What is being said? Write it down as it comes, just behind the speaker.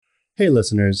Hey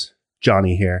listeners,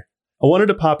 Johnny here. I wanted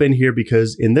to pop in here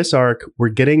because in this arc, we're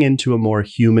getting into a more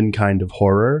human kind of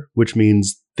horror, which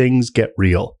means things get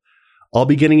real. I'll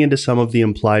be getting into some of the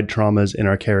implied traumas in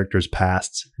our characters'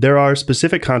 pasts. There are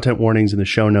specific content warnings in the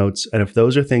show notes, and if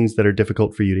those are things that are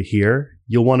difficult for you to hear,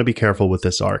 you'll want to be careful with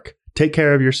this arc. Take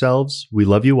care of yourselves, we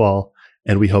love you all,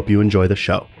 and we hope you enjoy the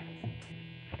show.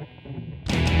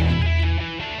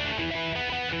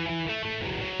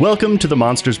 Welcome to the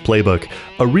Monsters Playbook,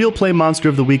 a real play Monster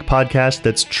of the Week podcast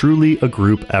that's truly a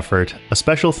group effort. A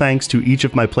special thanks to each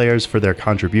of my players for their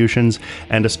contributions,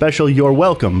 and a special you're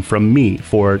welcome from me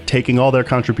for taking all their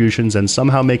contributions and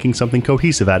somehow making something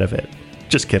cohesive out of it.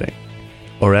 Just kidding.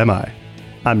 Or am I?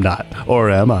 I'm not. Or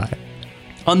am I?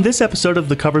 On this episode of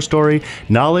The Cover Story,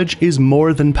 knowledge is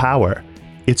more than power.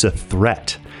 It's a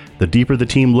threat. The deeper the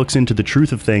team looks into the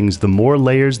truth of things, the more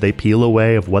layers they peel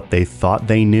away of what they thought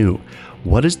they knew.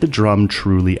 What is the drum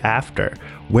truly after?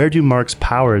 Where do Mark's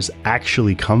powers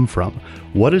actually come from?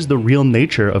 What is the real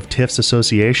nature of Tiff's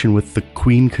association with the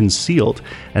Queen concealed?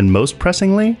 And most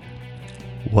pressingly,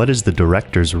 what is the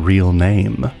director's real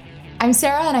name? I'm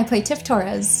Sarah and I play Tiff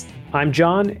Torres. I'm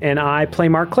John and I play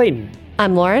Mark Clayton.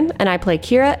 I'm Lauren and I play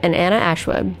Kira and Anna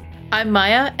Ashwood. I'm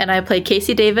Maya and I play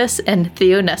Casey Davis and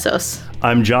Theo Nessos.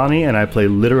 I'm Johnny and I play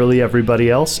literally everybody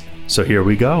else, so here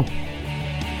we go.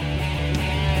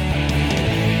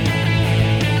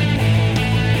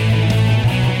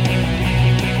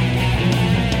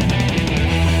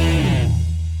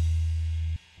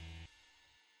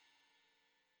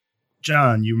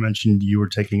 John, you mentioned you were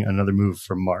taking another move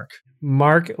from Mark.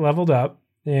 Mark leveled up,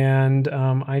 and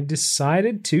I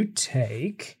decided to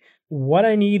take what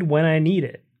I need when I need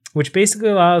it, which basically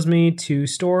allows me to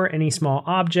store any small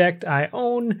object I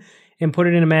own and put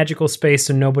it in a magical space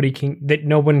so no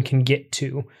one can get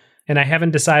to. And I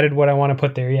haven't decided what I want to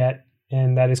put there yet,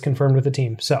 and that is confirmed with the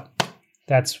team. So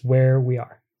that's where we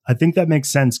are. I think that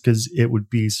makes sense because it would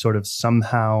be sort of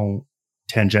somehow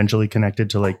tangentially connected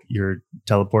to like your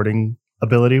teleporting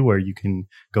ability where you can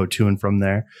go to and from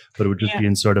there, but it would just be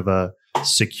in sort of a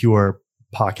secure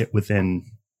pocket within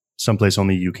someplace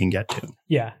only you can get to.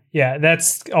 Yeah,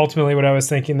 that's ultimately what I was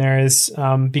thinking there is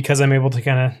because I'm able to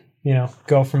kind of,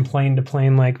 go from plane to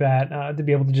plane like that, to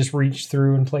be able to just reach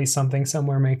through and place something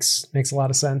somewhere makes a lot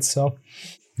of sense. So,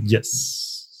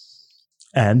 yes.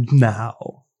 And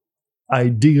now,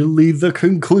 ideally, the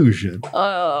conclusion.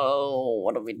 Oh,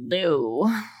 what do we do?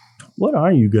 What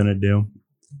are you going to do?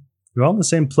 You're all in the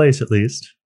same place, at least.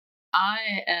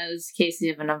 I, as Casey,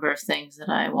 have a number of things that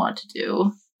I want to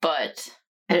do, but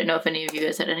I don't know if any of you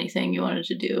guys had anything you wanted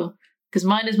to do, because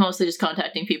mine is mostly just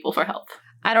contacting people for help.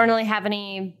 I don't really have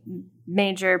any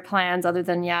major plans other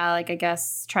than, I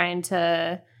guess trying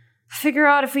to figure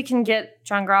out if we can get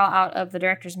John Grawl out of the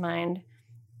director's mind.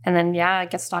 And then, I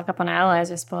guess stock up on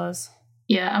allies, I suppose.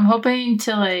 Yeah, I'm hoping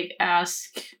to, ask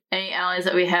any allies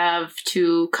that we have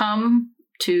to come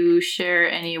to share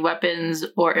any weapons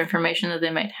or information that they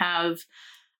might have.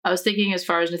 I was thinking as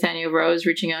far as Nathaniel Rose,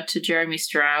 reaching out to Jeremy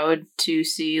Stroud to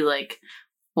see,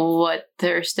 what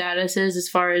their status is as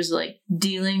far as,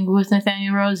 dealing with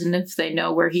Nathaniel Rose and if they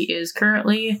know where he is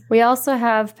currently. We also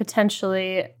have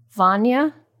potentially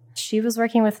Vanya. She was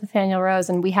working with Nathaniel Rose,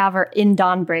 and we have her in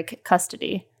Dawnbreak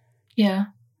custody. Yeah.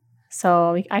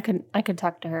 So I could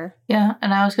talk to her. Yeah,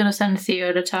 and I was going to send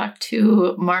Theo to talk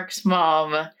to Mark's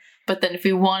mom, but then if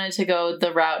we wanted to go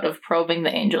the route of probing the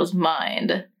angel's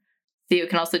mind, Theo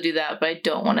can also do that, but I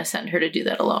don't want to send her to do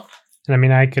that alone.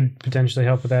 And I could potentially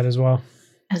help with that as well.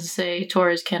 As I say,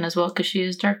 Torres can as well, because she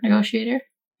is Dark Negotiator.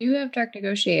 You have Dark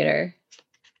Negotiator.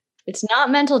 It's not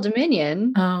Mental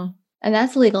Dominion. Oh. And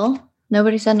that's legal.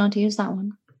 Nobody said not to use that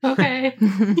one. Okay.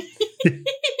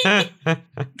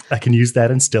 I can use that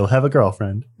and still have a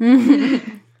girlfriend. All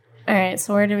right,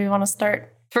 so where do we want to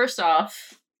start? First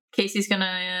off, Casey's going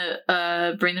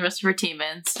to bring the rest of her team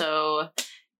in, so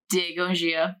Diego and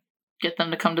Gia, get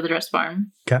them to come to the dress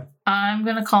barn. Okay. I'm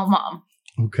going to call Mom.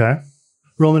 Okay.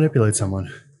 Roll manipulate someone.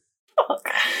 Fuck.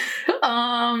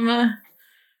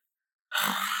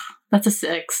 That's a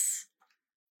 6.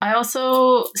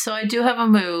 I do have a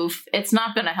move. It's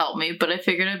not going to help me, but I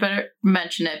figured I better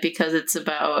mention it because it's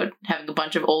about having a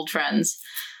bunch of old friends.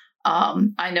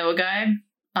 I know a guy.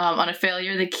 On a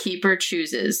failure, the keeper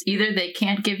chooses. Either they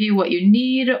can't give you what you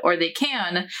need, or they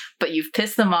can, but you've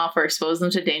pissed them off or exposed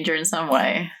them to danger in some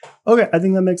way. Okay, I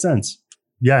think that makes sense.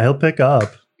 Yeah, he'll pick up.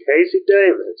 Casey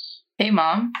Davis. Hey,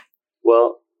 Mom.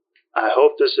 Well, I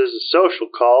hope this is a social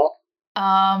call.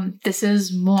 This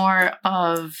is more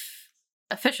of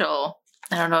official.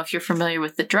 I don't know if you're familiar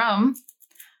with the drum,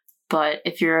 but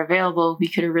if you're available, we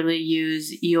could really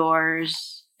use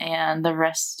yours and the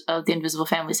rest of the Invisible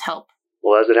Family's help.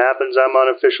 Well, as it happens, I'm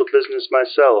on official business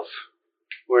myself.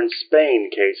 We're in Spain,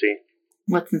 Casey.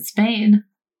 What's in Spain?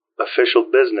 Official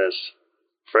business.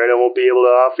 Afraid I won't be able to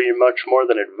offer you much more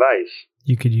than advice.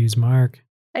 You could use Mark.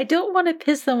 I don't want to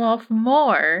piss them off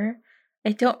more.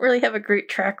 I don't really have a great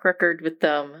track record with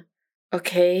them.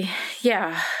 Okay,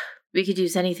 yeah, we could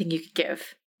use anything you could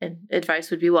give, and advice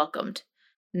would be welcomed.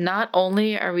 Not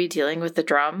only are we dealing with the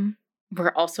drum,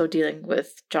 we're also dealing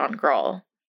with John Grawl,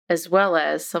 as well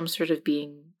as some sort of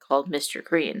being called Mr.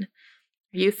 Green.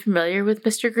 Are you familiar with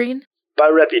Mr. Green? By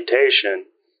reputation,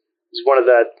 he's one of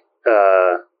that,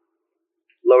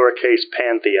 lowercase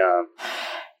pantheon.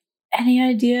 Any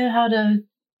idea how to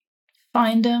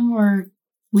find him or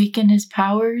weaken his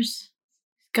powers?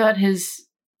 Got his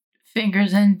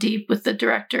fingers in deep with the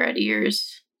director at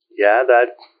ears. Yeah, that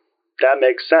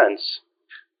makes sense.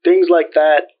 Things like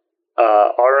that,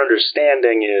 our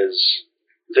understanding is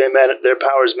their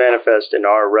powers manifest in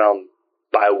our realm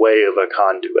by way of a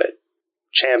conduit.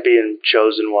 Champion,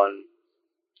 chosen one.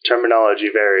 Terminology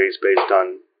varies based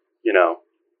on,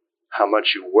 how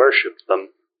much you worship them.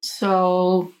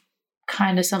 So,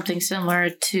 kind of something similar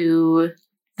to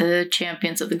the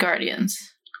champions of the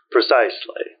Guardians.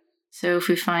 Precisely. So if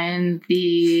we find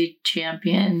the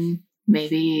champion,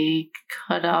 maybe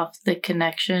cut off the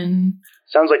connection.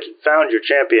 Sounds like you found your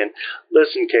champion.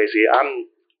 Listen, Casey,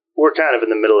 we're kind of in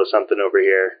the middle of something over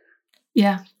here.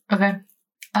 Yeah, okay.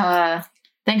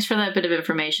 Thanks for that bit of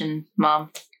information,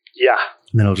 Mom. Yeah.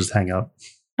 And then I'll just hang up.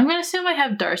 I'm going to assume I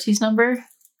have Darcy's number.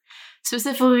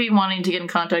 Specifically wanting to get in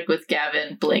contact with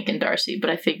Gavin, Blake, and Darcy, but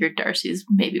I figured Darcy's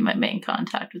maybe my main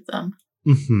contact with them.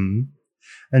 Mm-hmm.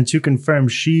 And to confirm,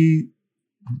 she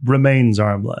remains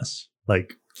armless.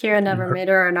 Like, Kira never made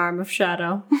her an arm of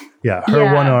shadow. yeah,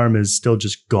 her one arm is still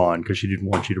just gone because she didn't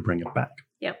want you to bring it back.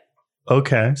 Yep.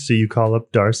 Okay, so you call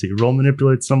up Darcy. Roll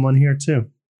manipulate someone here too.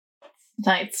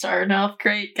 Night starting off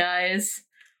great, guys.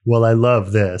 Well, I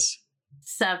love this.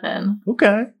 7.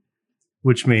 Okay.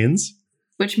 Which means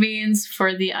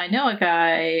For the I know a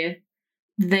guy,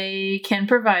 they can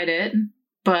provide it,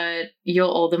 but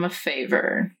you'll owe them a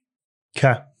favor.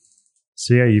 okay.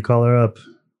 So yeah, you call her up.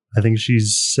 I think she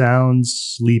sounds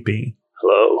sleepy.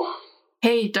 Hello.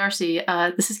 Hey, Darcy,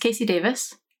 this is Casey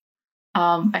Davis.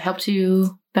 I helped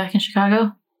you back in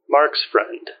Chicago. Mark's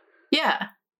friend. Yeah,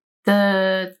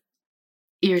 the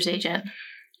ears agent.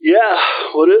 Yeah.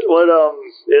 What is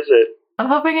it? I'm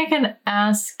hoping I can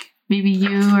ask maybe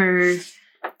you or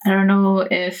I don't know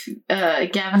if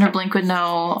Gavin or Blink would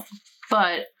know,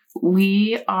 but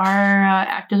we are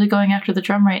actively going after the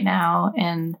drum right now,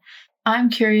 and I'm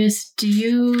curious, do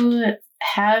you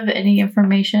have any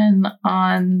information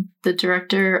on the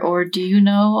director, or do you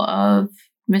know of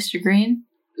Mr. Green?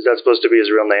 Is that supposed to be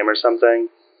his real name or something?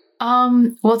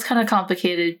 Well, it's kind of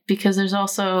complicated because there's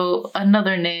also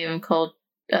another name called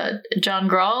John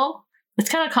Grawl. It's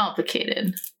kind of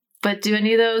complicated. But do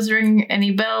any of those ring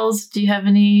any bells? Do you have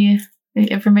any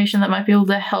information that might be able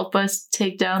to help us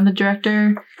take down the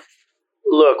director?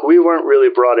 Look, we weren't really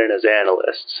brought in as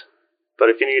analysts. But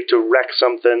if you need to wreck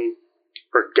something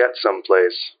or get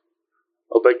someplace,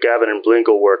 I'll bet Gavin and Blink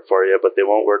will work for you, but they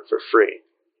won't work for free.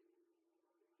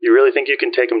 You really think you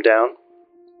can take them down?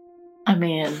 I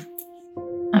mean,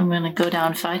 I'm gonna go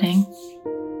down fighting.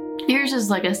 Yours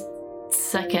is like a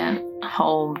second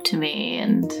home to me,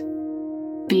 and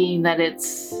being that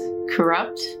it's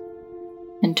corrupt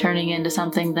and turning into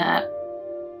something that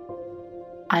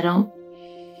I don't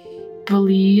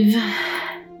believe,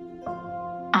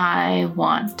 I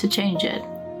want to change it.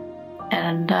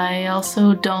 And I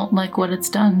also don't like what it's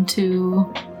done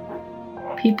to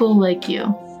people like you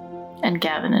and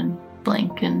Gavin and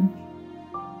Blink, and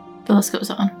the list goes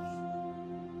on.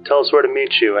 Tell us where to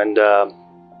meet you, and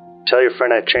tell your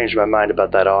friend I changed my mind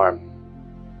about that arm.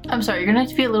 I'm sorry, you're gonna have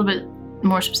to be a little bit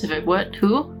more specific. What?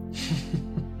 Who?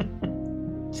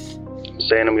 I'm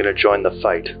saying I'm gonna join the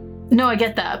fight. No, I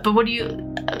get that, but what do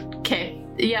you... Okay,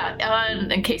 yeah,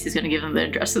 and Casey's gonna give him the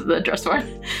address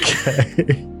one.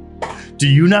 Okay. Do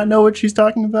you not know what she's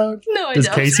talking about? No, I Does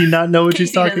don't. Casey not know what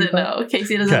she's talking doesn't about? know.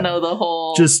 Casey doesn't Okay. know the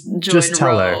whole Just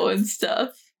tell her. row and stuff.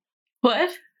 What?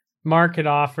 Mark had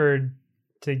offered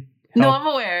to No, help. I'm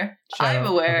aware. Shadow. I'm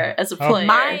aware Okay. as a Oh. player.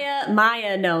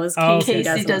 Maya knows. Oh, Casey,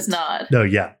 Casey does not. No,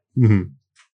 yeah. Mm-hmm.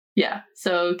 Yeah,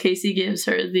 so Casey gives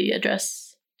her the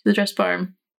address to the dress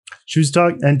farm. She was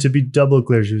talking, and to be double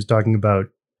clear, she was talking about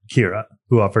Kira,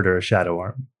 who offered her a shadow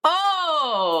arm.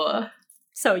 Oh!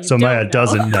 So you So don't Maya know.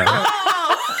 doesn't know.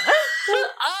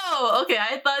 Oh, okay.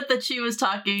 I thought that she was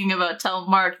talking about tell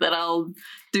Mark that I'll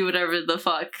do whatever the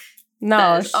fuck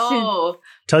No. Oh,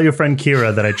 Tell your friend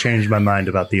Kira that I changed my mind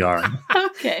about the arm.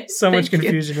 okay. So much Thank you.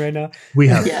 confusion right now. We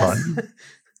have Yes. fun.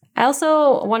 I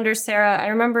also wonder, Sarah, I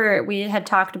remember we had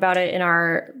talked about it in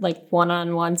our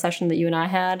one-on-one session that you and I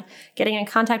had, getting in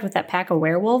contact with that pack of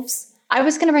werewolves. I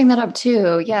was going to bring that up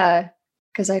too. Yeah.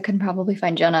 Because I can probably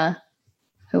find Jenna,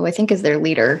 who I think is their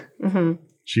leader. Mm-hmm.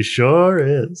 She sure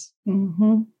is.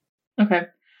 Mm-hmm. Okay.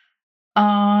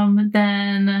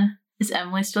 Then is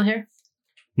Emily still here?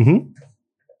 Mm-hmm.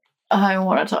 I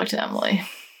want to talk to Emily.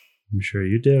 I'm sure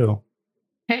you do.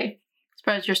 Hey,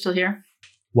 surprised you're still here.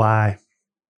 Why?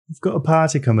 We've got a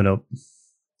party coming up.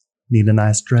 Need a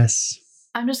nice dress.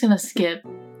 I'm just gonna skip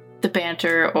the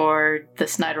banter or the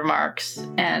snide remarks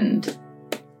and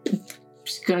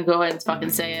just gonna go ahead and fucking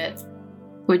say it.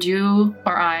 Would you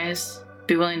or Eyes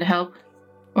be willing to help?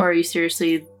 Or are you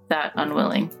seriously that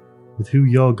unwilling? With who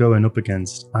you're going up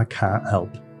against, I can't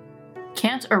help.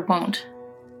 Can't or won't?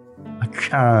 I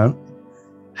can't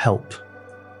help.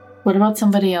 What about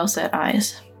somebody else at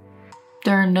Eyes?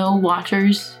 There are no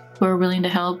watchers who are willing to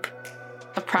help?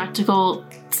 A practical,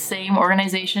 same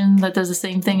organization that does the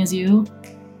same thing as you?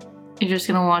 You're just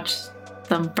gonna watch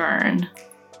them burn.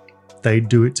 They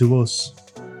do it to us.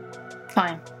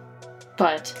 Fine.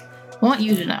 But I want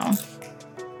you to know,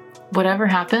 whatever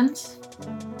happens,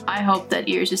 I hope that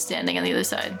Ears is standing on the other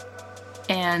side.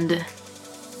 And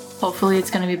hopefully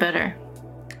it's gonna be better.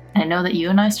 I know that you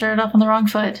and I started off on the wrong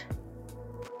foot,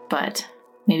 but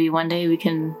maybe one day we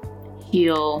can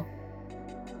heal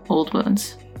old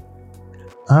wounds.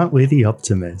 Aren't we the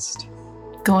optimist?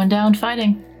 Going down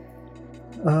fighting.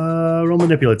 Roll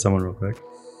manipulate someone real quick.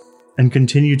 And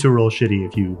continue to roll shitty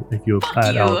if you Fuck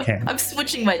at you. all can. I'm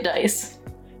switching my dice.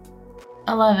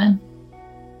 11.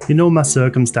 You know my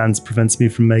circumstance prevents me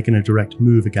from making a direct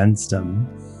move against them.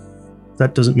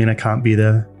 That doesn't mean I can't be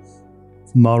there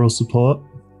for moral support,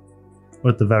 or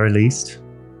at the very least,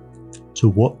 to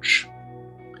watch.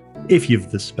 If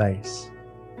you've the space.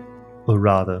 Or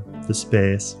rather, the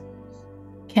space.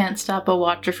 Can't stop a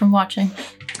watcher from watching.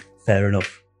 Fair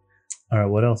enough. Alright,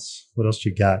 what else? What else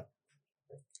you got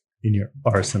in your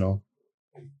arsenal?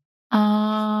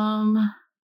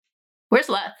 Where's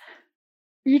Leth?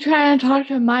 Are you trying to talk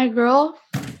to my girl?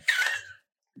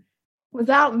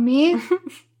 Without me?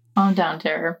 Calm down,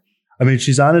 Terror. I mean,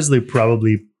 she's honestly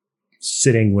probably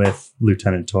sitting with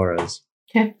Lieutenant Torres.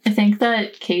 Okay. I think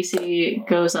that Casey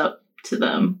goes up to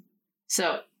them.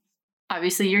 So,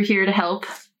 obviously you're here to help.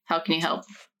 How can you help?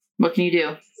 What can you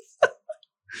do?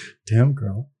 Damn,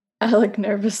 girl. I look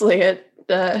nervously at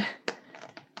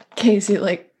Casey,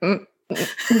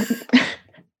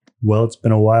 Well, it's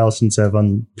been a while since I've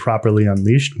properly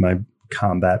unleashed my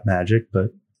combat magic, but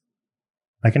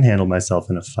I can handle myself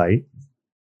in a fight.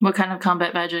 What kind of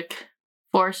combat magic?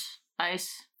 Force? Ice?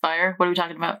 Fire? What are we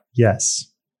talking about? Yes.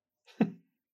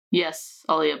 Yes,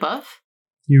 all the above?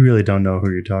 You really don't know who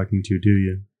you're talking to, do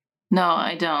you? No,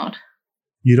 I don't.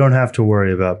 You don't have to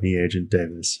worry about me, Agent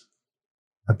Davis.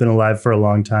 I've been alive for a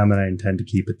long time and I intend to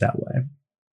keep it that way.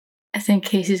 I think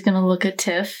Casey's gonna look at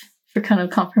Tiff for kind of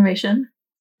confirmation.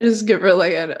 just give her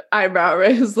an eyebrow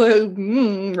raise,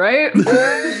 right?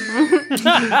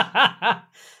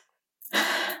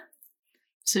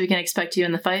 So we can expect you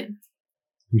in the fight?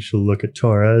 You shall look at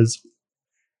Torres.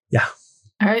 Yeah.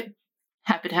 All right.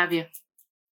 Happy to have you.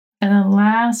 And then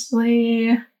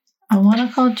lastly, I want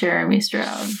to call Jeremy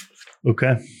Stroud.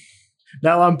 Okay.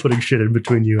 Now I'm putting shit in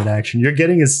between you and action. You're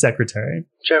getting his secretary.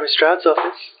 Jeremy Stroud's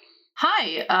office.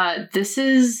 Hi, this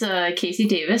is Casey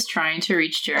Davis trying to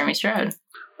reach Jeremy Stroud.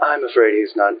 I'm afraid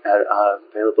he's not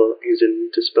available. He's in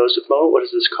dispositive mode. What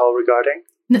is this call regarding?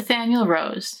 Nathaniel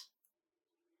Rose.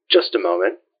 Just a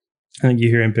moment. I think you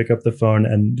hear him pick up the phone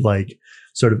and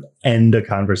sort of end a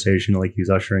conversation like he's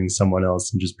ushering someone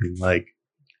else and just being like,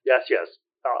 Yes.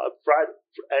 Friday.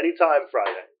 Anytime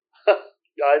Friday.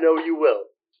 I know you will.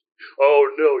 Oh,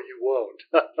 no, you won't.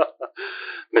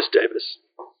 Miss Davis.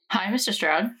 Hi, Mr.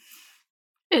 Stroud.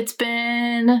 It's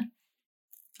been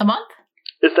a month?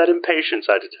 Is that impatience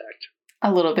I detect?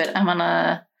 A little bit. I'm on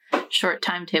a short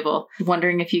timetable.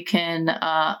 Wondering if you can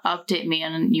update me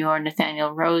on your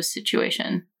Nathaniel Rose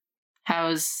situation.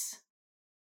 How's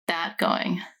that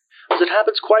going? As it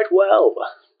happens, quite well.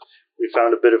 We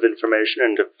found a bit of information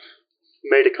and have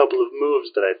made a couple of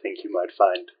moves that I think you might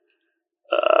find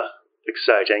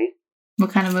exciting.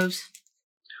 What kind of moves?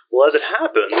 Well, as it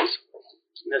happens,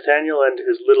 Nathaniel and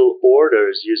his little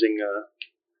order's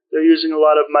they're using a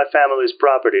lot of my family's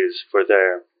properties for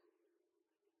their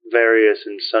various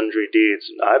and sundry deeds,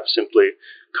 and I've simply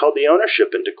called the ownership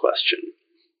into question.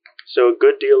 So a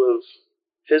good deal of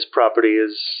his property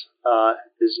is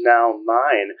is now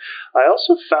mine. I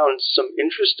also found some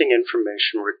interesting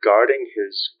information regarding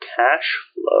his cash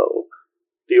flow.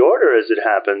 The Order, as it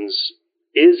happens,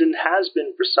 is and has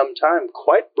been for some time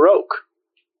quite broke,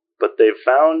 but they've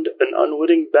found an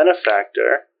unwitting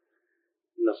benefactor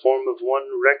in the form of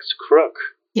one Rex Crook.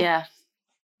 Yeah,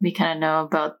 we kind of know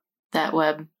about that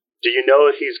web. Do you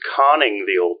know he's conning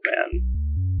the old man?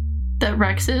 That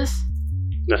Rex is?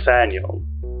 Nathaniel.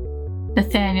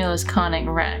 Nathaniel is conning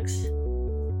Rex.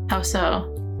 How so?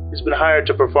 He's been hired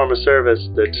to perform a service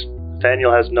that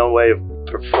Nathaniel has no way of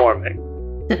performing.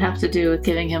 Does it have to do with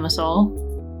giving him a soul?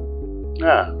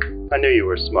 Ah, I knew you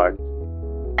were smart.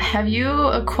 Have you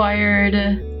acquired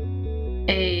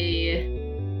a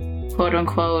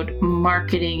quote-unquote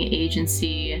marketing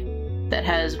agency that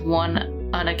has one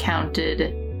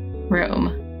unaccounted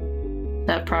room?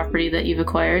 That property that you've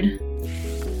acquired?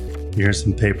 Here's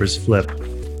some papers flip.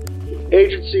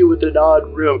 Agency with an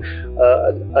odd room.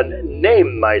 A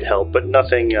name might help, but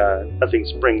nothing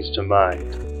springs to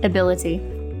mind. Ability.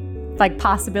 Like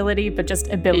possibility, but just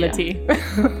ability.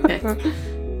 Yeah.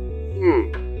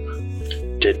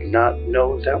 Did not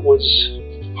know that was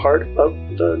part of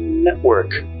the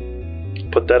network.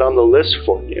 Put that on the list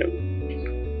for you.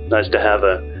 Nice to have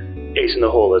a ace in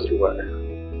the hole, as it were.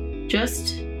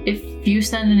 Just, if you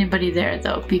send anybody there,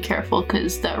 though, be careful,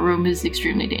 because that room is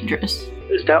extremely dangerous.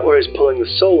 Is that where he's pulling the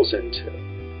souls into?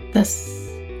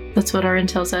 That's what our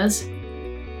intel says.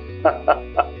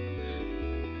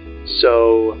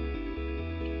 So,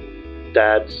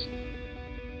 that's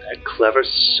that clever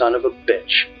son of a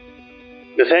bitch.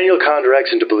 Nathaniel conned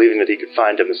Rex into believing that he could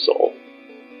find him a soul.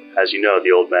 As you know,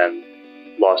 the old man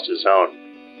lost his own.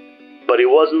 But he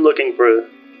wasn't looking for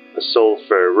a soul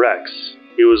for Rex.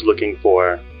 He was looking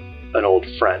for an old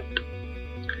friend.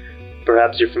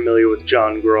 Perhaps you're familiar with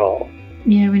John Grawl.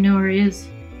 Yeah, we know where he is.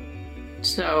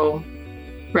 So,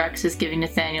 Rex is giving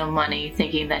Nathaniel money,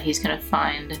 thinking that he's going to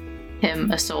find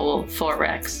him a soul for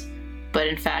Rex. But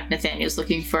in fact, Nathaniel's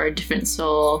looking for a different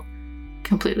soul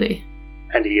completely.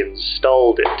 And he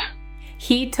installed it.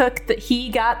 He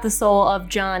got the soul of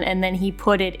John and then he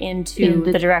put it into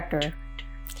the director.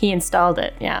 He installed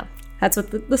it, yeah. That's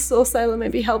what the soul silo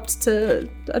maybe helped to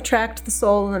attract the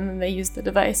soul, and then they used the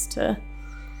device to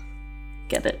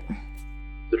get it.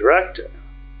 The director.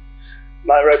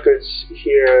 My records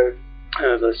here,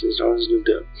 this is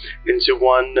into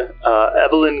one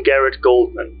Evelyn Garrett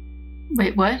Goldman.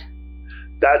 Wait, what?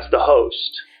 That's the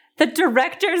host. The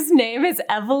director's name is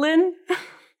Evelyn?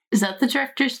 Is that the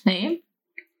director's name?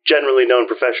 Generally known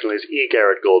professionally as E.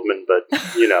 Garrett Goldman, but,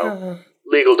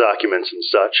 legal documents and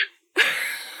such.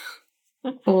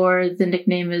 Or the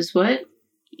nickname is what?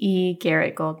 E.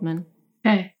 Garrett Goldman.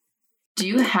 Okay. Do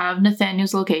you have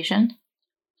Nathaniel's location?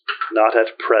 Not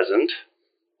at present.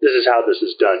 This is how this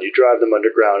is done. You drive them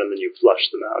underground and then you flush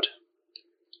them out.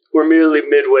 We're merely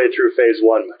midway through phase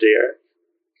 1, my dear.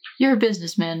 You're a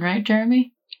businessman, right,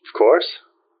 Jeremy? Of course.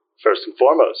 First and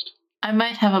foremost. I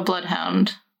might have a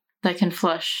bloodhound that can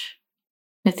flush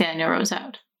Nathaniel Rose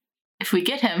out. If we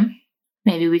get him,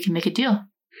 maybe we can make a deal.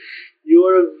 You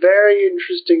are a very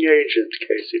interesting agent,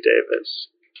 Casey Davis.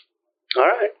 All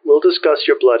right, we'll discuss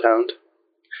your bloodhound.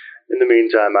 In the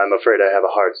meantime, I'm afraid I have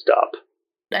a hard stop.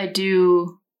 I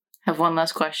do have one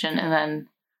last question, and then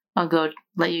I'll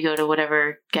let you go to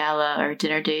whatever gala or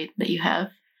dinner date that you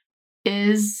have.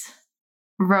 Is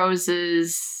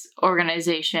Rose's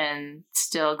organization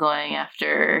still going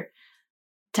after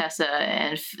Tessa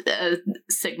and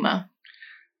Sigma?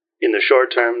 In the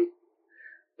short term,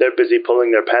 they're busy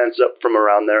pulling their pants up from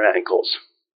around their ankles.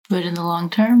 But in the long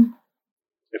term?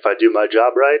 If I do my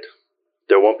job right,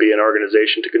 there won't be an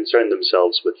organization to concern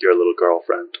themselves with your little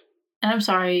girlfriend. And I'm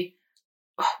sorry,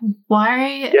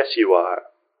 why? Yes, you are.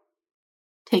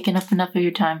 Taking up enough of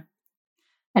your time.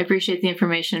 I appreciate the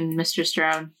information, Mr.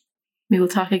 Stroud. We will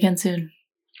talk again soon.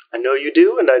 I know you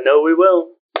do, and I know we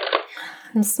will.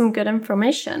 That's some good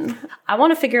information. I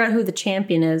want to figure out who the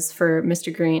champion is for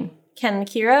Mr. Green. Can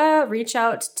Kira reach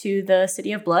out to the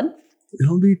City of Blood?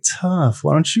 It'll be tough.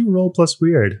 Why don't you roll plus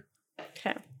weird?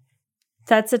 Okay.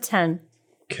 That's a 10.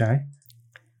 Okay.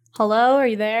 Hello, are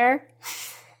you there?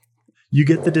 You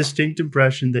get the distinct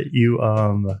impression that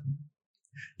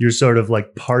you're sort of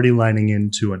like party lining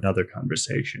into another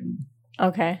conversation.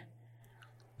 Okay.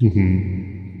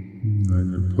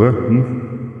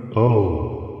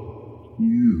 Oh.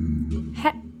 You.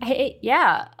 Hey,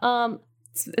 yeah.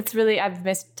 It's really, I've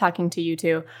missed talking to you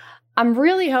two. I'm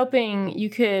really hoping you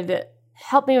could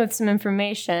help me with some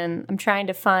information I'm trying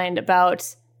to find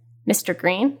about Mr.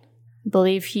 Green. I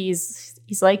believe he's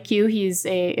like you. He's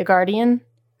a guardian.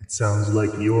 It sounds like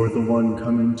you're the one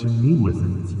coming to me with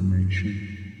information.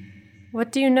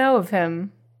 What do you know of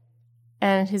him?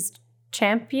 And his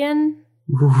champion?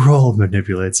 Roll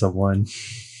manipulate someone.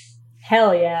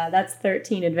 Hell yeah, that's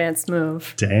 13 advanced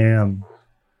move. Damn.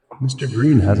 Mr.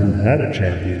 Green hasn't had a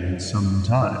champion in some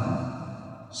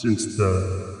time, since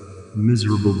the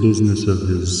miserable business of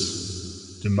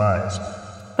his demise.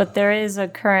 But there is a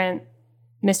current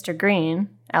Mr. Green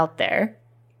out there.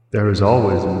 There is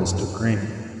always a Mr. Green.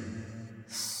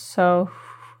 So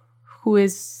who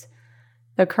is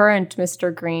the current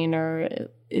Mr. Green, or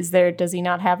does he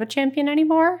not have a champion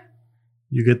anymore?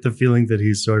 You get the feeling that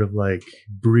he's sort of like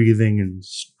breathing and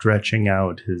stretching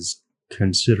out his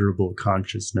considerable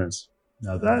consciousness.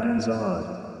 Now that is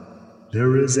odd.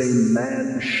 There is a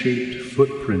man-shaped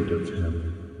footprint of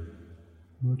him,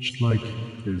 much like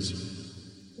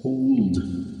his old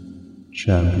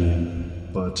champion,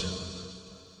 but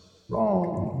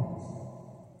wrong.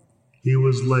 He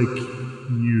was like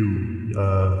you,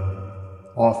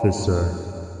 officer,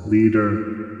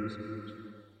 leader,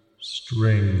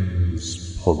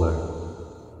 strings puller.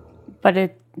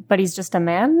 But he's just a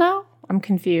man now? I'm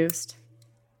confused.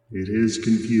 It is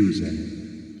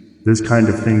confusing. This kind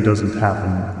of thing doesn't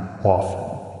happen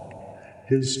often.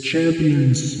 His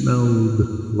champion smelled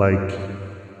like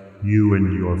you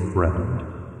and your friend.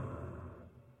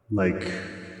 Like...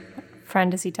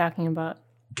 Friend is he talking about?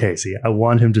 Casey, I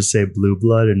want him to say blue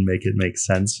blood and make it make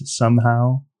sense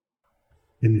somehow.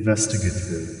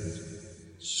 Investigative.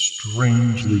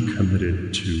 Strangely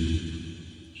committed to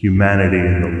humanity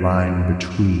and the line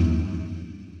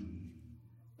between.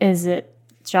 Is it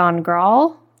John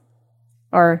Grawl?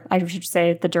 Or I should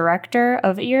say the director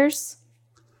of Ears?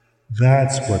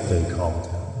 That's what they called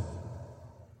him.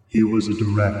 He was a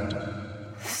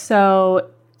director. So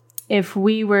if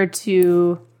we were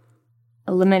to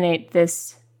eliminate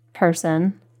this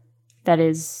person that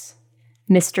is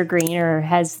Mr. Green or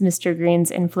has Mr.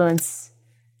 Green's influence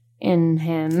in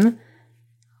him,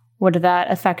 would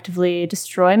that effectively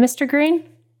destroy Mr. Green?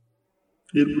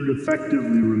 It would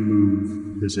effectively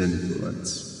remove his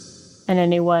influence. And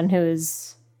anyone who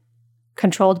is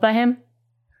controlled by him?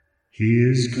 He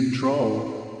is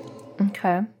control.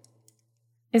 Okay.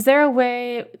 Is there a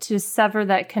way to sever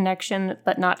that connection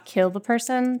but not kill the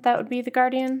person that would be the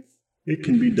guardian? It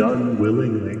can be done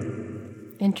willingly.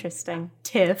 Interesting.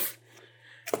 Tiff.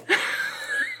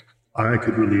 I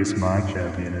could release my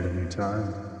champion at any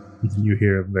time. You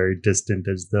hear a very distant,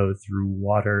 as though through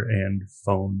water and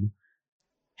foam.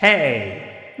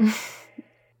 Hey!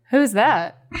 Who's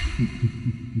that?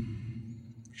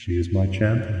 She is my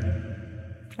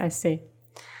champion. I see.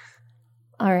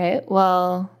 All right.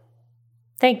 Well,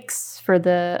 thanks for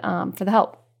the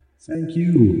help. Thank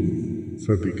you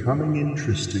for becoming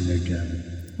interesting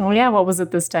again. Oh yeah, what was it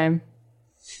this time?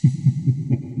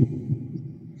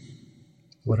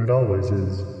 What it always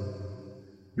is.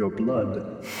 Your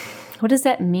blood. What does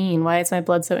that mean? Why is my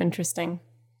blood so interesting?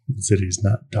 The city's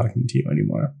not talking to you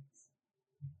anymore.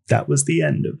 That was the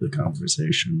end of the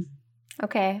conversation.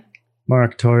 Okay.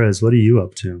 Mark Torres, what are you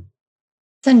up to?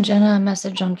 Send Jenna a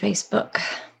message on Facebook.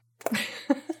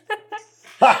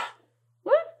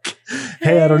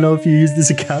 Hey, I don't know if you use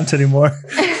this account anymore.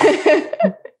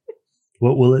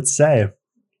 What will it say?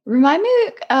 Remind me,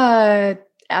 out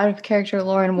of character,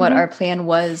 Lauren, what our plan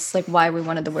was, like why we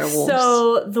wanted the werewolves.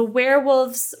 So the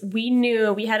werewolves,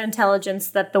 we had intelligence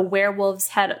that the werewolves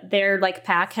their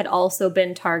pack had also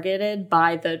been targeted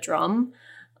by the drum.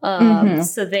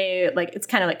 So they it's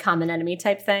kind of like common enemy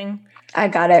type thing. I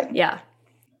got it. Yeah.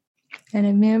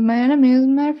 Enemy of my enemy is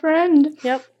my friend.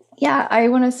 Yep. Yeah, I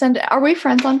want to send. Are we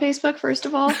friends on Facebook, first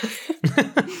of all?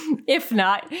 If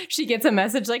not, she gets a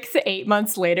message 8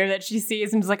 months later that she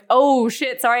sees and is like, oh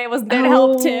shit, sorry I wasn't there to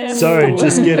help Tim. Sorry,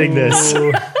 just getting this.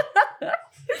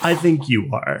 I think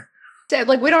you are.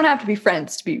 We don't have to be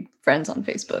friends to be friends on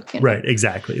Facebook. You know? Right,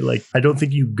 exactly. I don't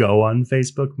think you go on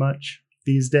Facebook much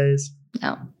these days.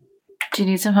 No. Do you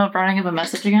need some help running up a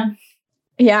message again?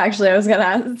 Yeah, actually, I was gonna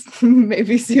ask,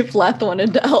 maybe see if Leth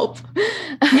wanted to help.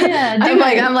 Yeah,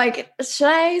 I'm like, should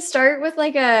I start with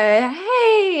a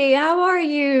hey, how are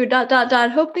you? ...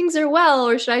 Hope things are well,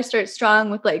 or should I start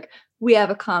strong with we have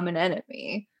a common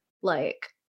enemy?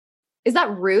 Is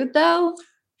that rude though?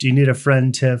 Do you need a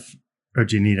friend, Tiff, or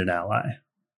do you need an ally?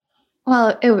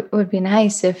 Well, it would be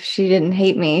nice if she didn't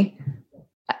hate me.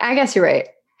 I guess you're right.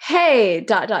 Hey, ...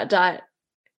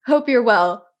 Hope you're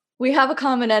well. We have a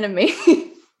common enemy.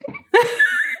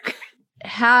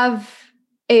 Have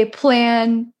a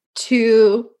plan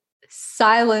to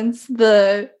silence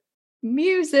the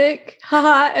music.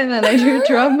 Haha. And then I do a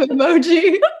drum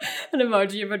emoji. An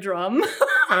emoji of a drum.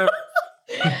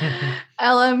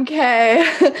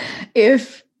 LMK.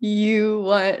 If you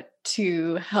want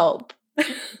to help.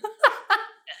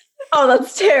 Oh,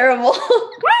 that's terrible.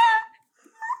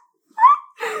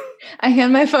 I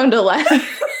hand my phone to Lev.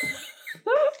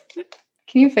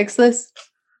 Can you fix this?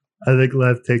 I think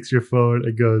Lev takes your phone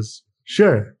and goes,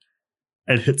 sure,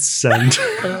 and hits send.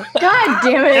 God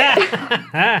damn it.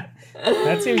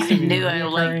 That seems to be Knew a I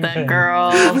liked recurring that thing.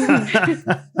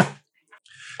 girl.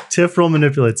 Tiff, roll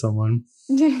manipulate someone.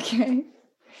 Okay.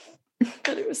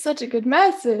 But it was such a good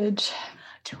message.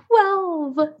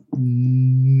 12.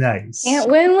 Nice. Can't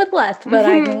win with Les, but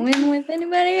I can win with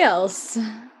anybody else.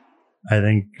 I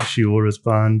think she will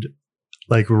respond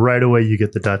like right away. You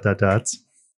get the ...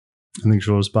 I think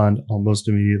she'll respond almost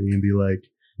immediately and be like,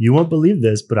 you won't believe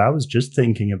this, but I was just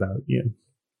thinking about you.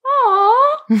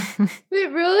 Aw.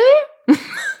 Wait, really?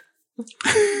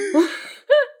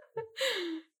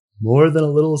 More than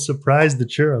a little surprised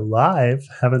that you're alive.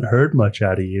 Haven't heard much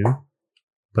out of you.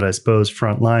 But I suppose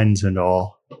front lines and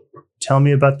all. Tell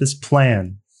me about this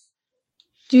plan.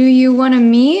 Do you want to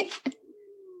meet?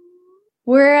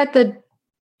 We're at the...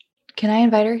 Can I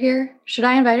invite her here? Should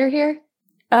I invite her here?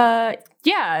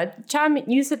 Yeah. Tommy,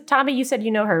 you said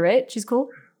you know her, right? She's cool.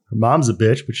 Her mom's a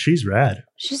bitch, but she's rad.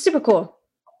 She's super cool.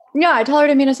 Yeah, I tell her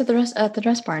to meet us at the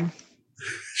dress barn.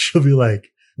 She'll be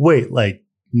like, wait, like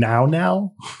now?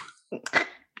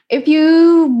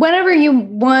 Whenever you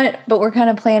want, but we're kind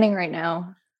of planning right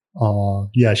now.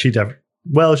 Yeah, she definitely.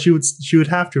 Well, she would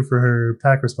have to for her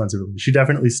pack responsibility. She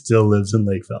definitely still lives in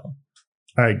Lakeville.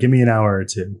 All right, give me an hour or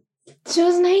two. She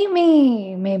doesn't hate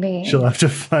me, maybe. She'll have to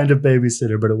find a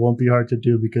babysitter, but it won't be hard to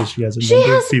do because she has a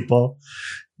number of people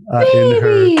in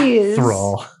her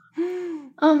thrall.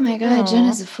 Oh my God, Aww. Jen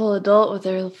is a full adult with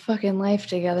her fucking life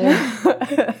together.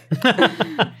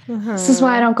 This is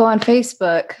why I don't go on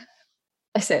Facebook.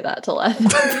 I say that to Lev.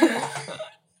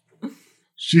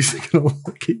 She's gonna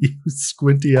look at you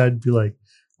squinty-eyed and be like,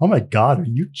 oh my God, are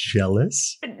you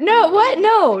jealous? No, what?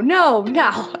 No.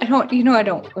 I don't, I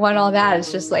don't want all that.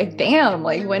 It's just like, damn,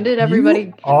 like when did everybody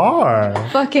You are.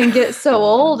 fucking get so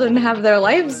old and have their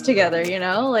lives together,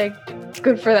 Like,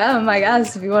 good for them, I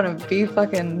guess, if you want to be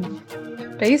fucking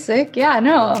basic. Yeah,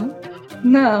 no.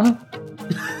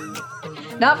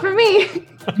 Not for me.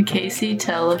 Can Casey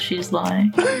tell if she's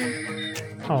lying?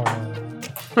 Oh.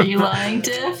 Are you lying,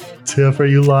 Tiff? Tiff, are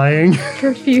you lying?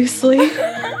 Profusely.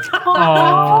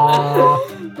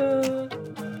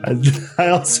 I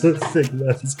also think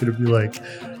Lev is going to be like,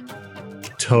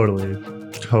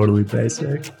 totally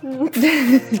basic.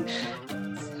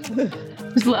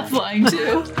 Is Left lying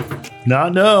too?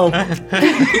 No.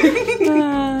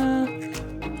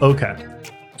 Okay.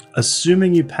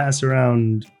 Assuming you pass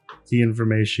around the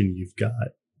information you've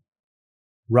got,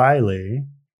 Riley,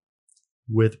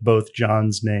 with both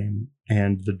John's name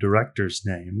and the director's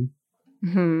name,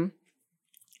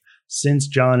 since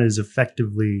John is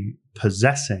effectively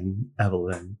possessing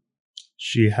Evelyn,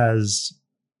 she has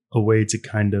a way to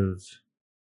kind of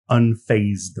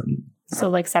unphase them. So,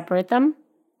 like, separate them?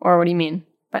 Or what do you mean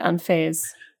by unphase?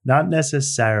 Not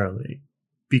necessarily.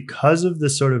 Because of the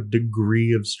sort of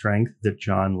degree of strength that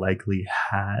John likely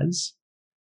has,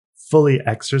 fully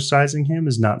exercising him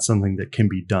is not something that can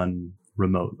be done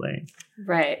remotely.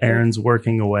 Right. Aaron's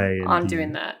working away on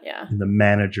doing that, yeah. in the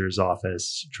manager's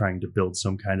office, trying to build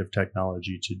some kind of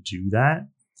technology to do that.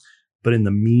 But in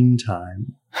the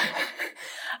meantime,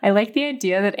 I like the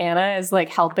idea that Anna is like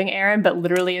helping Aaron, but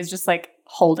literally is just like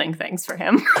holding things for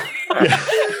him.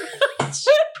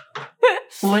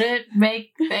 Would it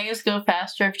make things go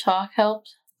faster if talk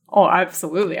helped? Oh,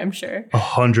 absolutely, I'm sure.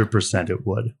 100% it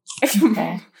would.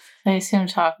 Okay. I assume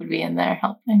talk would be in there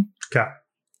helping. Okay.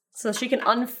 So she can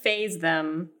unphase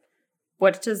them.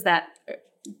 What does that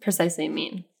precisely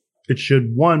mean? It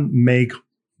should, one, make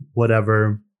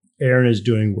whatever Aaron is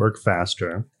doing work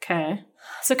faster. Okay.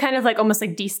 So kind of like almost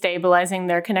like destabilizing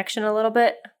their connection a little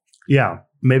bit. Yeah.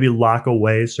 Maybe lock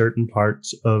away certain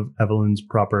parts of Evelyn's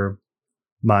proper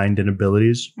mind and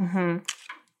abilities. Mm-hmm.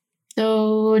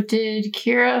 So did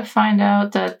Kira find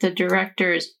out that the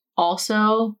director is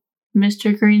also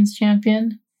Mr. Green's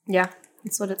champion? Yeah,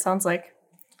 that's what it sounds like.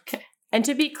 Okay. And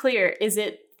to be clear, is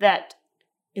it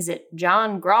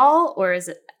John Grawl or is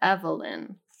it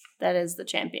Evelyn that is the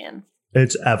champion?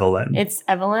 It's Evelyn. It's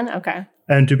Evelyn? Okay.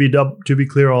 And to be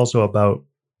clear also about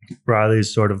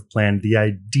Riley's sort of plan, the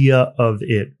idea of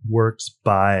it works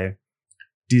by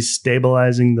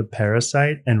destabilizing the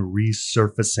parasite and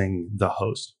resurfacing the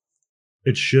host.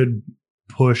 It should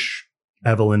push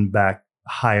Evelyn back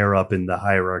higher up in the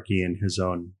hierarchy in his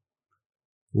own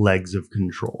legs of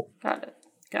control. Got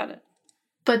it.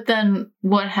 But then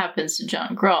what happens to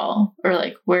John Grawl? Or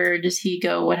like, where does he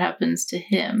go? What happens to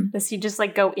him? Does he just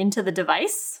like go into the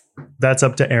device? That's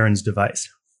up to Aaron's device.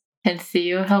 Can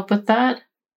Theo help with that?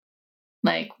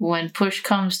 Like when push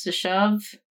comes to shove?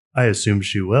 I assume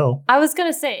she will. I was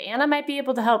going to say, Anna might be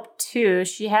able to help too.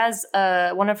 She has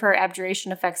one of her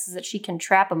abjuration effects is that she can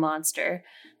trap a monster.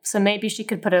 So maybe she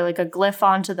could put a glyph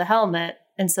onto the helmet,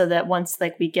 and so that once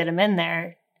we get him in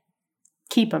there,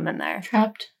 keep him in there.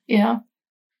 Trapped, yeah.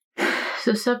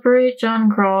 So separate John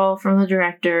Kroll from the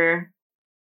director.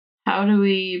 How do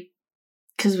we...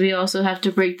 Because we also have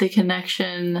to break the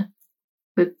connection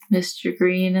with Mr.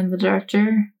 Green and the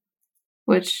director,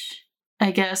 which I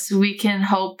guess we can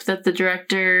hope that the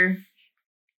director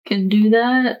can do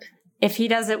that. If he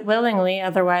does it willingly,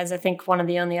 otherwise I think one of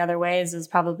the only other ways is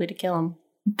probably to kill him.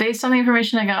 Based on the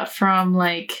information I got from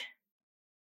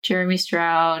Jeremy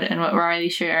Stroud and what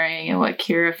Riley's sharing and what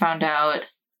Kira found out,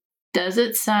 does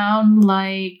it sound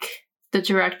like the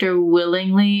director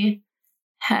willingly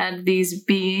had these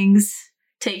beings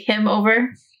take him over?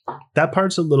 That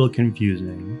part's a little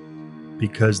confusing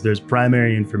because there's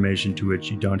primary information to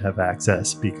which you don't have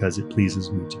access because it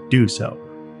pleases me to do so.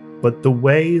 But the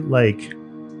way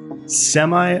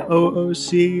semi-OOC,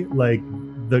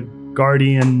 the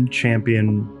guardian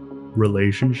champion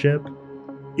relationship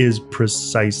is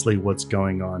precisely what's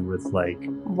going on with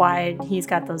why he's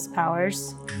got those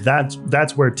powers.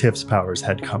 That's where Tiff's powers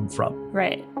had come from.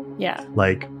 Right. Yeah.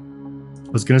 I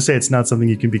was gonna say it's not something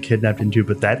you can be kidnapped into,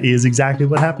 but that is exactly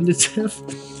what happened to Tiff.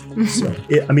 So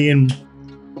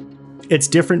it's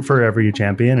different for every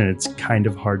champion, and it's kind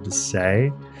of hard to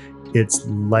say. It's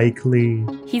likely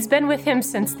he's been with him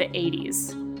since the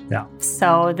 80s. Yeah.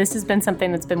 So this has been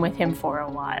something that's been with him for a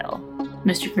while.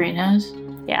 Mr. Green has?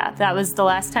 Yeah, that was the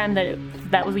last time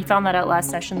we found that out last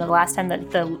session. The last time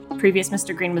that the previous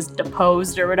Mr. Green was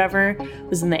deposed or whatever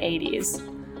was in the 80s.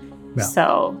 Yeah.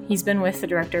 So he's been with the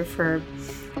director for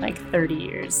 30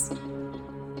 years,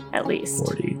 at least.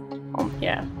 40. Oh,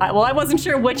 yeah. I wasn't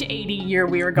sure which 80 year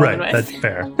we were going with. Right, that's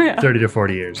fair. Yeah. 30 to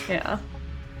 40 years. Yeah.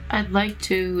 I'd like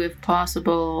to, if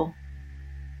possible,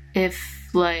 if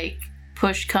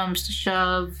push comes to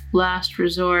shove, last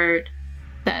resort,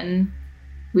 then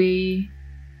we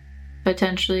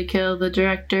potentially kill the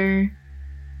director.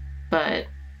 But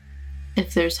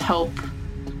if there's hope,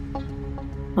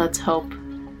 let's hope.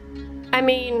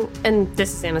 And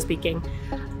this is Anna speaking,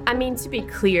 to be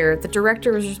clear, the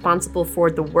director was responsible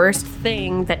for the worst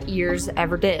thing that Ears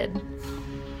ever did.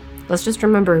 Let's just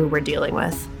remember who we're dealing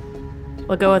with.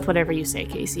 We'll go with whatever you say,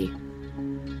 Casey.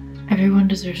 Everyone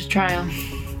deserves a trial.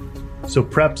 So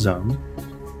prep zone,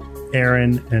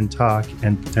 Aaron and Talk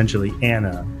and potentially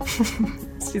Anna.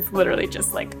 She's literally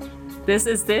just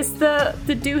is this the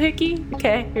doohickey?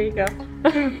 Okay, here you go.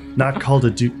 Not called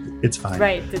a it's fine.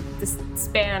 Right, the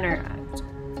spanner.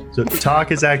 So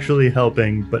Talk is actually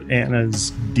helping, but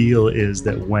Anna's deal is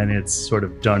that when it's sort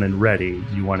of done and ready,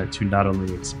 you want it to not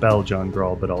only expel John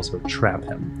Grawl, but also trap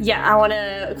him. Yeah, I want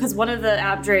to, because one of the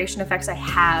abjuration effects I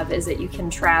have is that you can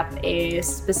trap a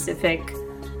specific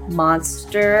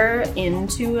monster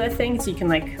into a thing. So you can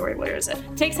where is it?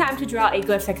 Takes time to draw a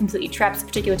glyph that completely traps a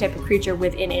particular type of creature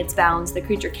within its bounds. The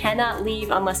creature cannot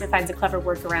leave unless it finds a clever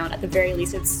workaround. At the very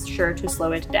least, it's sure to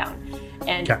slow it down.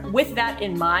 And with that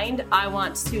in mind, I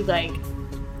want to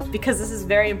because this is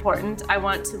very important, I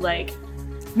want to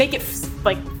make it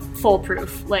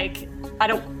foolproof. I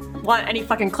don't want any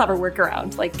fucking clever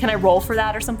workaround. Can I roll for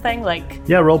that or something?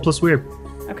 Yeah, roll plus weird.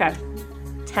 Okay.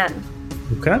 10.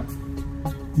 Okay.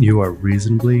 You are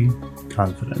reasonably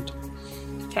confident.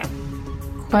 Okay.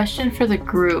 Question for the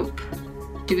group.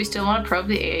 Do we still want to probe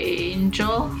the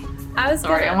angel? I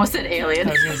almost said alien.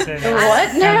 I was going to say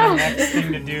What now? The next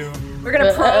thing to do. We're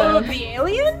gonna probe the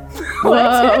alien?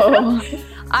 Whoa.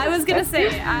 I was gonna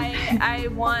say I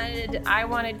wanted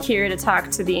Kira to talk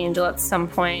to the angel at some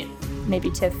point. Maybe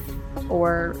Tiff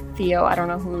or Theo. I don't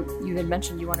know who you had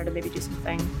mentioned you wanted to maybe do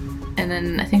something. And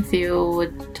then I think Theo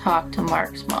would talk to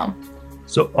Mark's mom.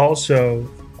 So also,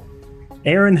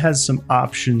 Aaron has some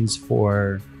options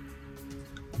for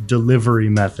delivery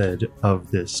method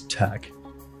of this tech.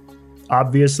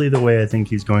 Obviously, the way I think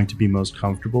he's going to be most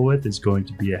comfortable with is going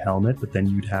to be a helmet, but then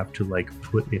you'd have to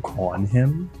put it on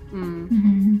him.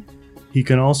 Mm-hmm. He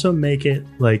can also make it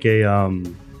like a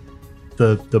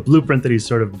the blueprint that he's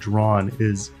sort of drawn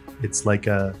is it's like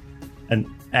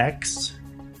an X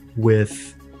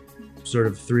with sort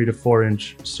of 3 to 4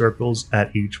 inch circles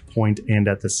at each point and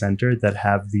at the center that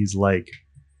have these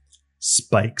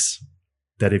spikes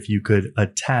that if you could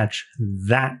attach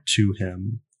that to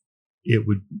him, it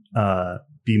would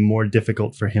be more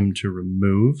difficult for him to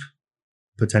remove,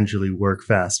 potentially work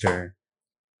faster,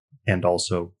 and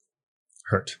also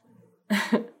hurt.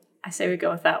 I say we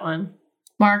go with that one.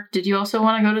 Mark, did you also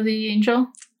want to go to the angel?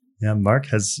 Yeah, Mark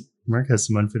has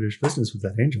some unfinished business with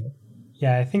that angel.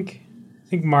 Yeah, I think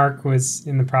Mark was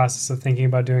in the process of thinking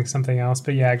about doing something else,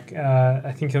 but yeah,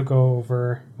 I think he'll go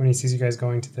over when he sees you guys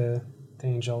going to the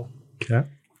angel. Okay.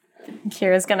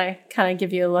 Kira's gonna kind of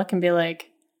give you a look and be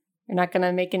like, "You're not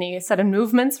gonna make any sudden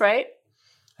movements, right?"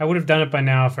 I would have done it by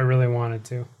now if I really wanted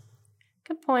to.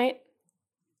 Good point.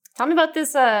 Tell me about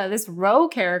this Ro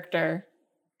character.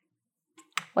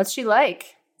 What's she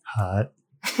like? Hot.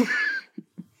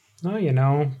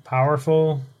 Oh,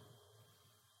 powerful,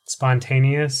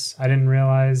 spontaneous. I didn't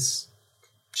realize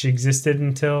she existed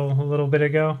until a little bit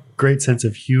ago. Great sense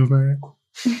of humor.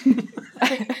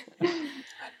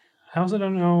 I also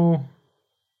don't know.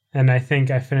 And I think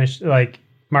I finished, like,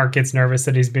 Mark gets nervous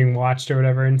that he's being watched or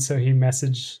whatever, and so he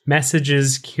messages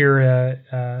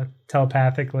Kira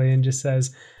telepathically and just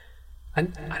says, I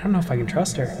don't know if I can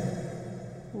trust her.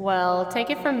 Well, take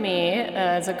it from me,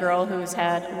 as a girl who's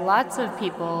had lots of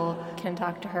people can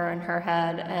talk to her in her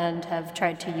head and have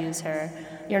tried to use her.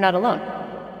 You're not alone.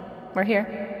 We're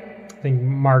here. I think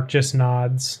Mark just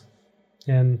nods,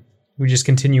 and we just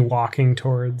continue walking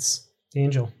towards the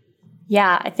angel.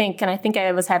 Yeah, I think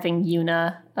I was having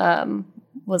Yuna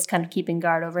was kind of keeping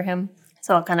guard over him.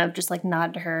 So I'll kind of just like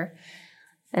nod to her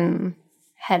and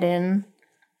head in.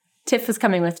 Tiff is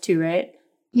coming with too, right?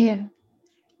 Yeah.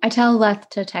 I tell Leth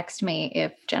to text me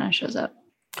if Jenna shows up.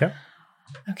 Okay.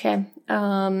 Okay.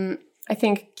 I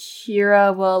think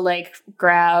Kira will like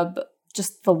grab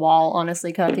just the wall,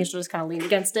 honestly, because I think she'll just kind of lean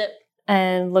against it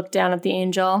and look down at the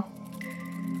angel.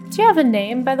 Do you have a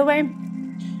name, by the way?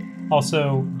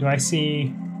 Also, do I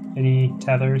see any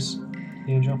tethers,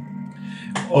 the angel?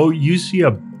 Oh, you see a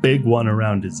big one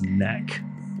around his neck.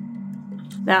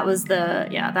 That was where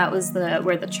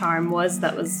the charm was.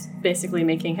 That was basically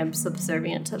making him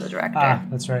subservient to the director. Ah,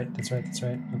 that's right. Okay.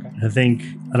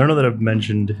 I don't know that I've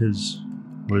mentioned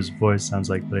what his voice sounds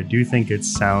like, but I do think it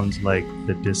sounds like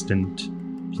the distant,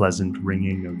 pleasant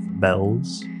ringing of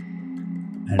bells.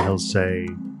 And he'll say,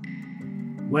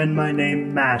 "When my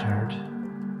name mattered,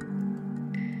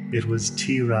 it was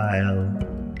Tyrael."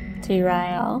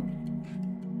 Tyrael?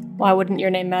 Why wouldn't your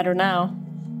name matter now?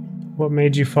 What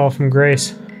made you fall from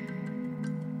grace?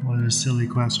 What a silly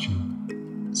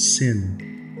question. Sin.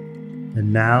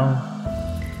 And now,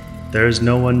 there is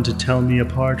no one to tell me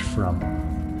apart from.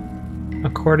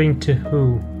 According to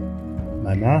who?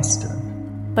 My master.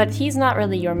 But he's not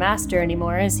really your master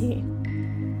anymore, is he?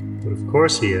 But of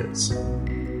course he is.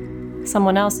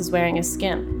 Someone else is wearing his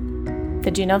skin.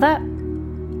 Did you know that?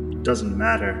 It doesn't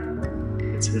matter.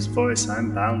 It's his voice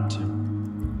I'm bound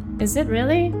to. Is it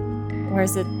really? Or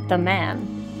is it the man?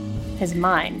 His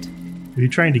mind? Are you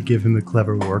trying to give him a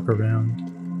clever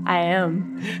workaround? I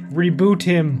am. Reboot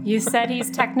him. You said he's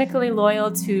technically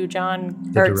loyal to to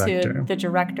the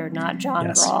director, not John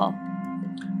Yes. Grawl.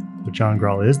 But John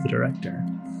Grawl is the director.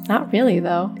 Not really,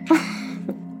 though.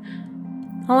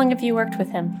 How long have you worked with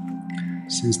him?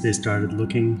 Since they started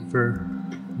looking for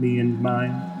me and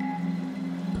mine,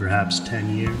 perhaps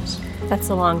 10 years. That's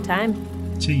a long time.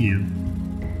 To you.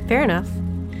 Fair enough.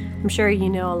 I'm sure you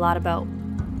know a lot about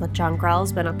what John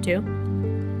Growl's been up to.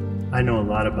 I know a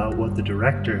lot about what the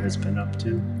director has been up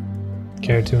to.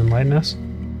 Care to enlighten us?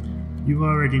 You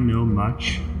already know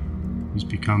much. He's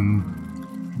become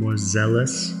more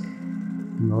zealous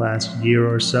in the last year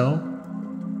or so.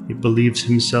 He believes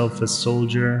himself a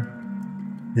soldier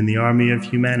in the army of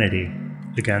humanity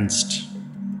against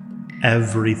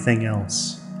everything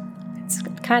else. It's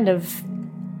kind of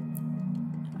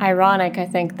ironic, I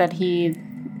think, that he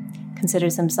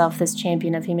considers himself this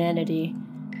champion of humanity,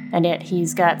 and yet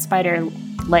he's got spider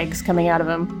legs coming out of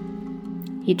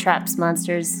him. He traps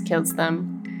monsters, kills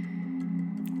them,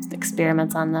 just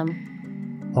experiments on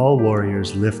them. All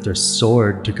warriors lift their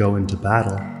sword to go into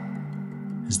battle.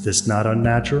 Is this not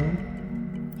unnatural?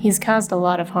 He's caused a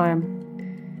lot of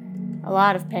harm, a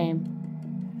lot of pain.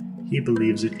 He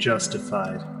believes it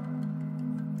justified.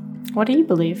 What do you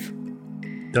believe?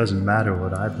 Doesn't matter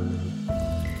what I believe.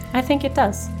 I think it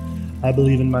does. I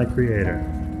believe in my creator.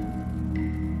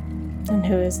 And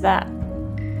who is that?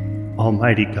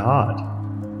 Almighty God.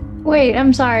 Wait,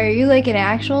 I'm sorry. Are you like an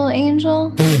actual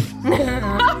angel?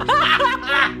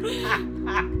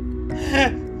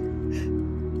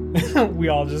 We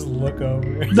all just look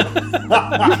over.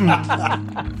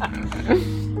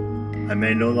 I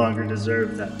may no longer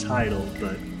deserve that title,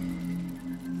 but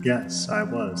yes, I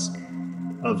was.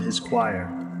 Of his choir.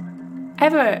 I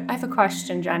have a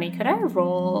question, Johnny. Could I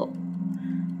roll,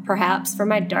 perhaps, for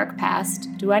my dark past?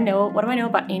 What do I know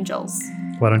about angels?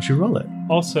 Why don't you roll it?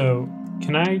 Also,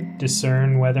 Can I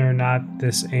discern whether or not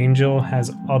this angel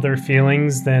has other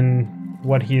feelings than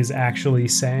what he is actually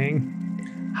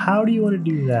saying? How do you want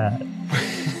to do that?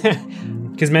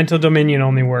 Because mental dominion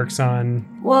only works on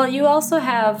Well, you also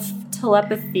have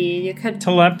telepathy. You could.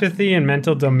 telepathy and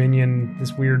mental dominion,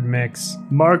 this weird mix.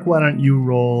 Mark, why don't you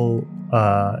roll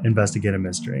investigate a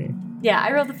mystery? Yeah,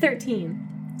 I rolled a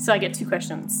 13. So I get 2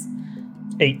 questions.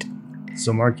 8.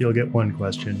 So Mark, you'll get one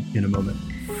question in a moment.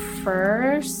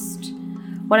 First,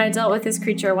 when I dealt with this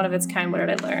creature, one of its kind, what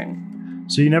did I learn?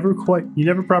 So you never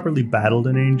properly battled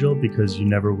an angel because you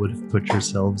never would have put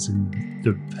yourselves in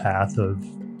the path of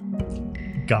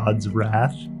God's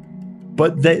wrath.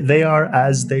 But they are,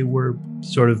 as they were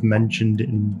sort of mentioned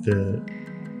in the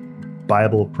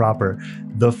Bible proper,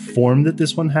 the form that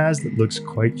this one has that looks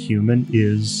quite human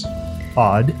is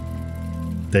odd.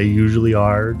 They usually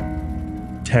are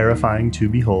terrifying to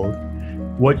behold.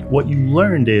 What you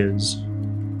learned is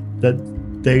that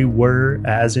they were,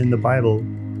 as in the Bible,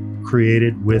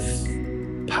 created with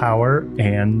power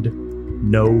and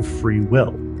no free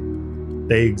will.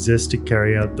 They exist to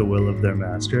carry out the will of their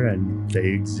master, and they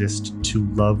exist to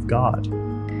love God.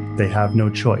 They have no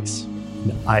choice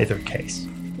in either case.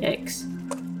 Yikes.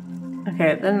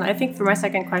 Okay, then I think for my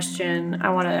second question, I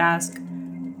want to ask,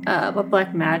 what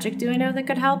black magic do I know that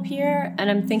could help here? And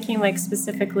I'm thinking, like,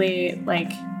 specifically,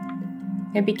 like,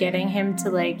 maybe getting him to,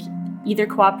 like, either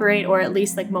cooperate or at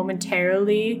least, like,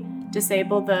 momentarily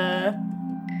disable the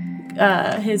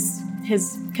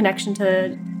his connection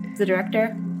to the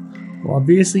director. Well,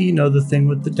 obviously, you know the thing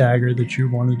with the dagger that you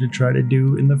wanted to try to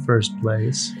do in the first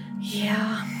place.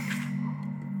 Yeah.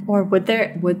 Or would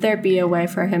there be a way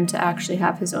for him to actually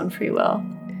have his own free will?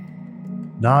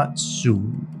 Not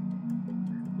soon.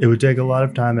 It would take a lot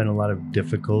of time and a lot of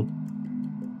difficult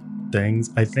things.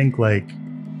 I think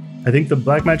the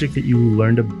black magic that you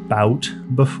learned about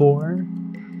before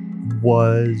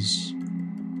was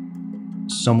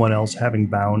someone else having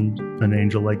bound an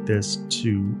angel like this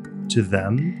to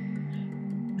them.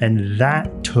 And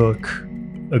that took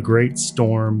a great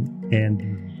storm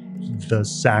and the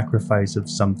sacrifice of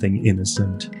something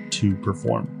innocent to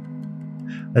perform.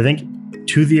 I think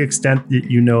to the extent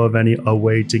that you know of a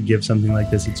way to give something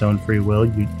like this its own free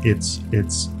will,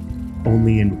 it's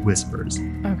only in whispers.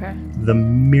 Okay. The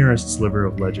merest sliver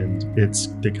of legend. It's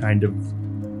the kind of,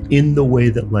 in the way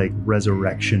that like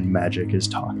resurrection magic is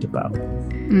talked about.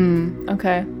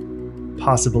 Okay.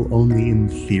 Possible only in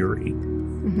theory.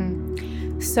 Mm-hmm.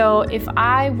 So if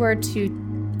I were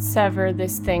to sever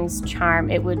this thing's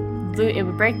charm, it would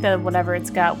break the whatever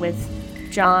it's got with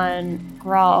John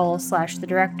Grawl / the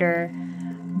director,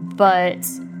 but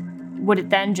would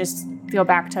it then just go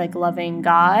back to like loving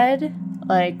God?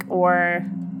 Like, or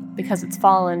because it's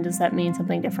fallen, does that mean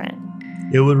something different?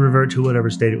 It would revert to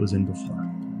whatever state it was in before.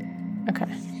 Okay.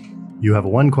 You have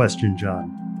one question,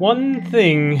 John. One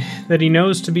thing that he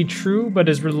knows to be true but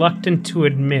is reluctant to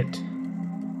admit.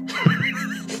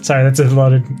 Sorry, that's a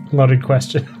loaded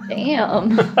question.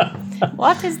 Damn.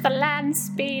 What is the land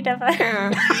speed of a...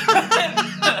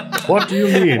 What do you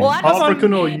mean? What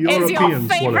African or European? is your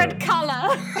favorite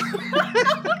color?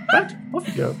 What? Off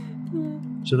you go.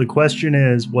 So the question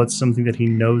is, what's something that he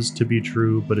knows to be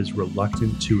true but is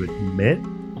reluctant to admit?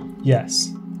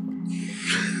 Yes.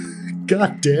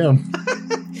 God damn.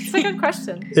 It's a good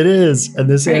question. It is, and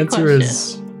this Great answer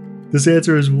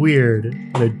is weird,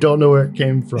 and I don't know where it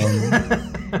came from.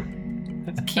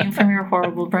 It came from your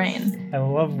horrible brain. I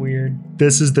love weird.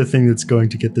 This is the thing that's going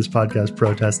to get this podcast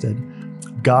protested.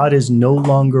 God is no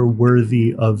longer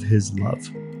worthy of his love.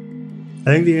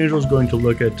 I think the angel is going to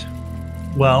look at,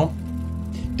 well,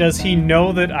 Does he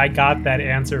know that I got that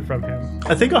answer from him?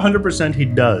 I think 100% he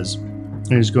does.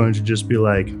 And he's going to just be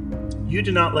like, you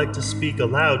do not like to speak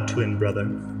aloud, twin brother.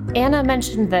 Anna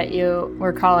mentioned that you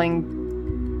were calling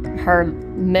her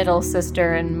middle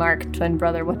sister and Mark twin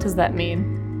brother. What does that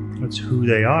mean? That's who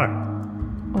they are.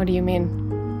 What do you mean?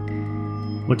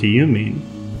 What do you mean,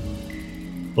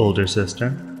 older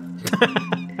sister?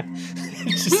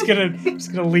 just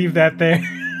gonna leave that there.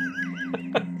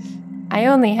 I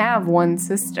only have one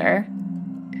sister.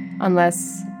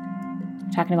 Unless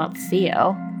you're talking about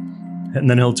Theo. And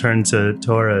then he'll turn to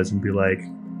Torres and be like,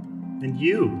 and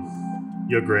you,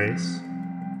 Your Grace,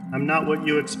 I'm not what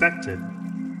you expected.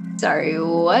 Sorry,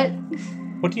 what?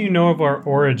 What do you know of our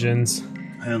origins?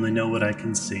 I only know what I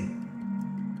can see.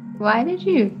 Why are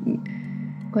you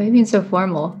being so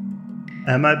formal?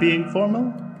 Am I being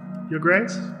formal, Your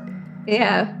Grace?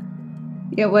 Yeah.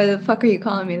 Yeah, why the fuck are you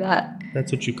calling me that?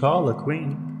 That's what you call a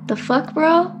queen. The fuck,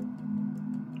 bro?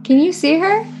 Can you see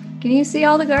her? Can you see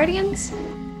all the guardians?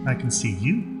 I can see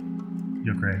you,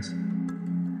 Your Grace.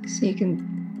 So you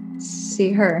can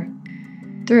see her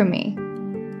through me.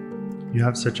 You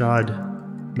have such odd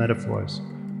metaphors.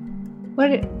 What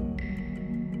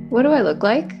do I look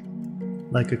like?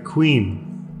 Like a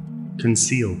queen,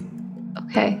 concealed.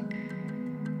 Okay.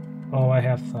 Oh, I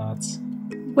have thoughts.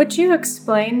 Would you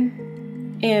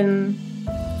explain in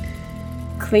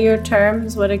clear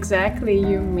terms what exactly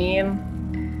you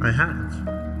mean? I have.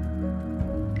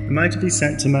 Am I to be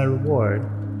sent to my reward,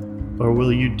 or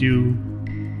will you do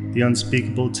the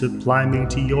unspeakable to ply me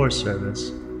to your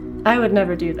service? I would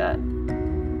never do that.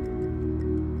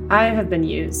 I have been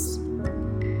used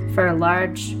for a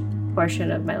large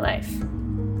portion of my life.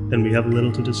 Then we have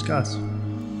little to discuss.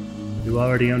 You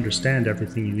already understand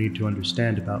everything you need to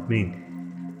understand about me.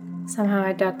 Somehow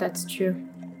I doubt that's true.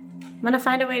 I'm gonna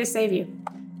find a way to save you.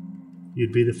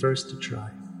 You'd be the first to try.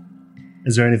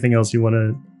 Is there anything else you want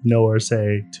to know or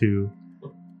say to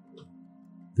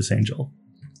this angel,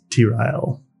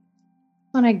 T-Ryle?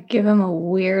 I want to give him a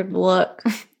weird look.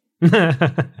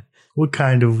 What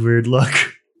kind of weird look?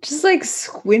 Just like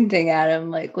squinting at him,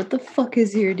 like, what the fuck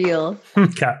is your deal?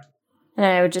 Okay. And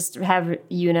I would just have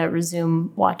Yuna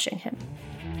resume watching him.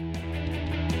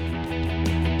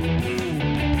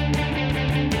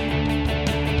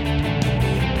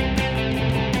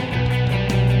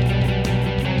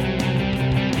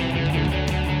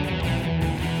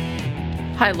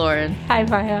 Hi, Lauren. Hi,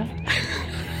 Maya.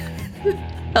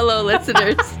 Hello,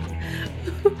 listeners.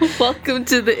 Welcome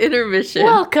to the intermission.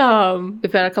 Welcome.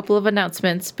 We've got a couple of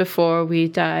announcements before we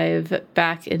dive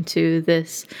back into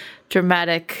this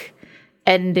dramatic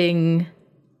ending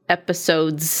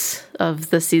episodes of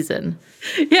the season.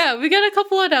 Yeah, we got a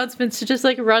couple of announcements to just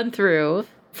run through.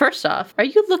 First off, are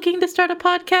you looking to start a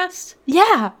podcast?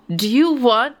 Yeah. Do you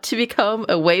want to become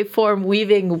a waveform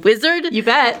weaving wizard? You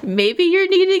bet. Maybe you're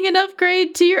needing an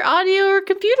upgrade to your audio or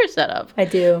computer setup. I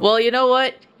do. Well, you know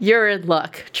what? You're in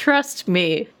luck. Trust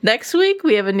me. Next week,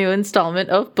 we have a new installment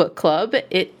of Book Club.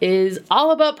 It is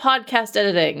all about podcast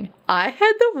editing. I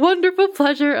had the wonderful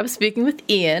pleasure of speaking with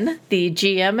Ian, the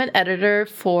GM and editor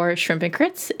for Shrimp and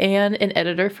Crits and an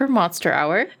editor for Monster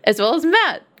Hour, as well as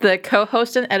Matt, the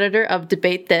co-host and editor of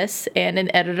Debate This and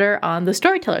an editor on the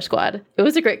Storyteller Squad. It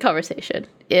was a great conversation.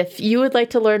 If you would like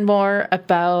to learn more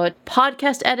about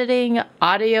podcast editing,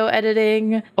 audio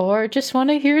editing, or just want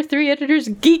to hear three editors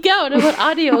geek out about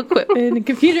audio equipment and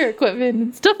computer equipment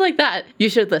and stuff like that, you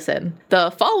should listen.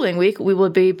 The following week, we will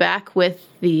be back with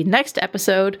the next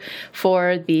episode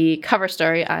for the cover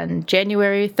story on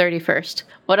January 31st.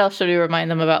 What else should we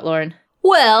remind them about, Lauren?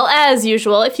 Well, as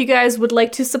usual, if you guys would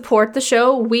like to support the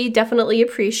show, we definitely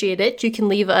appreciate it. You can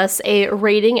leave us a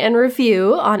rating and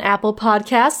review on Apple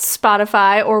Podcasts,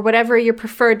 Spotify, or whatever your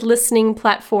preferred listening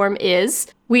platform is.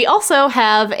 We also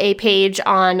have a page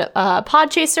on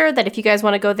Podchaser that if you guys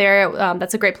want to go there,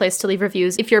 that's a great place to leave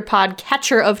reviews. If your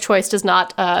podcatcher of choice does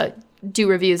not do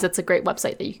reviews, that's a great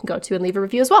website that you can go to and leave a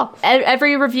review as well.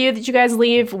 Every review that you guys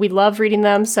leave, we love reading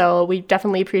them, so we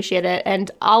definitely appreciate it. And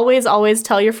always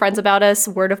tell your friends about us.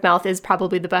 Word of mouth is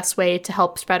probably the best way to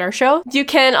help spread our show. You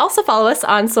can also follow us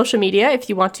on social media if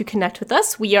you want to connect with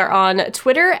us. We are on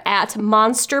Twitter at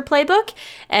Monster Playbook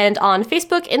and on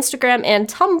Facebook, Instagram, and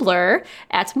Tumblr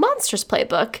at Monsters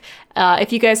Playbook.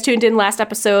 If you guys tuned in last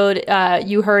episode,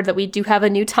 you heard that we do have a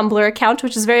new Tumblr account,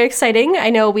 which is very exciting.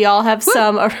 I know we all have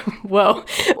some... Whoa.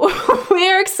 We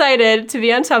are excited to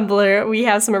be on Tumblr. We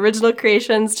have some original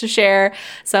creations to share,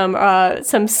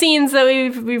 some scenes that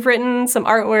we've written, some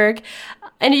artwork.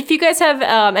 And if you guys have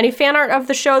any fan art of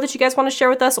the show that you guys want to share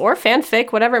with us, or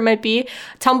fanfic, whatever it might be,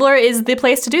 Tumblr is the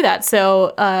place to do that.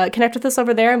 So connect with us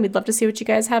over there, and we'd love to see what you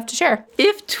guys have to share.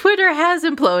 If Twitter has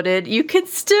imploded, you can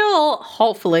still,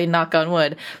 hopefully, knock on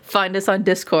wood, find us on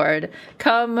Discord.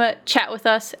 Come chat with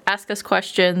us, ask us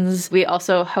questions. We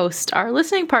also host our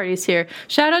listening parties here.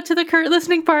 Shout out to the current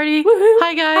listening party. Woohoo.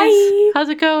 Hi, guys. Hi. How's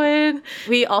it going?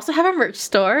 We also have a merch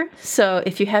store. So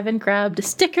if you haven't grabbed a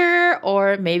sticker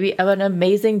or maybe an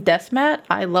amazing desk mat,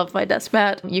 I love my desk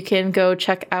mat, you can go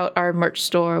check out our merch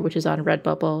store, which is on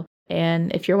Redbubble.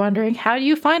 And if you're wondering, how do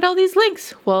you find all these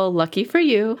links? Well, lucky for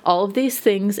you, all of these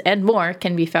things and more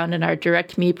can be found in our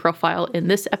Direct Me profile in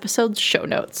this episode's show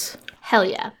notes. Hell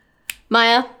yeah.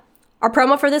 Maya, our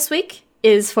promo for this week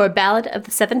is for Ballad of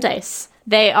the Seven Dice.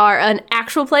 They are an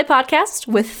actual play podcast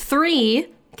with 3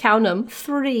 count them,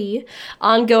 3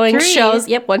 ongoing shows.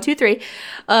 Yep, 1, 2, 3.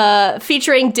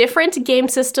 Featuring different game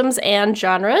systems and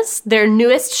genres. Their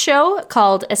newest show,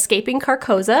 called Escaping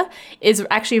Carcosa, is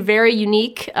actually very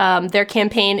unique. Their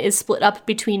campaign is split up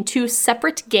between 2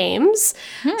 separate games.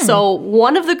 So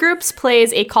one of the groups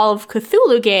plays a Call of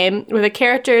Cthulhu game where the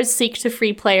characters seek to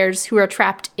free players who are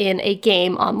trapped in a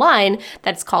game online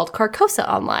that's called Carcosa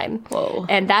Online. Whoa.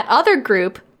 And that other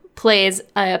group plays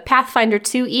a Pathfinder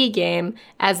 2e game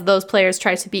as those players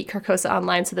try to beat Carcosa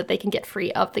Online so that they can get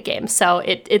free of the game. So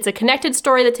it's a connected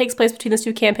story that takes place between those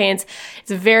 2 campaigns.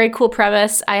 It's a very cool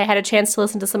premise. I had a chance to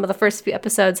listen to some of the first few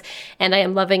episodes, and I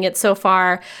am loving it so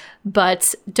far.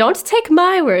 But don't take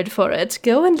my word for it.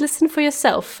 Go and listen for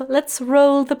yourself. Let's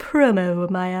roll the promo,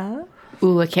 Maya.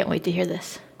 Ooh, I can't wait to hear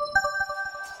this.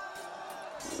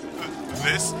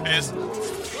 This is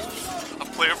a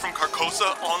player from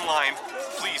Carcosa Online.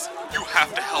 Please, you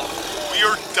have to help. We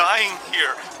are dying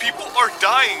here. People are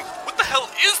dying. What the hell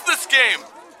is this game?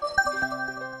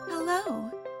 Hello.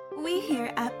 We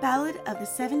here at Ballad of the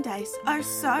Seven Dice are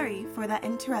sorry for that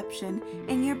interruption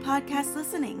in your podcast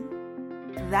listening.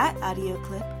 That audio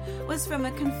clip was from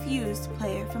a confused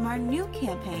player from our new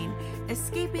campaign,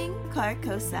 Escaping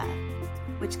Carcosa,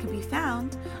 which can be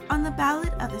found on the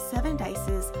Ballad of the Seven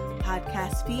Dice's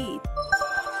podcast feed.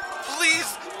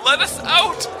 Please, let us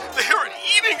out! They are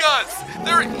eating us!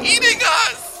 They're eating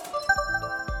us!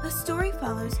 The story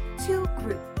follows 2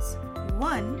 groups.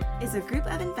 One is a group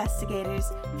of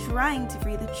investigators trying to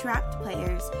free the trapped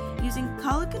players using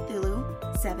Call of Cthulhu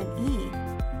 7e.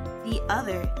 The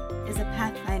other is a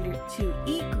Pathfinder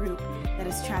 2e group that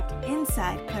is trapped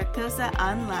inside Carcosa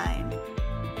Online.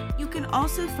 You can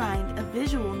also find a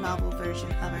visual novel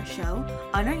version of our show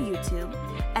on our YouTube,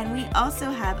 and we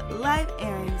also have live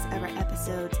airings of our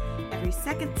episodes every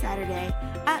second Saturday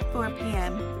at 4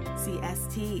 p.m.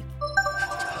 CST.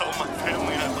 Tell my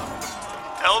family I love them.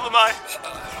 Tell them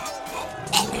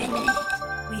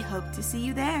We hope to see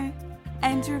you there.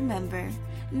 And remember,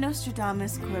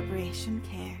 Nostradamus Corporation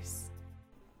cares.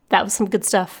 That was some good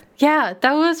stuff. Yeah,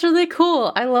 that was really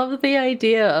cool. I love the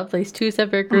idea of these 2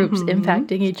 separate groups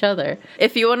impacting each other.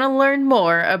 If you want to learn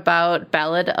more about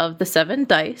Ballad of the Seven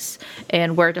Dice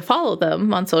and where to follow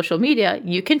them on social media,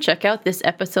 you can check out this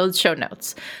episode's show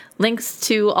notes. Links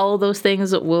to all of those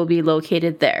things will be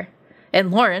located there. And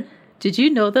Lauren, did you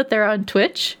know that they're on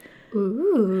Twitch?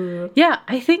 Ooh. Yeah,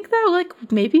 I think that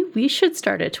maybe we should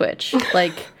start a Twitch.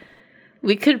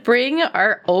 We could bring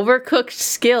our overcooked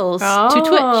skills to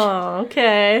Twitch. Oh,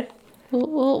 okay.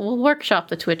 We'll workshop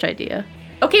the Twitch idea.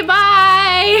 Okay,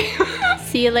 bye!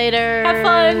 See you later. Have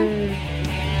fun!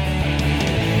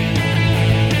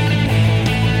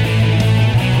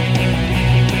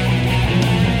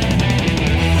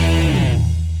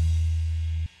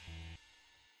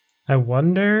 I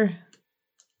wonder,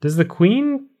 does the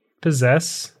queen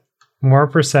possess more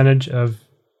percentage of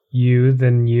you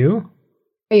than you?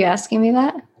 Are you asking me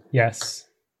that? Yes.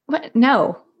 What?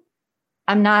 No,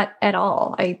 I'm not at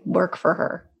all. I work for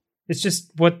her. It's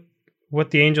just what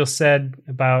the angel said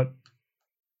about.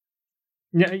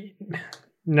 No,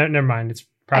 never mind. It's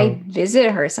probably. I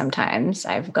visit her sometimes.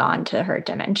 I've gone to her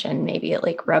dimension. Maybe it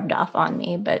rubbed off on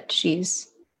me, but she's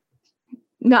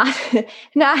not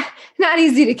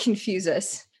easy to confuse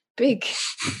us. Big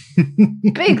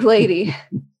lady.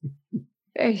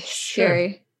 Very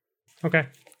scary. Okay.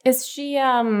 Is she,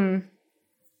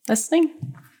 listening?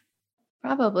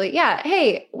 Probably. Yeah.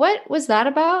 Hey, what was that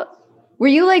about? Were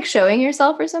you showing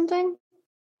yourself or something?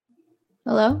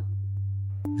 Hello?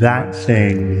 That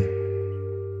thing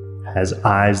has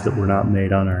eyes that were not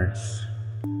made on Earth.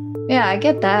 Yeah, I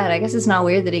get that. I guess it's not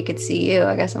weird that he could see you.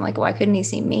 I guess I'm why couldn't he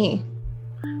see me?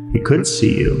 He could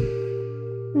see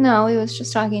you. No, he was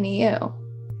just talking to you.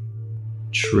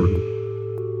 True.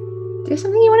 There's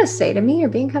something you want to say to me? You're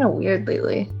being kind of weird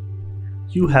lately.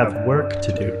 You have work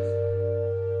to do.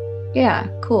 Yeah,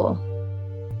 cool.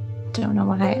 Don't know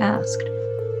why I asked.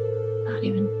 Not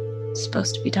even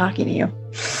supposed to be talking to you.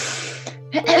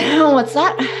 What's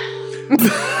that?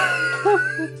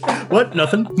 What?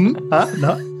 Nothing? Huh?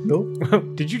 No.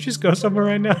 Did you just go somewhere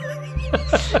right now?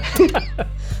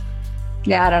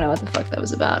 Yeah, I don't know what the fuck that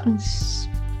was about. It's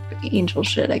angel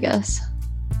shit, I guess.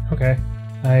 Okay.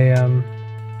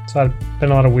 So I've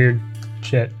been a lot of weird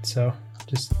shit, so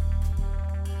just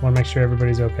want to make sure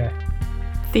everybody's okay.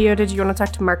 Theo, did you want to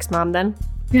talk to Mark's mom then?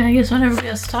 Yeah, I guess when everybody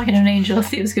else is talking to an angel,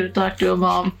 Theo's going to talk to a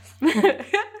mom.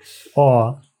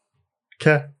 Aw.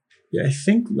 Okay. Yeah, I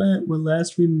think when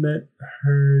last we met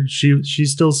her,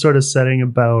 she's still sort of setting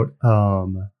about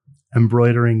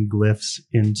embroidering glyphs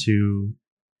into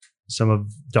some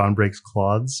of Dawnbreak's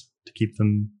cloths to keep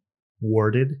them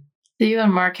warded. So you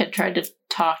and Mark had tried to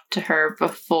talk to her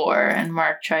before, and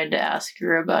Mark tried to ask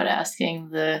her about asking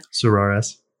the...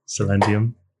 Sororis,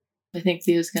 Silentium. I think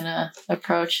Theo's gonna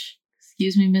approach.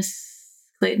 Excuse me, Miss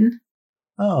Clayton?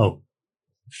 Oh,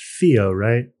 Theo,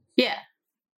 right? Yeah.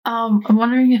 I'm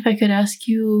wondering if I could ask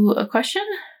you a question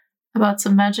about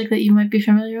some magic that you might be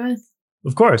familiar with.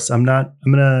 Of course. I'm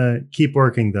gonna keep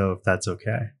working, though, if that's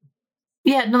okay.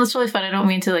 Yeah, no, that's really fun. I don't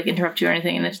mean to, interrupt you or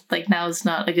anything, and if, now is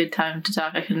not a good time to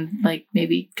talk. I can,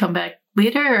 maybe come back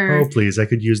later, or... Oh, please. I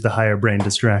could use the higher brain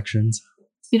distractions.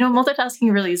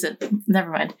 Multitasking really isn't...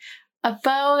 Never mind.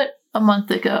 About a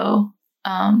month ago,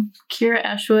 Kira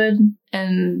Ashwood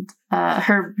and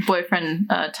her boyfriend,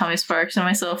 Tommy Sparks, and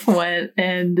myself went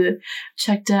and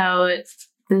checked out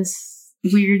this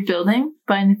weird building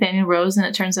by Nathaniel Rose, and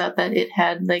it turns out that it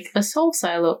had, a soul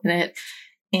silo in it,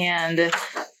 and...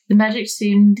 the magic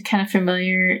seemed kind of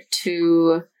familiar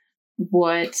to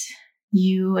what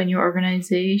you and your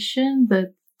organization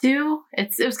do.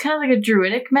 It was kind of like a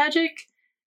druidic magic.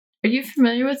 Are you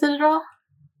familiar with it at all?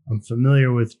 I'm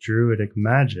familiar with druidic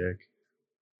magic.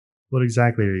 What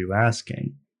exactly are you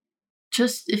asking?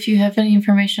 Just if you have any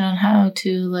information on how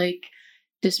to,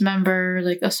 dismember,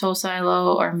 a soul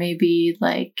silo, or maybe,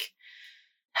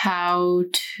 how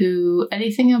to...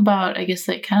 anything about, I guess,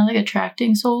 kind of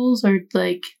attracting souls, or,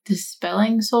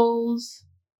 dispelling souls?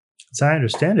 As I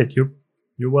understand it,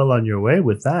 you're well on your way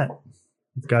with that.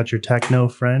 You've got your techno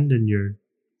friend and your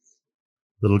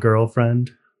little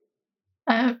girlfriend.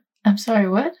 I'm sorry,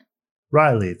 what?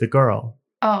 Riley, the girl.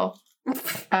 Oh.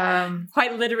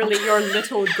 Quite literally your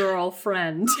little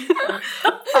girlfriend.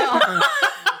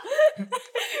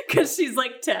 Because she's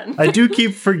 10. I do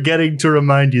keep forgetting to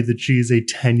remind you that she's a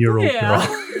 10-year-old girl.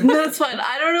 No, it's fine.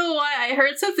 I don't know why. I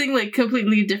heard something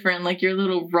completely different, your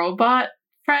little robot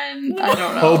friend. I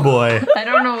don't know. Oh boy. I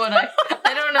don't know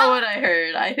what I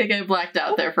heard. I think I blacked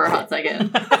out there for a hot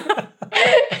second.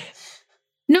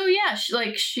 No, yeah,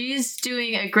 she's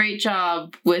doing a great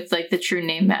job with the true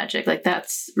name magic.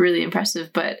 That's really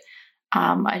impressive, but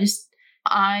I'm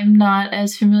not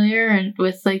as familiar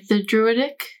with the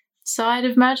druidic side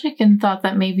of magic, and thought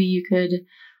that maybe you could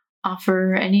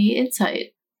offer any insight,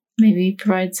 maybe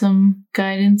provide some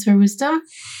guidance or wisdom.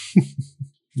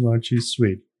 Well, aren't you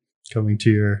sweet? Coming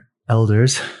to your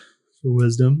elders for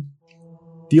wisdom.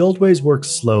 The old ways work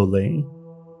slowly,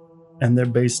 and they're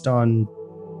based on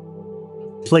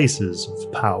places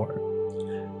of power.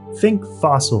 Think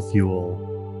fossil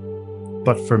fuel,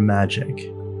 but for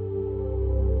magic.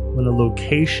 When a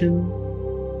location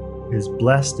is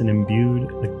blessed and imbued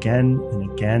again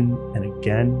and again and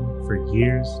again for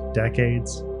years,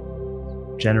 decades,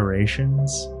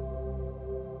 generations,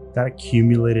 that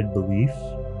accumulated belief,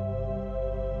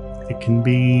 it can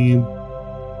be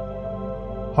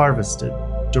harvested,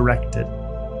 directed.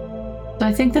 So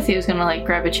I think that Theo's gonna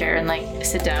grab a chair and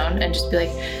sit down and just be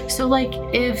so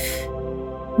if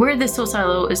where this soul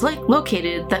silo is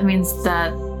located, that means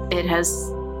that it has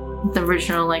the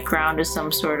original ground is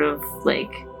some sort of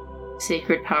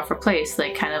sacred, powerful place,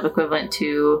 kind of equivalent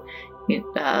to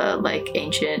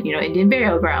ancient, Indian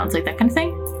burial grounds, that kind of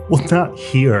thing. Well, not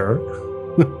here.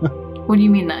 What do you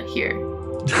mean not here?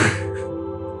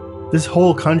 This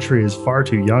whole country is far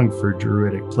too young for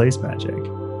druidic place magic.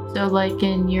 So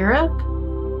in Europe?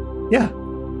 Yeah.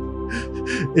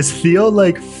 Is Theo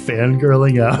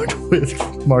fangirling out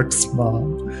with Mark's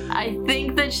mom? I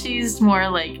think that she's more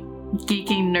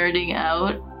geeking, nerding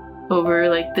out over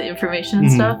the information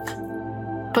and stuff.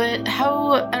 But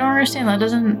how... I don't understand. That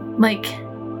doesn't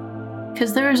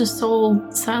because there is a soul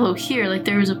silo here.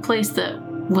 There was a place that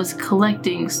was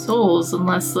collecting souls,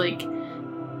 unless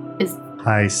is...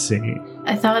 I see.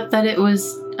 I thought it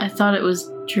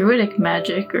was druidic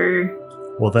magic, or...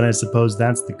 Well, then I suppose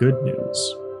that's the good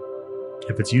news.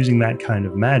 If it's using that kind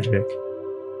of magic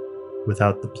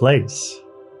without the place,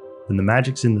 then the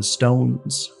magic's in the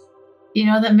stones.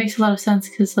 That makes a lot of sense,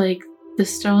 because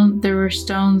there were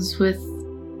stones with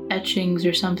etchings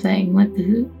or something. What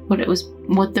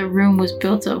the room was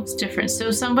built of was different. So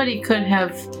somebody could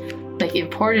have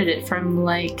imported it from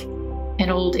an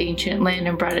old ancient land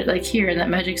and brought it here, and that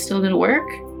magic's still gonna work?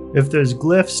 If there's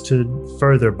glyphs to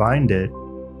further bind it,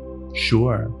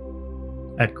 sure.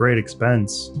 At great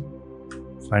expense.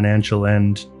 Financial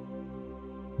and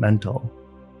mental.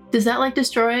 Does that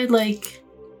destroy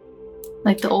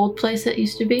the old place that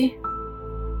used to be?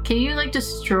 Can you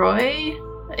destroy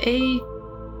a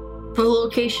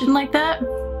location like that?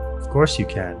 Of course you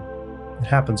can. It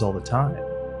happens all the time.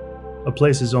 A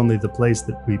place is only the place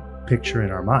that we picture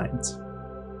in our minds.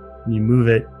 When you move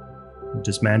it, you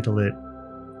dismantle it,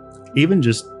 even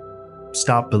just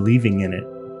stop believing in it,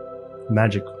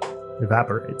 magic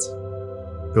evaporates.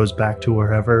 Goes back to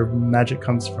wherever magic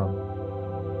comes from.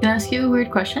 Can I ask you a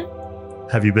weird question?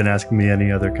 Have you been asking me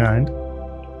any other kind?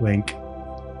 Wink.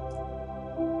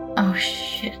 Oh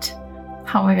shit.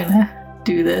 How am I gonna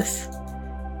do this?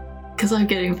 Because I'm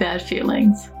getting bad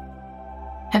feelings.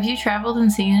 Have you traveled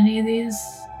and seen any of these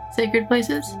sacred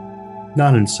places?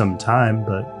 Not in some time,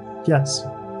 but yes.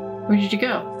 Where did you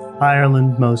go?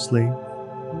 Ireland mostly.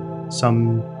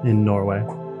 Some in Norway.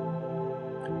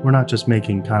 We're not just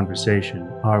making conversation,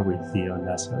 are we, Theo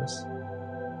Nessos?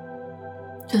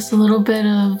 Just a little bit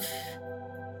of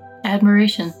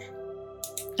admiration.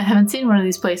 I haven't seen one of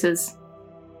these places.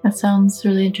 That sounds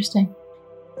really interesting.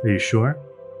 Are you sure?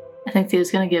 I think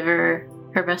Theo's gonna give her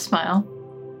her best smile.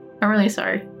 I'm really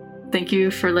sorry. Thank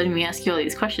you for letting me ask you all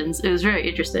these questions. It was very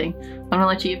interesting. I'm gonna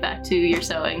let you get back to your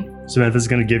sewing. Samantha's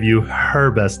gonna give you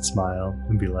her best smile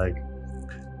and be like,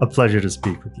 a pleasure to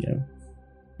speak with you.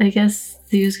 I guess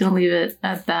Theo's gonna leave it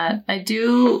at that. I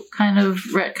do kind of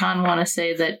retcon want to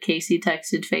say that Casey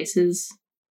texted Faces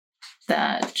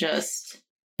that just,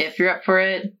 if you're up for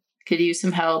it, could use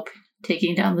some help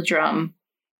taking down the drum,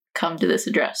 come to this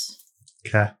address.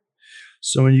 Okay.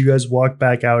 So when you guys walk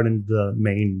back out into the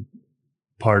main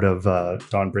part of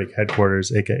Dawnbreak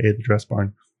headquarters, aka the dress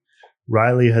barn,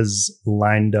 Riley has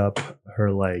lined up her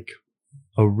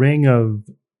a ring of,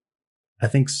 I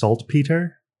think,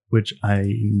 saltpeter, which I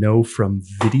know from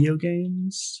video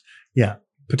games. Yeah,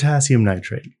 potassium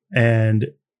nitrate. And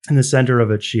in the center of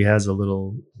it, she has a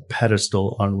little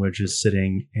pedestal on which is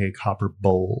sitting a copper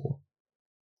bowl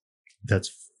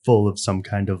that's full of some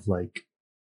kind of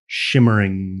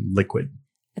shimmering liquid.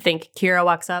 I think Kira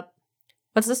walks up.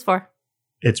 What's this for?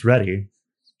 It's ready.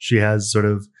 She has sort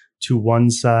of to one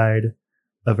side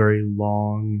a very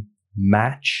long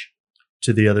match,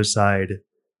 to the other side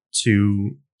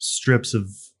two strips of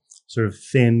sort of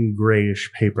thin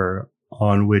grayish paper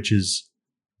on which is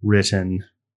written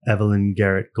Evelyn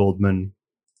Garrett Goldman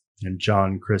and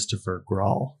John Christopher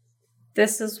Grawl.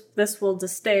 This will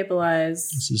destabilize.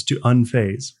 This is to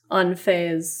unphase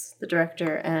The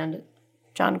director and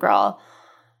John Grawl.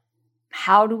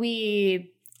 How do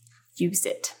we use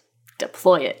it?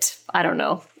 Deploy it? I don't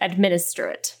know. Administer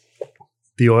it.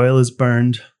 The oil is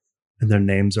burned and their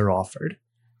names are offered.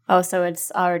 Oh, so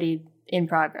it's already in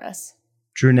progress.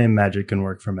 True name magic can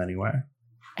work from anywhere.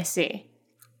 I see.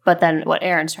 But then what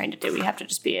Aaron's trying to do, we have to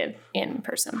just be in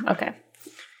person. Okay.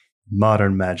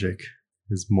 Modern magic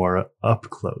is more up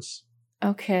close.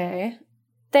 Okay.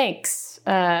 Thanks,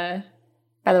 by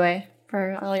the way,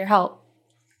 for all your help.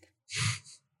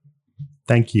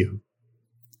 Thank you.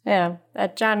 Yeah,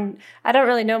 that John, I don't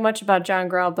really know much about John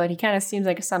Grawl, but he kind of seems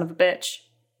like a son of a bitch.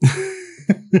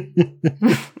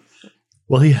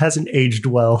 Well, he hasn't aged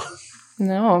well.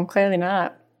 No, clearly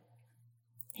not.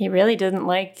 He really didn't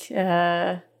like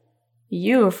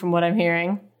you, from what I'm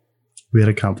hearing. We had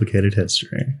a complicated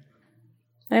history.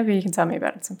 Maybe you can tell me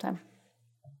about it sometime.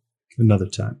 Another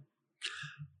time.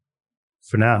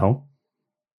 For now,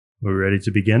 we're ready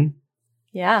to begin?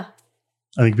 Yeah.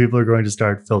 I think people are going to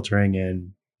start filtering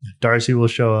in. Darcy will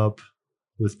show up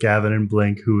with Gavin and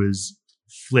Blink, who is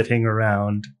flitting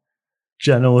around.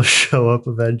 Jenna will show up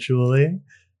eventually,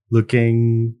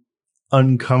 looking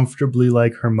uncomfortably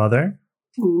like her mother.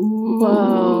 Ooh.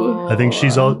 Whoa. I think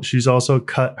she's also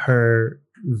cut her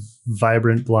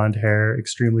vibrant blonde hair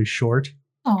extremely short.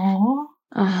 Aww.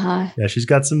 Uh-huh. Yeah, she's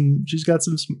got some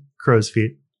crow's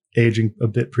feet, aging a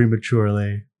bit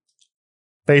prematurely.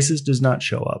 Faces does not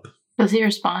show up. Does he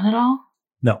respond at all?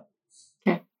 No.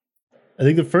 Okay. I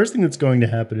think the first thing that's going to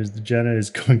happen is that Jenna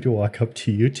is going to walk up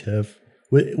to you, Tiff,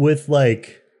 with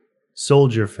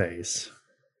soldier face,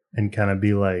 and kind of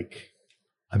be like,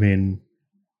 I mean,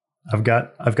 I've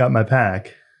got my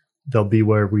pack. They'll be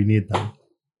where we need them.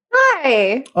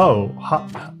 Hi. Oh,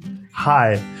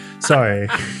 hi. Sorry.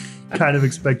 Kind of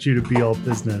expect you to be all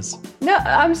business. No,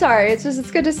 I'm sorry.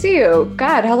 It's good to see you.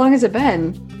 God, how long has it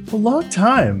been? A long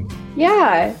time.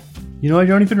 Yeah. You know, I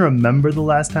don't even remember the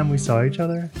last time we saw each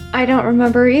other. I don't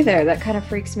remember either. That kind of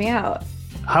freaks me out.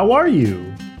 How are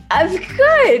you? I'm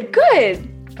good.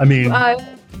 I mean,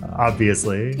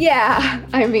 obviously. Yeah,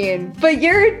 I mean, but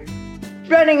you're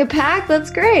running a pack?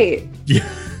 That's great. Yeah.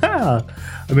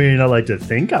 I mean, I like to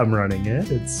think I'm running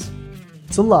it. It's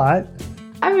a lot.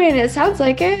 I mean, it sounds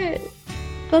like it.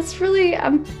 That's really,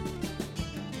 I'm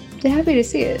happy to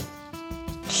see it.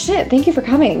 Shit, thank you for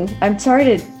coming. I'm sorry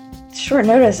to short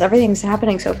notice. Everything's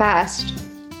happening so fast.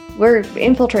 We're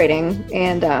infiltrating,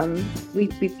 and we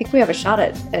think we have a shot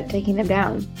at taking them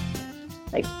down.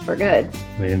 For good.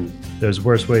 I mean, there's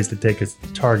worse ways to take a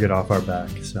target off our back,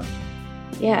 so.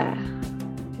 Yeah.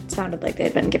 sounded like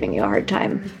they'd been giving you a hard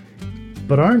time.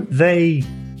 But aren't they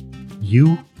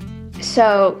you?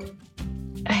 So,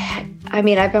 I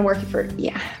mean, I've been working for,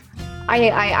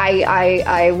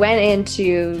 I went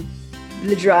into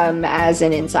the drum as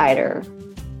an insider,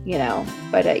 you know,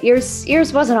 but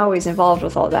Ears wasn't always involved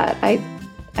with all that. I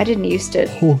didn't used to.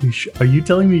 Holy shit. Are you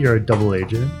telling me you're a double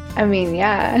agent? I mean,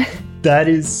 yeah. That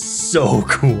is so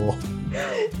cool.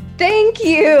 Thank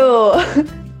you.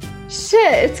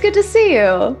 Shit, it's good to see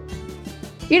you.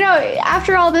 You know,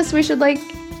 after all this, we should I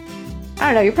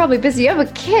don't know, you're probably busy. You have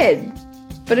a kid.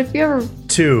 But if you ever...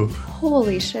 2.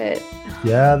 Holy shit.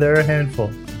 Yeah, they're a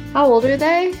handful. How old are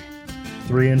they?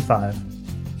 3 and 5.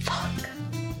 Fuck.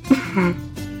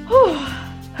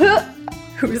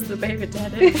 Who's the baby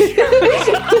daddy?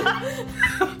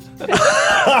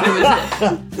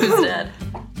 Who's dead?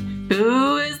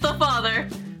 Who is the father?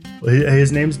 Well,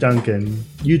 his name's Duncan.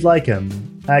 You'd like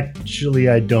him. Actually,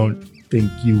 I don't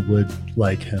think you would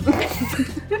like him.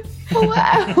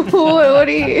 Wow. What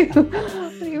do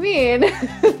you mean?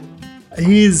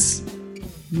 He's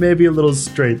maybe a little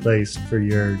straight-laced for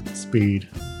your speed.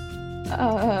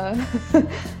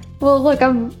 Well, look,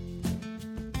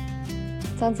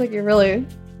 sounds like you're really...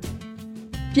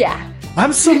 Yeah.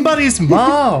 I'm somebody's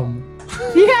mom!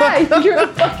 Yeah, you're a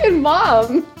fucking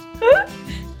mom.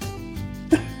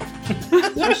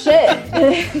 Shit.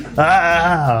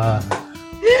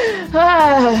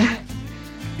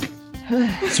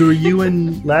 So are you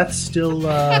and Leth still,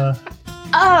 Leth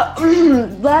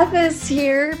is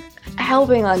here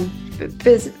helping on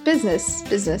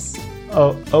business.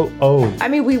 Oh. I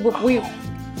mean,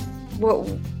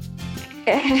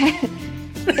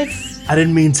 it's... I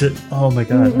didn't mean to. Oh my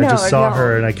god! I just saw No.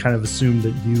 her, and I kind of assumed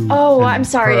that you. Oh, and I'm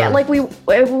sorry. her- Like we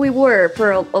were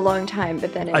for a long time,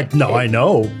 but then I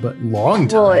know, but long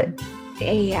time.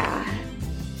 Well, yeah.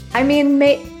 I mean,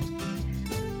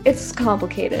 it's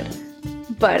complicated,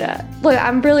 but look,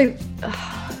 I'm really.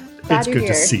 Glad it's you're good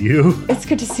here. to see you. It's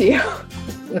good to see you.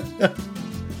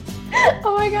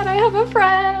 Oh my god, I have a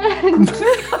friend.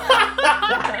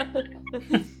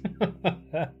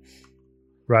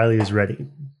 Riley is ready.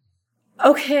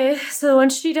 Okay, so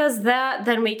once she does that,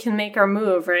 then we can make our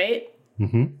move, right?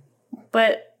 Mm-hmm.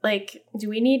 But, do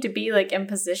we need to be, in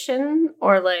position?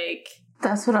 Or,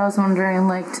 That's what I was wondering,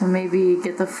 to maybe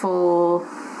get the full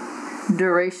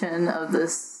duration of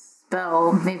this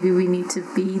spell. Maybe we need to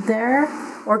be there.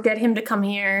 or get him to come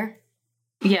here?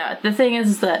 Yeah, the thing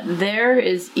is that there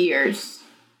is Ears.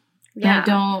 Yeah. I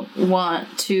don't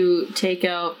want to take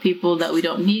out people that we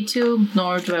don't need to,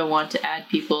 nor do I want to add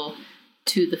people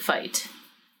to the fight.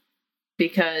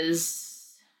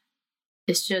 Because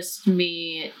it's just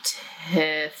me,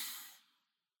 Tiff,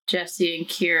 Jesse, and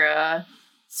Kira.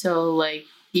 So,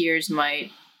 Ears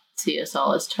might see us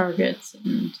all as targets.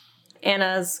 And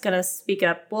Anna's gonna speak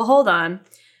up. Well, hold on.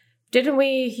 Didn't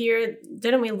we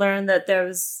learn that there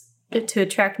was, to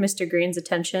attract Mr. Green's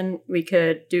attention, we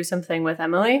could do something with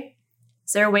Emily?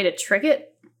 Is there a way to trick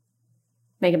it?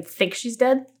 Make him think she's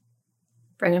dead?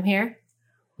 Bring him here?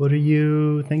 What are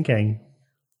you thinking?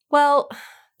 Well,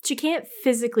 she can't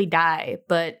physically die,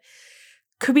 but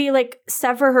could we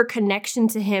sever her connection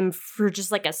to him for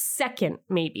just a second,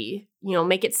 maybe?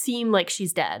 Make it seem like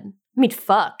she's dead. I mean,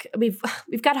 fuck. We've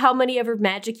got how many ever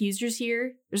magic users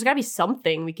here? There's gotta be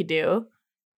something we could do.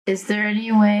 is there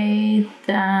any way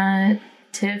that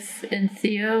Tiff and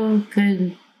Theo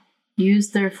could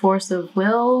use their force of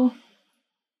will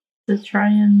to try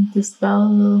and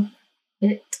dispel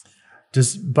it?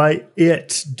 Just by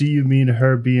it, do you mean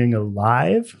her being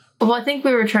alive? Well, I think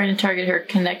we were trying to target her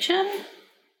connection.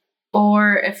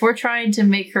 Or if we're trying to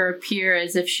make her appear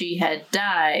as if she had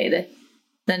died,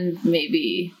 then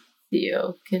maybe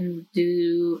Theo can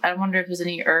do... I wonder if there's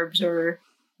any herbs or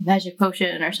magic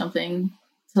potion or something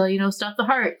to, stop the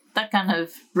heart. That kind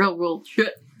of real world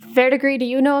shit. Fair degree, do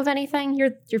you know of anything?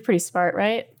 You're pretty smart,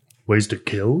 right? Ways to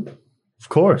kill? Of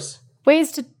course.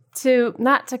 Ways to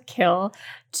not to kill,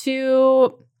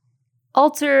 to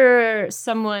alter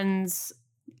someone's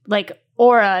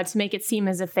aura to make it seem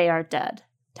as if they are dead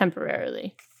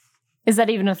temporarily. Is that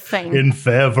even a thing? In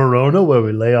fair Verona, where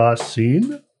we lay our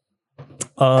scene?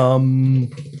 Or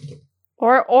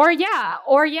yeah.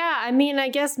 I mean, I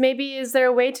guess maybe is there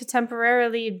a way to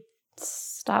temporarily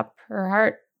stop her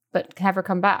heart but have her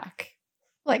come back?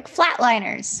 Like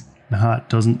flatliners. The heart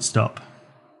doesn't stop.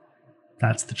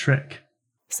 That's the trick.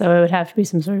 So it would have to be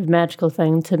some sort of magical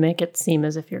thing to make it seem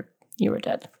as if you were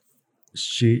dead.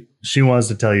 She wants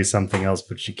to tell you something else,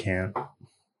 but she can't.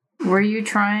 Were you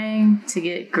trying to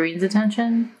get Green's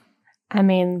attention? I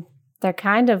mean, they're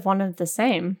kind of one of the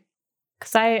same.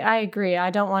 Because I agree.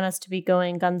 I don't want us to be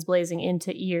going guns blazing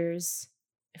into ears.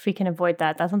 If we can avoid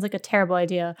that. That sounds like a terrible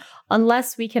idea.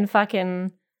 Unless we can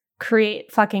fucking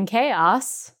create fucking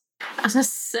chaos. I was gonna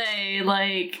say,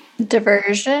 like,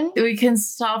 Diversion? we can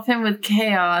stop him with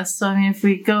chaos. So, I mean, if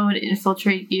we go and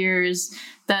infiltrate ears,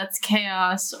 that's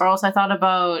chaos. Or else I thought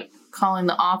about calling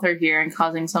the author here and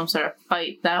causing some sort of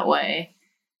fight that way.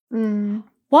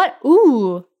 What?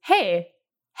 Ooh. Hey.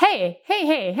 Idea,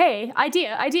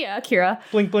 Kira.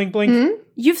 Blink, blink, blink.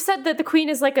 You've said that the queen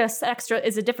is like is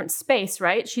a different space,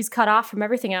 right? She's cut off from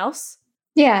everything else.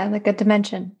 Yeah, like a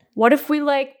dimension. What if we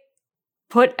like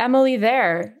put Emily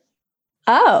there?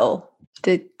 Oh,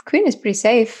 the queen is pretty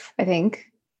safe, I think.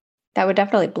 That would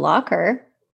definitely block her,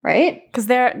 right? Because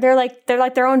they're like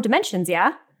their own dimensions,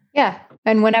 yeah? Yeah.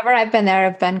 And whenever I've been there,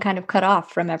 I've been kind of cut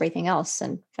off from everything else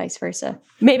and vice versa.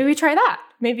 Maybe we try that.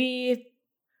 Maybe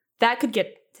that could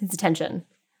get his attention.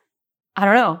 I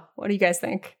don't know. What do you guys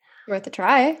think? Worth a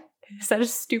try. Is that a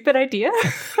stupid idea?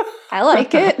 I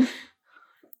like it.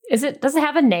 Does it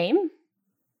have a name?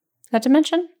 That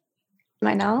dimension?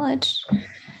 My knowledge.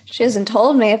 She hasn't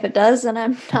told me. If it does, then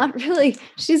I'm not really.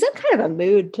 She's in kind of a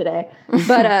mood today.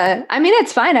 But I mean,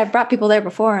 it's fine. I've brought people there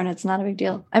before and it's not a big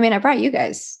deal. I mean, I brought you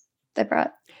guys.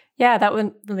 Yeah, that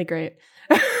went really great.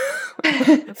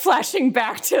 Flashing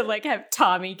back to like have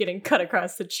Tommy getting cut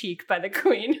across the cheek by the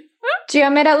queen.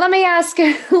 Giomeda, let me ask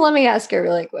her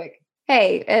really quick.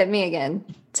 Hey, me again.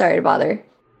 Sorry to bother.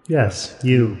 Yes,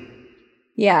 you.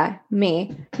 Yeah,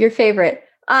 me. Your favorite.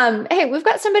 Hey, we've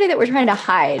got somebody that we're trying to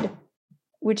hide.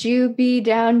 Would you be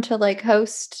down to like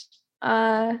host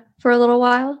for a little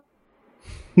while?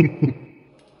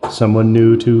 Someone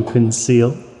new to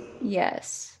conceal?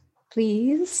 Yes.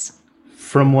 Please?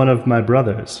 From one of my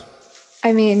brothers.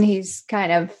 I mean, he's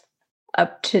kind of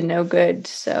up to no good,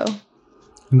 so.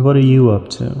 And what are you up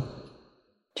to?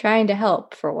 Trying to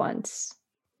help for once.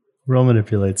 Roll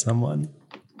manipulate someone.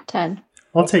 10.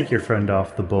 I'll take your friend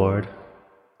off the board.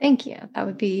 Thank you. That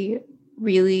would be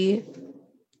really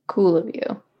cool of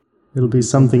you. It'll be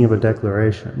something of a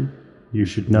declaration. You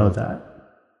should know that.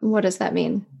 What does that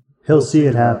mean? He'll see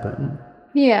it happen.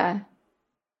 Yeah.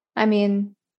 I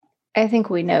mean, I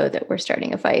think we know that we're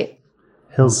starting a fight.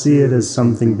 He'll see it as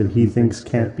something that he thinks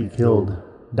can't be killed,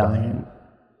 dying.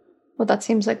 Well, that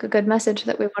seems like a good message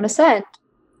that we want to send.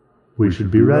 We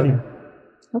should be ready.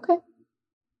 Okay.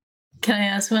 Can I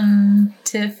ask, when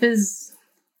Tiff is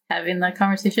having that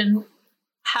conversation,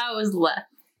 how is Leth?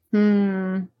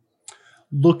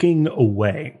 Looking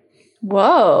away.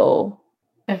 Whoa.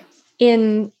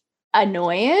 In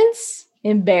annoyance?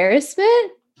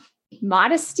 Embarrassment?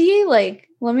 Modesty? Like,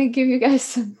 let me give you guys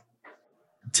some.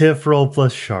 Tiff roll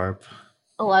plus sharp.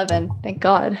 11. Thank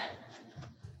God.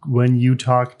 When you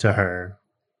talk to her,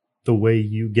 the way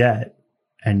you get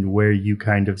and where you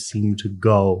kind of seem to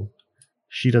go,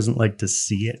 she doesn't like to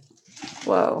see it.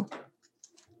 Whoa.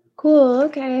 Cool,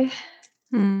 okay.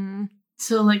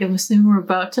 So, like, I'm assuming we're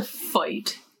about to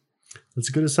fight. That's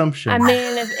a good assumption. I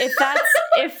mean,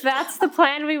 if that's the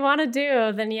plan we want to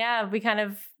do, then yeah, we kind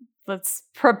of let's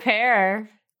prepare.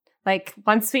 Like,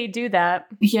 once we do that.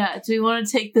 Yeah, do we want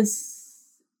to take this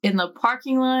in the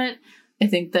parking lot? I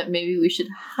think that maybe we should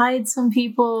hide some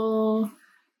people.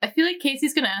 I feel like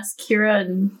Casey's going to ask Kira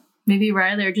and maybe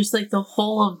Riley, or just like the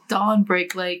whole of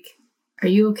Dawnbreak, like, are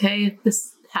you okay if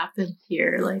this happened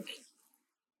here? Like,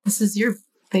 this is your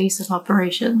base of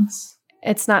operations.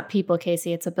 It's not people,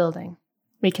 Casey. It's a building.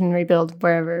 We can rebuild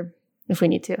wherever if we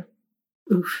need to.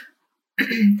 Oof.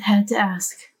 Had to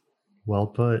ask. Well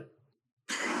put.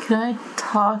 Can I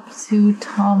talk to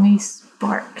Tommy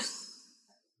Sparks?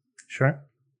 Sure.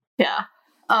 Yeah.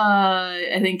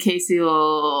 I think Casey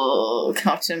will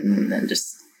come up to him and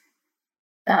just,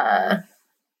 can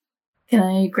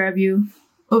I grab you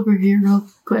over here real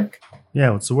quick?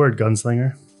 Yeah, what's the word,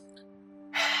 gunslinger?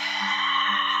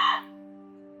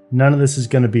 None of this is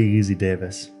going to be easy,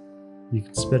 Davis. You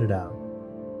can spit it out.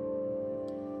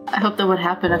 I hope that what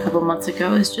happened a couple months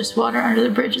ago is just water under the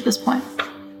bridge at this point.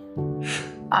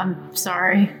 I'm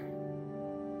sorry.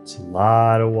 It's a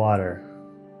lot of water.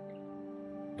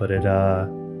 But it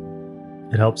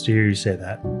helps to hear you say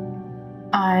that.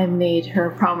 I made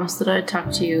her promise that I'd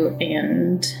talk to you,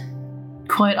 and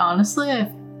quite honestly,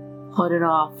 I've put it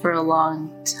off for a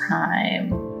long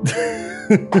time.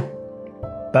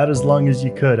 About as long as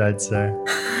you could, I'd say.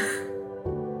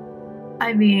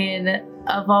 I mean,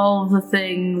 of all of the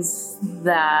things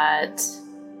that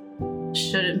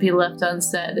shouldn't be left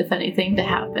unsaid if anything to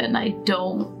happen, I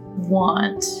don't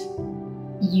want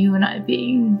you and I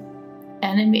being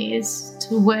enemies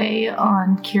to weigh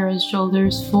on Kira's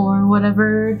shoulders for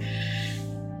whatever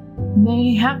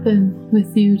may happen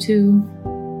with you two.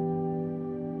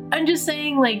 I'm just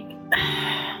saying, like,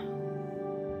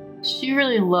 she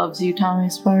really loves you, Tommy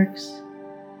Sparks.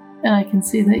 And I can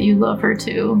see that you love her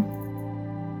too.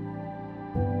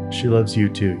 She loves you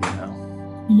too, you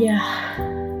know. Yeah.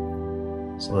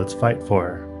 So let's fight for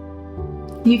her.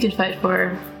 You could fight for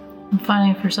her. I'm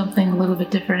fighting for something a little bit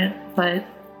different, but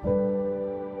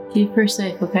keep her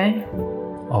safe, okay?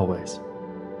 Always.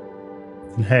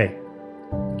 And hey,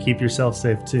 keep yourself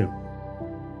safe too.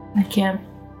 I can't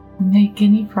make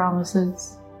any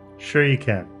promises. Sure you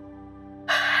can.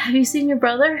 Have you seen your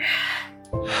brother?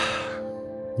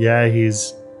 Yeah,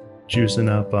 he's juicing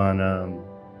up on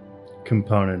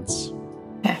components.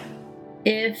 Okay.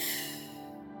 If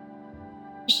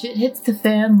shit hits the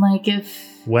fan, like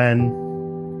if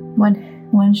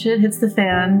when shit hits the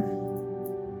fan,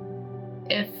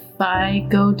 if I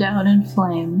go down in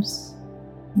flames,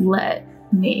 let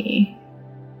me.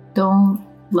 Don't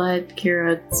let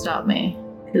Kira stop me,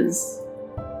 because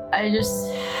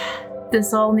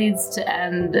this all needs to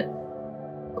end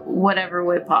whatever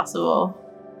way possible.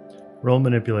 Roll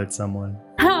manipulate someone.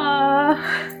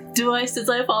 Do I, since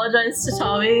I apologize to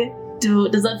Tommy,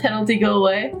 does that penalty go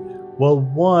away? Well,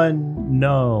 1,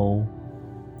 no.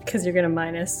 Because you're going to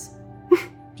minus.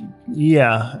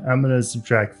 Yeah, I'm going to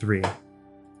subtract 3.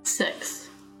 6.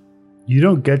 You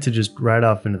don't get to just ride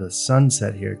off into the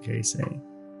sunset here, Casey.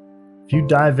 If you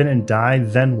dive in and die,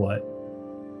 then what?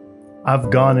 I've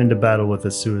gone into battle with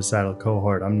a suicidal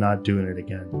cohort. I'm not doing it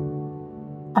again.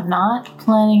 I'm not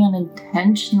planning on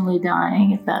intentionally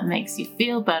dying, if that makes you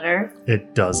feel better.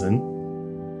 It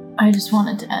doesn't. I just want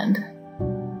it to end.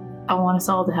 I want us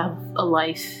all to have a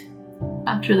life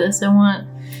after this. I want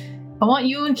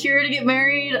you and Kira to get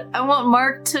married. I want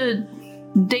Mark to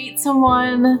date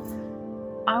someone.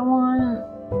 I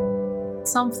want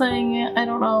something. I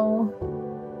don't know.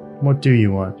 What do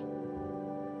you want?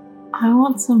 I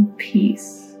want some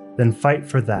peace. Then fight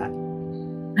for that.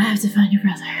 I have to find your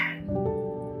brother.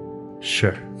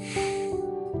 Sure.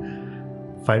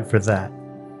 Fight for that.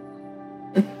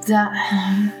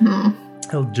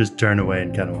 He'll just turn away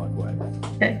and kind of walk away.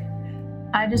 Okay.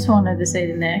 I just wanted to say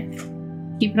to Nick,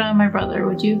 keep an eye on my brother,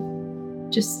 would you?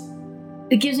 Just,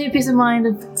 it gives me a peace of mind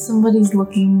if somebody's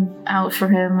looking out for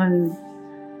him, and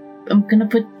I'm gonna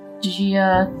put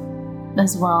Gia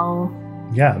as well.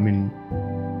 Yeah, I mean,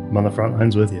 I'm on the front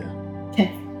lines with you.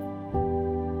 Okay.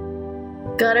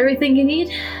 Got everything you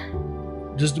need?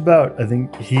 Just about. I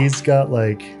think he's got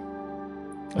like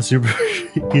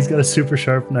he's got a super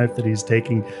sharp knife that he's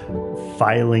taking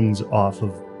filings off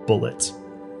of bullets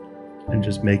and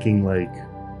just making like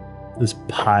this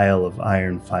pile of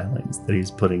iron filings that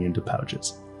he's putting into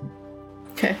pouches.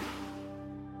 Okay.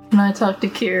 Can I talk to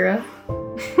Kira?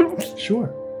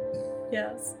 Sure.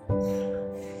 Yes.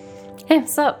 Hey,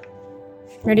 what's up?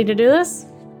 Ready to do this?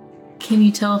 Can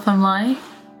you tell if I'm lying?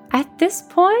 At this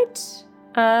point,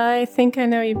 I think I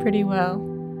know you pretty well.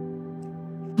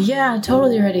 Yeah,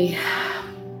 totally ready.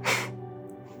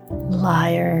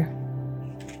 Liar.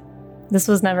 This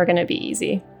was never gonna be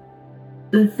easy.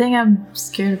 The thing I'm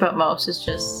scared about most is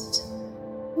just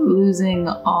losing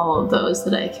all of those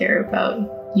that I care about.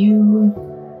 You,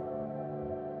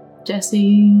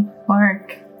 Jesse,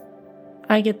 Mark.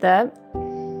 I get that.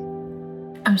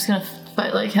 I'm just gonna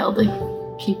fight like hell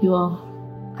to keep you all.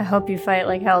 I hope you fight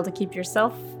like hell to keep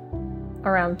yourself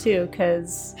around too,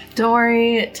 because... Don't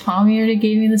worry, Tommy already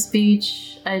gave me the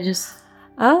speech.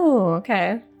 Oh,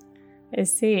 okay. I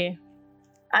see.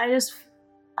 I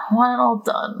want it all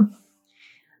done.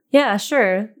 Yeah,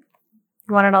 sure.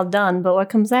 You want it all done, but what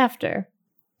comes after?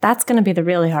 That's gonna be the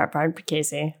really hard part,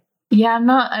 Casey. Yeah,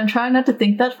 I'm trying not to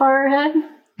think that far ahead.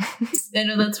 I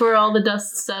know that's where all the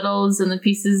dust settles and the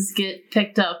pieces get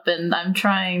picked up, and I'm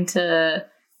trying to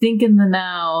think in the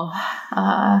now,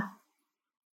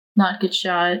 not get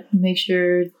shot, make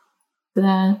sure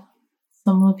that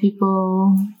some of the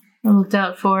people are looked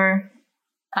out for.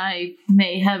 I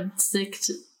may have sicked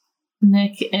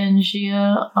Nick and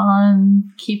Gia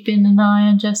on keeping an eye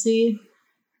on Jesse.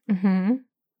 Mm-hmm.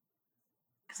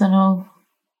 Because I know,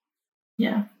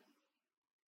 yeah.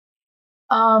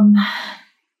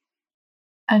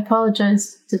 I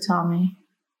apologize to Tommy.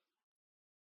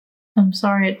 I'm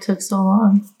sorry it took so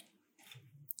long.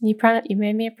 You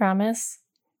made me a promise.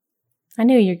 I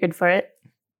knew you're good for it.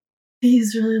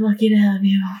 He's really lucky to have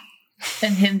you.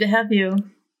 And him to have you.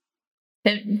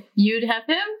 And you to have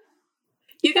him?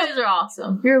 You guys are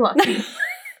awesome. You're lucky.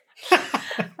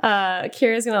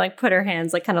 Kira's gonna like put her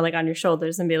hands like kind of like on your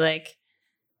shoulders and be like,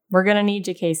 we're gonna need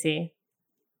you, Casey.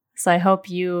 So I hope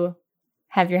you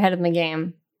have your head in the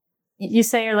game. You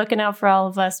say you're looking out for all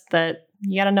of us, but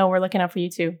You gotta know we're looking out for you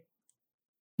too.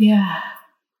 Yeah.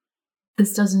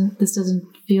 This doesn't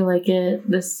feel like it.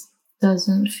 This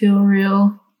doesn't feel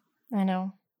real. I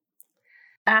know.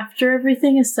 After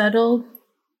everything is settled,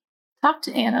 talk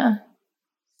to Anna.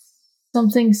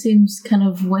 Something seems kind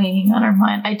of weighing on her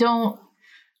mind. I don't...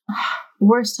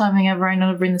 Worst timing ever, I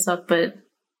know to bring this up, but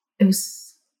it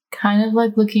was kind of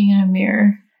like looking in a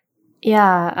mirror.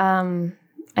 Yeah,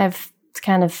 I've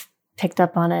kind of picked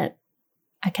up on it.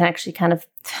 I can actually kind of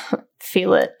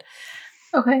feel it.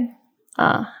 Okay.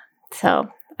 So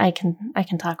I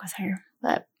can talk with her,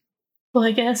 but... Well,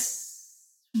 I guess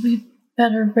we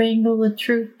better wrangle the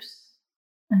troops.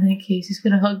 I think Casey's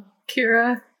gonna hug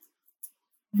Kira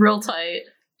real tight.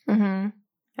 Mm-hmm.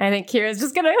 I think Kira's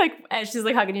just gonna, like, as she's,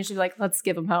 like, hugging you, she's like, let's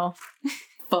give him hell.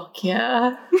 Fuck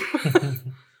yeah.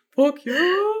 Fuck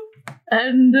yeah.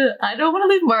 And I don't want to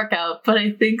leave Mark out, but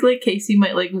I think, like, Casey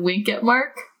might, like, wink at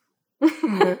Mark.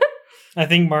 I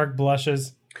think Mark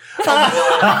blushes.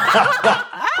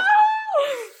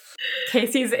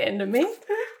 Casey's into me.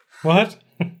 What?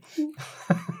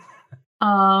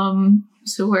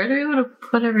 So where do we want to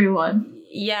put everyone?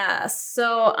 Yeah,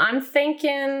 so I'm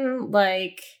thinking,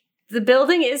 like, the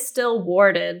building is still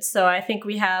warded, so I think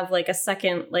we have, like, a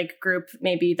second, like, group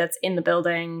maybe that's in the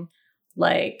building,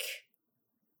 like,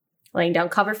 laying down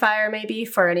cover fire maybe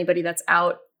for anybody that's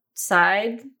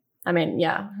outside. I'm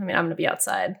gonna be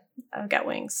outside. I've got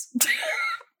wings.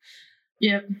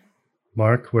 Yep.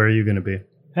 Mark, where are you going to be?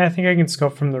 I think I can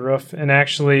scope from the roof, and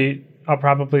actually, I'll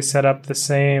probably set up the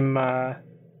same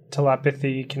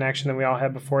telepathy connection that we all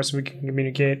had before, so we can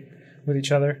communicate with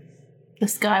each other. The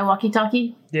sky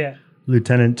walkie-talkie? Yeah.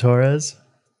 Lieutenant Torres,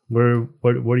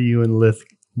 what are you and Leth?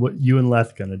 What you and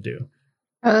Leth gonna do?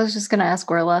 I was just gonna ask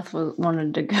where Leth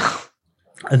wanted to go.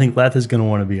 I think Leth is gonna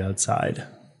want to be outside.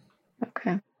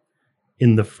 Okay.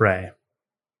 In the fray.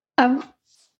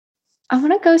 I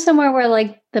want to go somewhere where,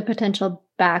 like, the potential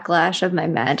backlash of my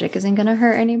magic isn't going to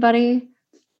hurt anybody.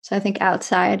 So I think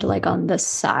outside, like, on the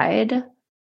side.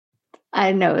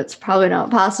 I know it's probably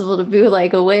not possible to be,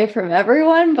 like, away from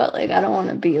everyone, but, like, I don't want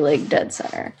to be, like, dead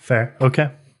center. Fair.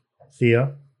 Okay.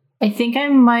 Theo? I think I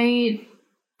might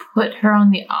put her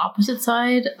on the opposite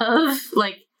side of,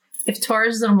 like, if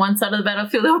Taurus is on one side of the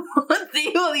battlefield, I want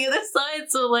Theo on the other side.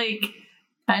 So, like,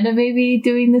 kind of maybe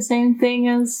doing the same thing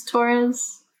as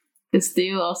Taurus. Because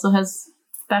Theo also has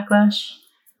backlash.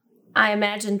 I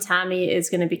imagine Tommy is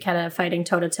going to be kind of fighting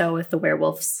toe-to-toe with the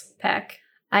werewolves pack.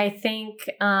 I think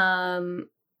I'm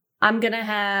going to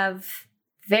have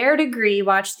Verdigris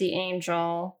watch the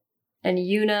angel, and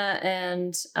Yuna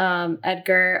and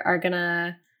Edgar are going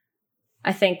to,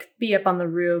 I think, be up on the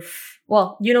roof.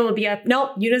 Well, Yuna will be up.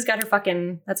 Nope, Yuna's got her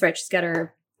fucking, that's right, she's got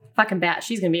her fucking bat.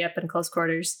 She's going to be up in close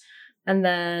quarters. And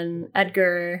then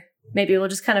Edgar, maybe we'll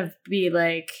just kind of be,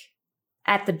 like,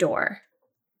 at the door,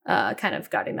 kind of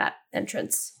guarding that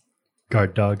entrance.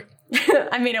 Guard dog.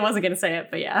 I mean, I wasn't going to say it,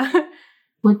 but yeah.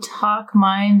 Would Talk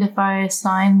mind if I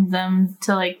assigned them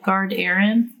to, like, guard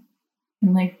Aaron?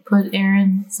 And, like, put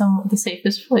Aaron the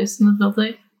safest place in the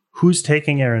building? Who's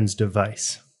taking Aaron's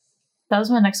device? That was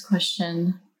my next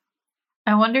question.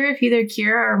 I wonder if either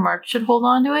Kira or Mark should hold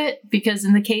on to it, because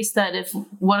in the case that if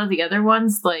one of the other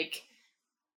ones, like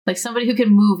somebody who can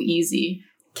move easy.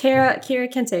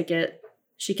 Kira can take it.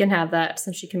 She can have that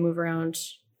since she can move around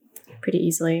pretty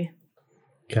easily.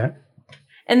 Okay.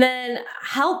 And then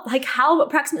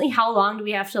approximately how long do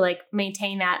we have to, like,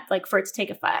 maintain that, like, for it to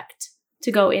take effect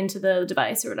to go into the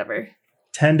device or whatever?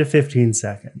 10 to 15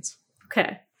 seconds.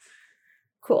 Okay.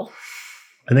 Cool.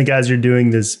 I think as you're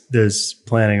doing this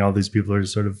planning, all these people are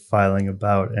sort of filing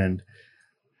about, and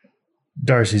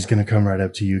Darcy's going to come right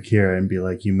up to you, Kira, and be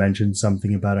like, you mentioned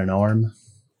something about an arm?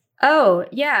 Oh,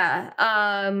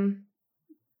 yeah.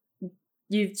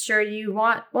 You sure you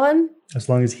want one? As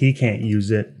long as he can't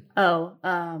use it. Oh,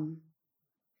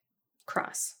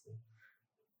 Cross.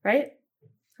 Right?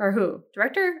 Or who?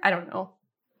 Director? I don't know.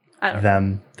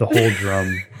 Them. The whole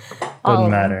drum. Doesn't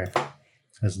matter.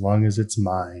 As long as it's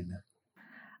mine.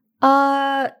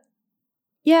 Yeah,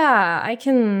 I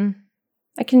can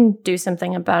do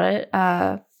something about it.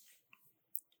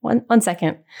 One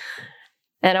second.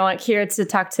 And I want Kira to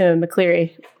talk to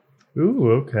McCleary.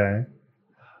 Ooh, okay.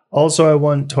 Also, I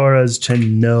want Torres to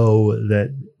know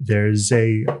that there's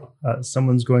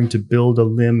someone's going to build a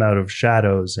limb out of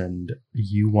shadows, and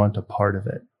you want a part of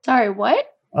it. Sorry,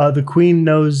 what? The queen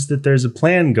knows that there's a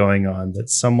plan going on, that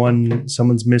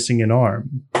someone's missing an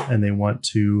arm, and they want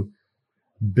to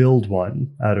build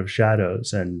one out of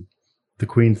shadows, and the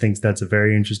queen thinks that's a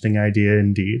very interesting idea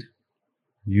indeed.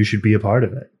 You should be a part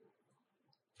of it.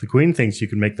 The queen thinks you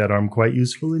can make that arm quite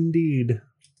useful indeed.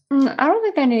 I don't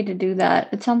think I need to do that.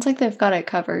 It sounds like they've got it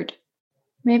covered.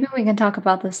 Maybe we can talk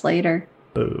about this later.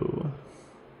 Boo.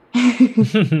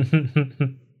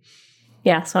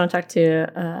 Yeah, so I want to talk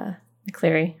to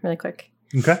McCleary really quick.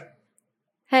 Okay.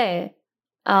 Hey,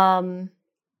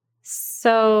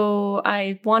 so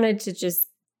I wanted to just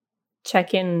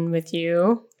check in with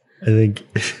you. I think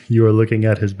you are looking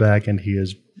at his back and he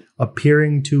is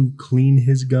appearing to clean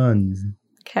his guns.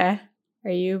 Okay.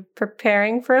 Are you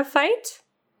preparing for a fight?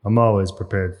 I'm always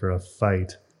prepared for a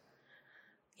fight.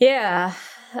 Yeah.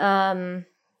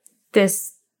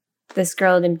 This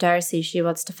girl named Darcy, she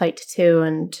wants to fight too,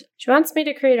 and she wants me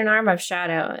to create an arm of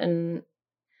shadow. And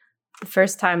the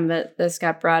first time that this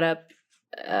got brought up,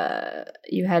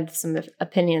 you had some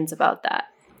opinions about that.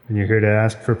 And you're here to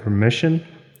ask for permission?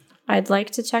 I'd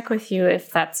like to check with you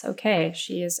if that's okay.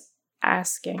 She is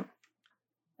asking.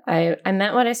 I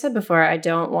meant what I said before. I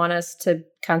don't want us to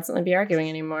constantly be arguing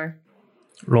anymore.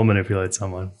 Roll manipulate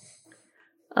someone.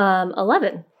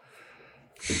 11.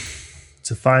 It's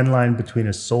a fine line between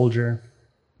a soldier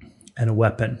and a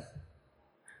weapon.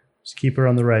 Just keep her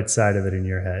on the right side of it in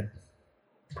your head.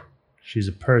 She's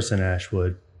a person,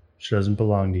 Ashwood. She doesn't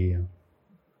belong to you.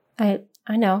 I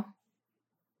know.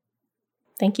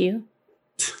 Thank you.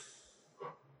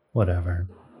 Whatever.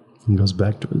 He goes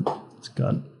back to his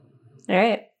gun. All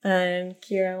right. And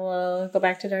Kira will go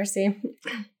back to Darcy.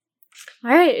 All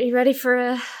right. Are you ready for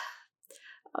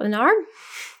an arm?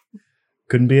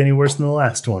 Couldn't be any worse than the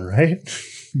last one, right?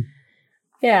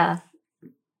 Yeah.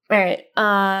 All right.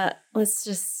 Let's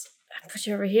just put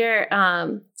you over here.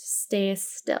 Stay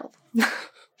still.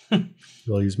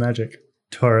 We'll use magic.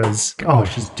 Tora's... Oh,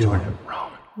 she's doing it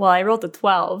wrong. Well, I rolled a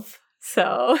 12,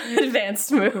 so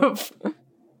advanced move.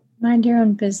 Mind your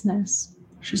own business.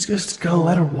 She's just gonna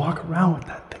let her walk around with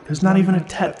that thing. There's not even a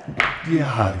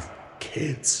Yeah,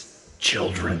 kids.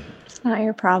 Children. It's not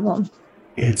your problem.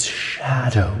 It's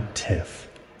shadow, Tiff.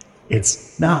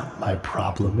 It's not my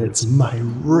problem. It's my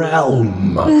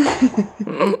realm.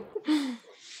 All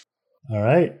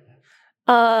right.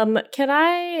 Can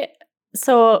I...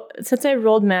 So, since I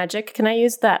rolled magic, can I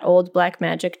use that old black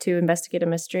magic to investigate a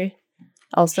mystery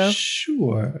also?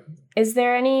 Sure. Is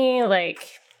there any,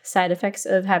 side effects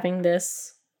of having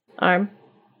this arm?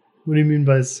 What do you mean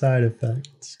by side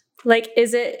effects?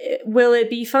 Will it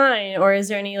be fine, or is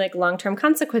there any, long-term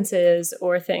consequences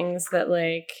or things that,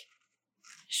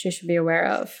 she should be aware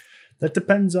of? That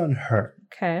depends on her.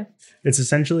 Okay. It's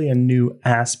essentially a new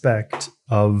aspect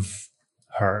of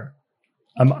her.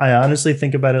 I honestly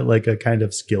think about it like a kind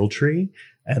of skill tree.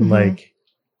 And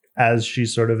as she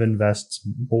sort of invests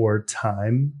more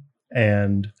time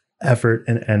and effort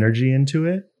and energy into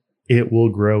it, it will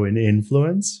grow in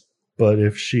influence. But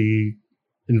if she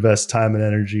invests time and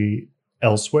energy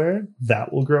elsewhere,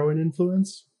 that will grow in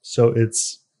influence. So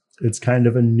it's kind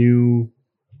of a new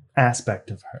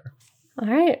aspect of her. All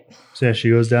right. So yeah, she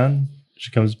goes down, she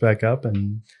comes back up,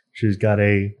 and she's got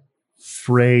a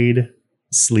frayed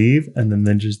sleeve, and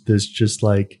then just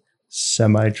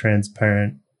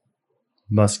semi-transparent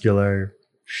muscular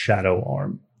shadow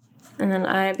arm. And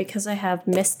then because I have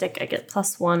Mystic, I get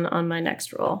 +1 on my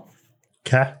next roll.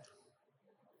 Okay.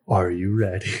 Are you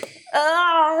ready?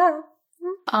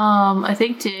 I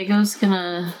think Diego's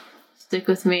gonna stick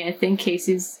with me. I think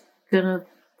Casey's gonna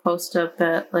post up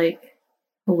at a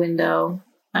window.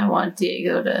 I want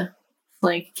Diego to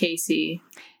flank Casey.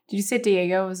 Did you say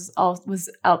Diego was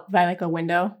out by a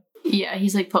window? Yeah,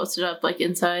 he's posted up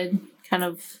inside, kind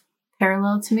of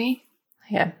parallel to me.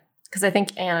 Yeah, because I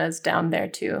think Anna's down there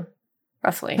too,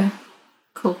 roughly. Okay.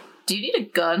 Cool. Do you need a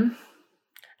gun?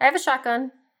 I have a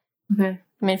shotgun. Okay.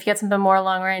 I mean, if you get something more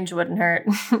long range, it wouldn't hurt.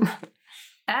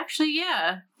 Actually,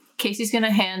 yeah. Casey's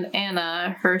gonna hand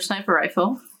Anna her sniper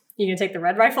rifle. You gonna take the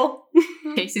red rifle?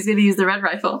 Casey's gonna use the red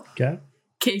rifle. Okay.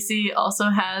 Casey also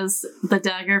has the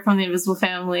dagger from the Invisible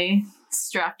Family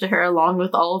strapped to her along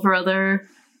with all of her other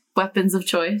weapons of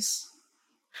choice.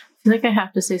 I feel like I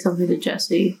have to say something to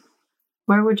Jesse.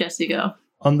 Where would Jesse go?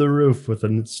 On the roof with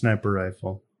a sniper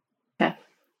rifle. Okay.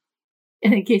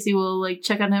 And then Casey will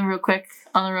check on him real quick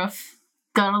on the roof.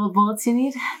 Got all the bullets you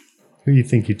need? Who do you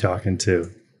think you're talking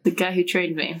to? The guy who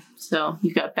trained me. So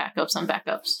you got backups on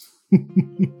backups.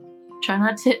 Try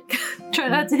not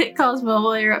to hit Cosmo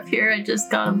while you're up here. I just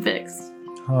got him fixed.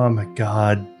 Oh my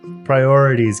god.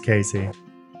 Priorities, Casey.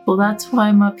 Well, that's why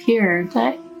I'm up here, aren't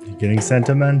I? You're getting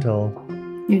sentimental.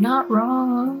 You're not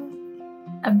wrong.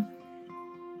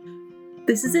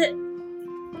 This is it.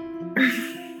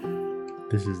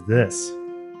 This is this.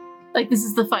 This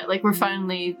is the fight. We're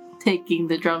finally taking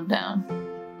the drum down.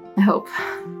 I hope.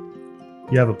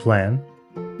 You have a plan?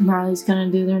 Marley's gonna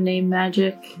do their name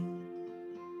magic.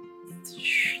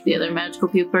 The other magical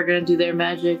people are gonna do their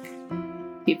magic.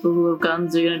 People who have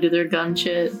guns are gonna do their gun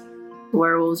shit. The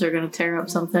werewolves are gonna tear up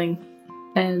something.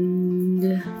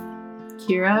 And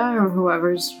Kira, or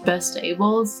whoever's best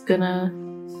able, is gonna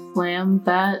slam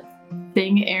that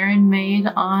thing Aaron made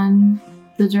on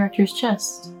the director's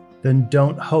chest. Then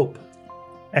don't hope.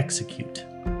 Execute.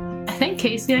 I think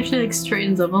Casey actually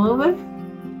straightens up a little bit.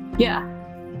 Yeah.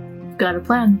 Got a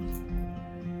plan.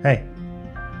 Hey,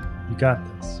 you got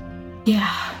this.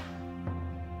 Yeah.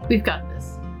 We've got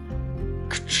this.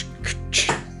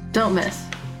 Don't miss.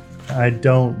 I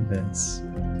don't miss.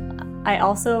 I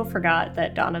also forgot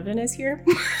that Donovan is here.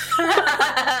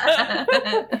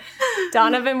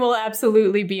 Donovan will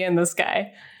absolutely be in the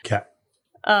sky. Okay.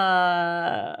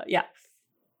 Yeah.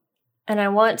 And I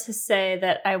want to say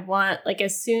that I want, like,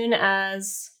 as soon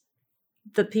as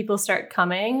the people start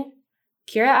coming,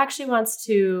 Kira actually wants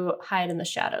to hide in the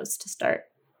shadows to start.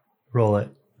 Roll it.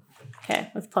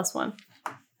 Okay, with +1.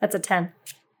 That's a 10.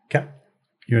 Okay.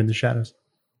 You're in the shadows.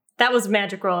 That was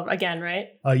magic roll again, right?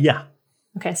 Yeah.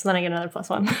 Okay, so then I get another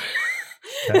 +1.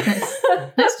 Okay.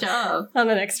 Nice job. On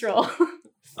the next roll.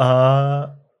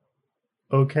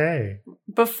 Okay.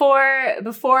 Before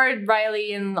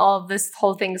Riley and all of this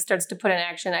whole thing starts to put in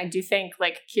action, I do think,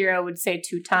 like, Kira would say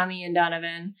to Tommy and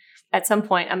Donovan, at some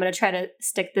point, I'm going to try to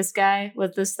stick this guy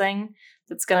with this thing.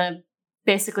 That's going to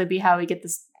basically be how we get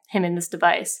him in this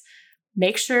device.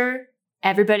 Make sure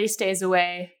everybody stays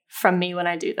away from me when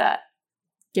I do that.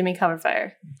 Give me cover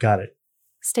fire. Got it.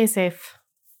 Stay safe.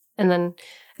 And then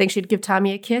I think she'd give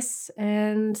Tommy a kiss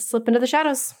and slip into the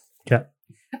shadows. Okay.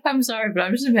 I'm sorry, but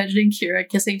I'm just imagining Kira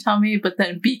kissing Tommy, but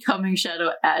then becoming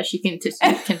Shadow as she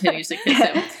continues to kiss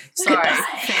him. Sorry,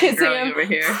 fangirling over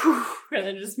here. And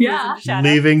then just moves into shadow.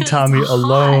 Leaving Tommy It's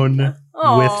alone with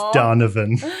Aw.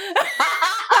 Donovan.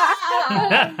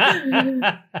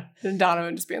 And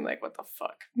Donovan just being like, what the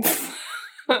fuck?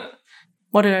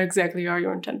 What exactly are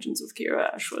your intentions with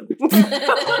Kira Ashwood?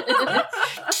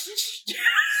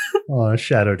 Oh,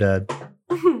 Shadow Dad.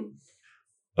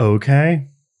 Okay.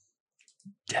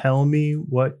 Tell me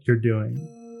what you're doing.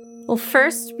 Well,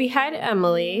 first we hide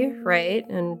Emily, right?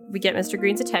 And we get Mr.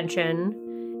 Green's attention.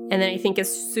 And then I think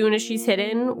as soon as she's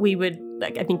hidden, we would,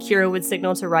 like, I think Kira would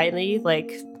signal to Riley,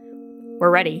 like, we're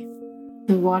ready.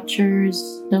 The Watcher is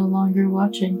no longer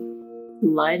watching.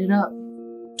 Light it up.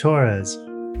 Torres,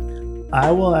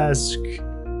 I will ask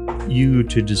you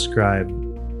to describe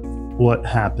what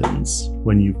happens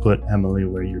when you put Emily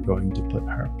where you're going to put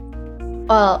her.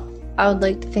 Well, I would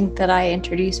like to think that I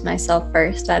introduced myself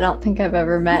first. I don't think I've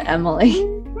ever met Emily.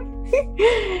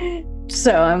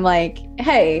 So I'm like,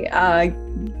 hey,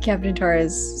 Captain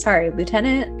Torres, sorry,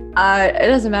 Lieutenant. It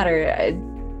doesn't matter.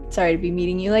 Sorry to be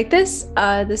meeting you like this.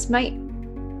 This might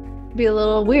be a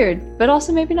little weird, but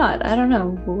also maybe not. I don't know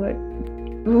what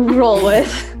we'll roll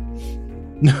with.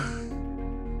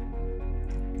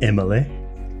 Emily.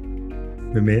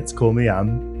 My mates call me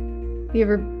Am. You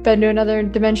ever been to another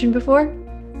dimension before?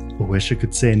 I wish I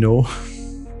could say no.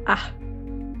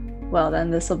 Well,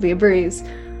 then this will be a breeze.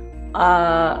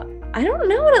 I don't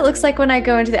know what it looks like when I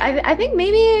go into the. I think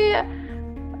maybe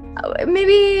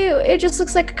it just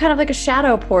looks like kind of like a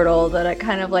shadow portal that it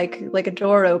kind of like a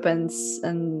door opens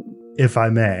and. If I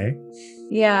may.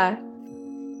 Yeah.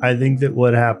 I think that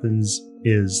what happens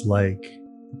is like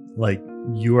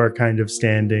you are kind of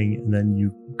standing and then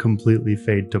you completely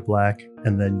fade to black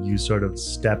and then you sort of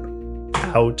step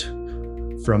out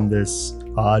from this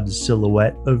odd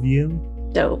silhouette of you.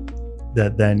 Dope.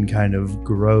 That then kind of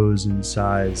grows in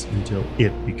size until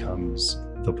it becomes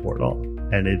the portal.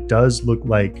 And it does look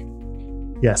like,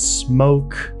 yes,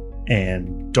 smoke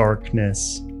and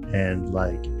darkness and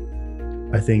like,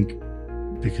 I think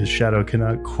because shadow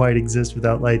cannot quite exist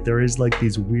without light, there is like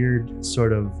these weird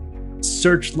sort of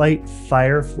searchlight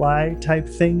firefly type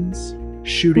things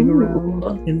shooting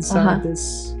around inside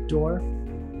this door.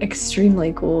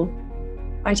 Extremely cool.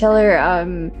 I tell her,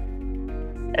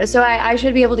 so I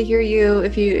should be able to hear you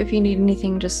if you need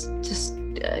anything. Just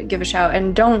give a shout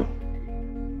and don't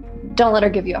let her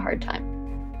give you a hard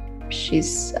time.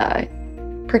 She's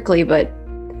prickly, but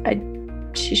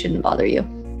she shouldn't bother you.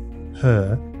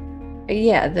 Her?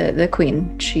 Yeah, the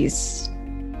queen. She's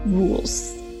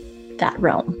rules that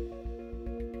realm.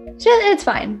 It's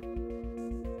fine.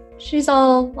 She's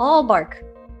all bark.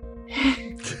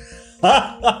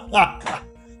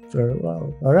 Very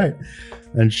well. All right.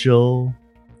 And she'll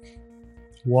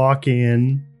walk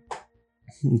in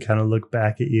and kind of look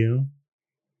back at you.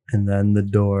 And then the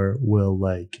door will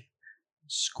like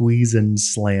squeeze and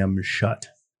slam shut.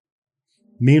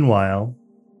 Meanwhile,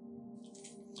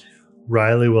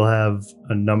 Riley will have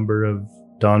a number of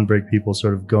Dawnbreak people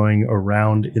sort of going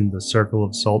around in the circle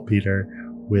of saltpeter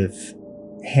with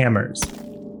hammers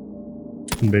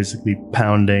and basically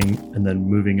pounding and then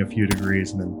moving a few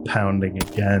degrees and then pounding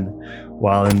again,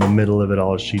 while in the middle of it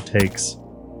all she takes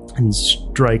and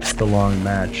strikes the long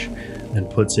match and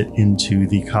puts it into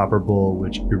the copper bowl,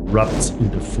 which erupts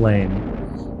into flame.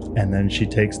 And then she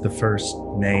takes the first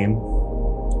name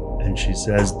and she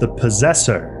says, "The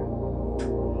Possessor,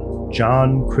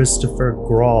 John Christopher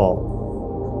Grawl,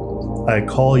 I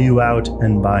call you out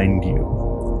and bind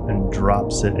you," and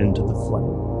drops it into the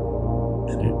flame.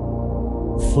 And it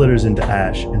flitters into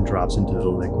ash and drops into the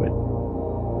liquid.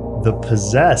 "The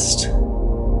Possessed,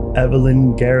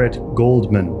 Evelyn Garrett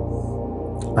Goldman,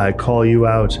 I call you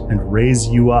out and raise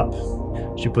you up."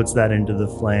 She puts that into the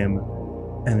flame,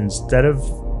 and instead of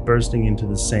bursting into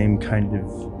the same kind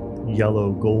of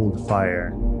yellow gold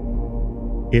fire,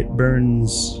 it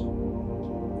burns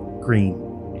green.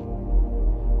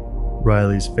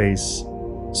 Riley's face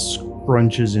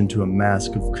scrunches into a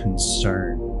mask of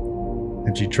concern,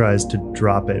 and she tries to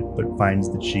drop it but finds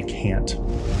that she can't.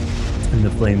 And the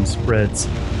flame spreads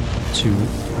to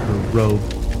her robe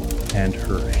and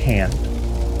her hand.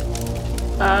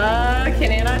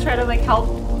 Can Anna try to help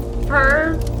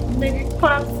her? Maybe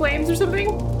put out the flames or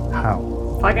something? How?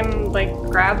 Fucking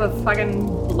grab a fucking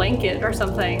blanket or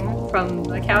something from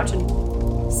the couch and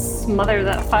smother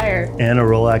that fire. Anna,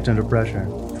 roll act under pressure.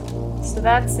 So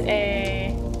that's an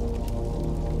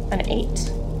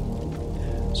 8.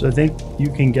 So I think you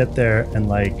can get there and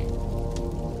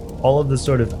all of the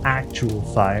sort of actual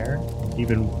fire,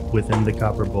 even within the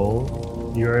copper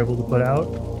bowl, you're able to put out,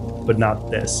 but not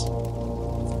this.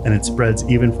 And it spreads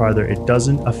even farther. It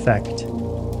doesn't affect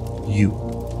you.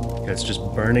 It's just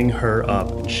burning her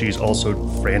up, and she's also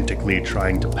frantically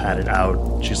trying to pat it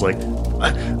out. She's like,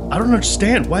 I don't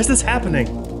understand. Why is this happening?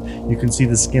 You can see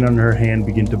the skin on her hand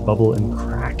begin to bubble and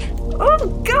crack. Oh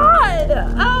God!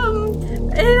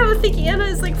 And I'm thinking Anna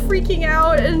is freaking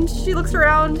out, and she looks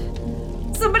around.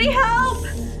 Somebody help!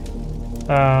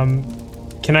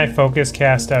 Can I focus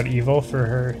cast out evil for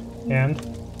her hand?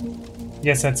 I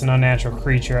guess that's an unnatural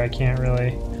creature. I can't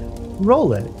really.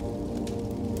 Roll it.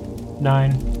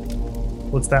 9.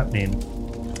 What's that mean?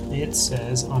 It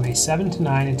says, on a 7 to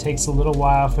 9, it takes a little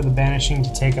while for the banishing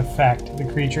to take effect. The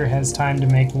creature has time to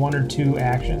make 1 or 2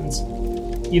 actions.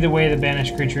 Either way, the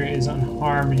banished creature is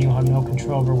unharmed and you'll have no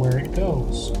control over where it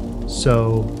goes.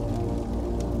 So,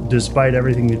 despite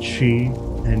everything that she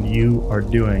and you are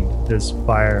doing, this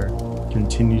fire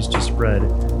continues to spread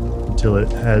until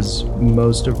it has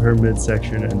most of her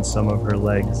midsection and some of her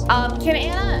legs. Can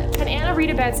Anna read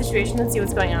a bad situation and see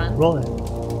what's going on? Roll it.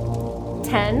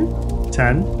 10.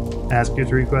 10. Ask your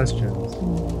 3 questions.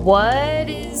 What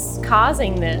is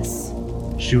causing this?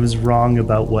 She was wrong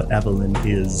about what Evelyn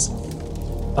is.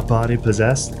 A body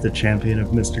possessed, the champion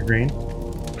of Mr. Green.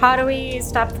 How do we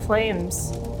stop the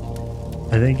flames?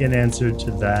 I think in answer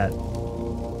to that,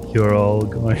 you're all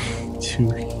going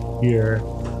to hear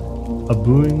a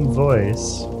booming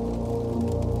voice,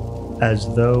 as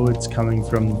though it's coming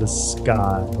from the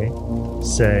sky,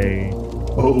 say,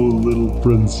 "Oh, little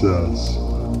princess,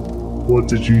 what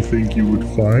did you think you would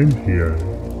find here?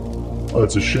 Oh,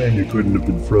 it's a shame you couldn't have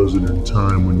been frozen in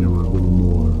time when you were a little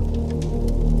more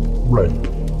ripe."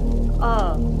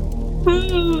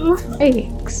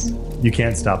 Yikes. You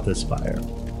can't stop this fire.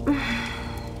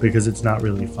 Because it's not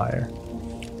really fire.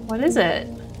 What is it?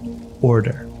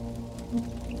 Order.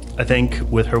 I think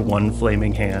with her one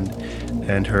flaming hand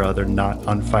and her other not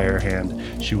on fire hand,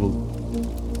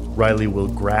 Riley will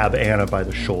grab Anna by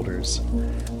the shoulders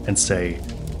and say,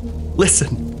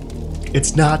 "Listen,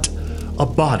 it's not a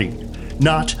body,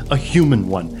 not a human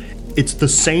one. It's the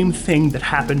same thing that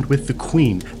happened with the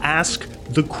Queen. Ask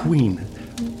the Queen.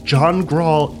 John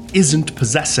Grawl isn't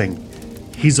possessing.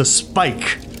 He's a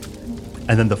spike."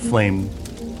 And then the flame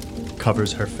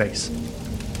covers her face.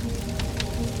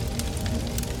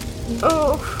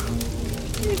 Oh,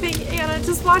 I think Anna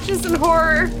just watches in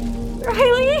horror.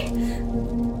 Riley?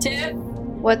 Tip,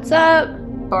 What's up?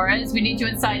 Torres, we need you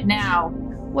inside now.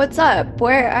 What's up?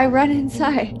 Where? I run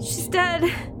inside. She's dead.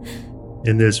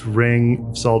 In this ring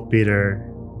of saltpeter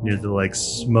near the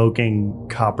smoking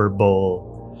copper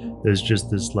bowl, there's just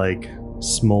this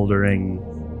smoldering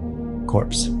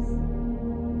corpse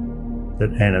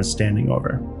that Anna's standing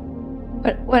over.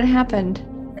 What happened?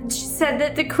 She said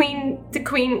that the queen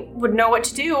would know what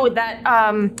to do.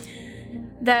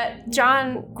 That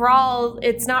John Grawl,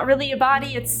 it's not really a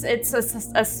body. It's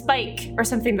a spike or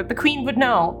something. That the queen would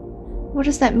know. What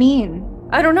does that mean?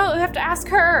 I don't know. We have to ask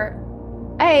her.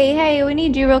 Hey, we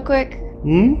need you real quick.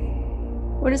 Hmm?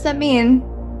 What does that mean?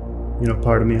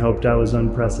 Part of me hoped I was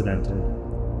unprecedented.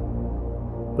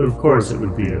 But of course it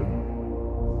would be a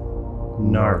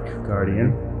narc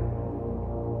guardian.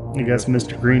 I guess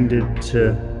Mr. Green did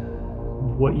to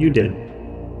what you did.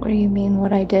 What do you mean,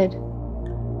 what I did?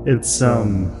 It's,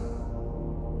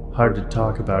 hard to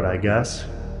talk about, I guess.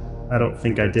 I don't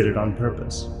think I did it on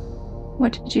purpose.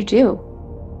 What did you do?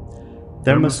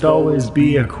 There must always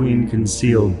be a queen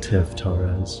concealed, Tiff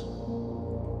Torres.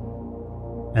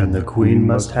 And the queen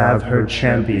must have her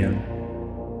champion.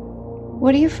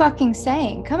 What are you fucking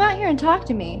saying? Come out here and talk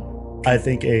to me. I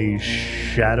think a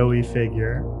shadowy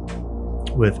figure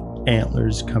with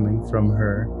antlers coming from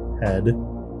her head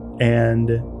and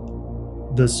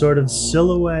the sort of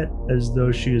silhouette as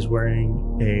though she is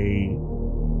wearing a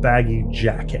baggy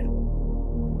jacket.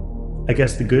 I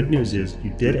guess the good news is you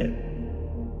did it.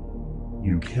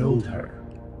 You killed her.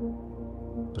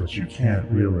 But you can't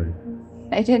really.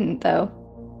 I didn't, though.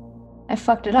 I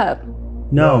fucked it up.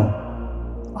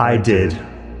 No, I did.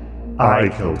 I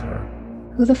killed her.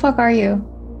 Who the fuck are you?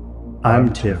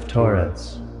 I'm Tiff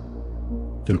Torres,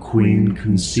 the Queen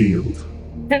Concealed.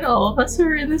 And all of us who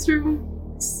are in this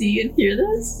room see and hear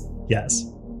this? Yes.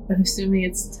 I'm assuming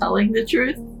it's telling the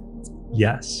truth?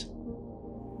 Yes.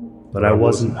 But I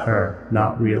wasn't her,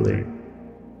 not really.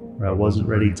 Or I wasn't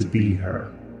ready to be her.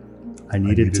 I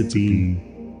needed to be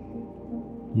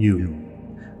you.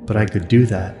 But I could do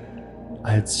that.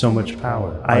 I had so much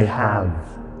power. I have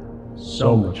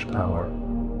so much power.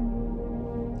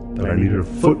 But I needed a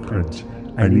footprint.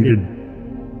 I needed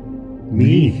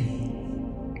me.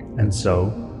 And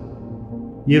so,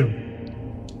 you.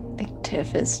 Big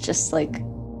Tiff is just like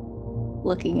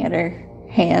looking at her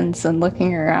hands and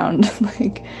looking around,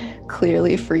 like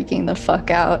clearly freaking the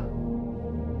fuck out.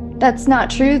 That's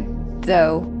not true,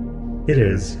 though. It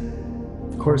is.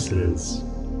 Of course it is.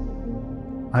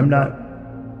 I'm not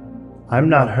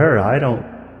her. I don't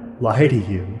lie to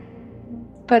you.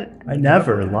 But I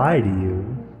never lie to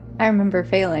you. I remember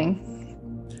failing.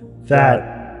 That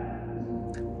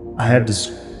I had to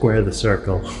square the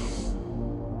circle.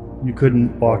 You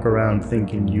couldn't walk around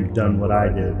thinking you'd done what I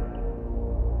did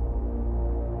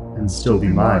and still be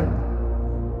mine.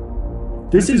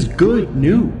 This is good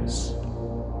news.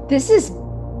 This is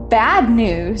bad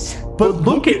news. But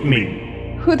look at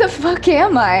me. Who the fuck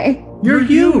am I? You're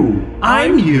you.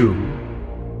 I'm you.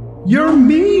 You're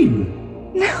me.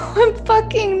 No, I'm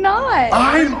fucking not.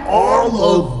 I'm all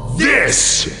of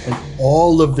this. And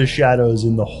all of the shadows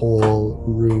in the whole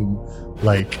room,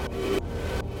 like,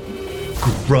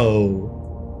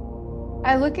 grow.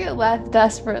 I look at Leth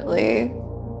desperately.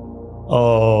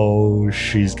 Oh,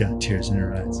 she's got tears in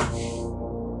her eyes.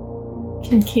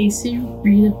 Can Casey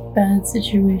read a bad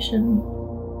situation?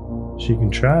 She can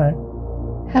try.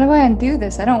 How do I undo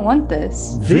this? I don't want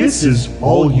this. This is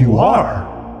all you are.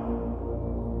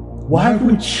 Why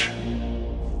would you?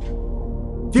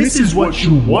 This is what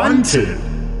you wanted.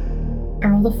 I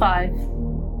rolled a 5.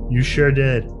 You sure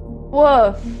did.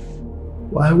 Woof.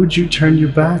 Why would you turn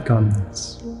your back on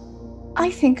this? I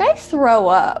think I throw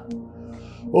up.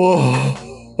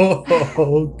 Oh,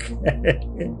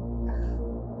 okay.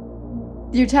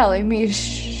 You're telling me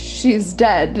she's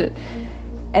dead,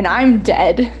 and I'm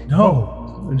dead. No.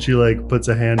 And she puts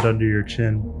a hand under your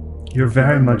chin. You're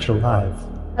very much alive.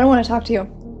 I don't want to talk to you.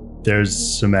 There's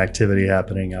some activity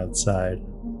happening outside.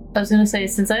 I was gonna say,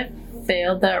 since I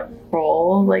failed that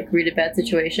roll, read a bad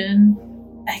situation,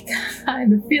 I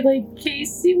kind of feel like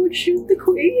Casey would shoot the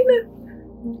queen.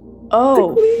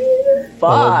 Oh,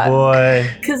 fuck. Oh boy.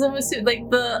 Because I'm assuming,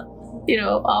 the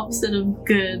opposite of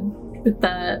good with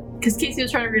that. Because Casey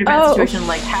was trying to read a bad situation,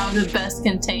 how to best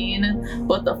contain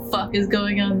what the fuck is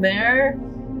going on there.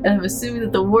 And I'm assuming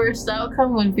that the worst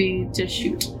outcome would be to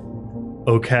shoot.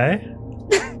 Okay.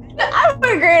 I have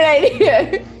a great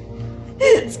idea.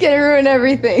 It's gonna ruin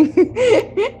everything.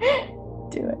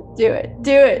 Do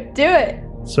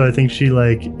it. So I think she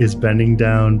is bending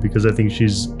down because I think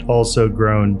she's also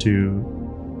grown to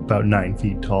about 9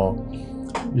 feet tall.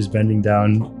 She's bending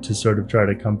down to sort of try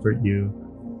to comfort you,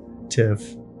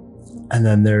 Tiff. And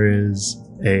then there is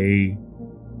a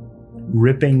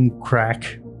ripping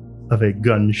crack of a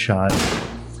gunshot,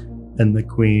 and the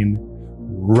queen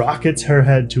rockets her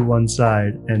head to one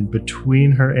side and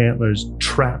between her antlers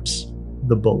traps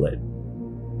the bullet.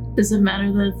 Does it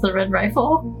matter that it's the red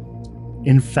rifle?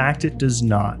 In fact, it does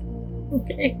not.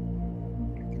 Okay.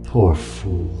 Poor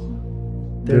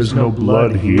fool. There's no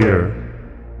blood here.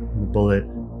 The bullet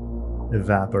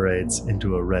evaporates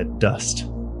into a red dust.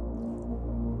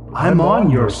 I'm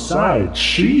on your side.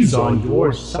 She's on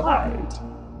your side.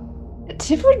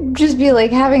 Tiff would just be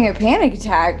having a panic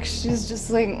attack. She's just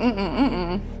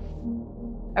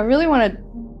I really want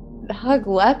to hug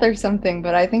Leth or something,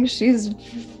 but I think she's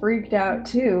freaked out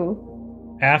too.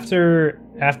 After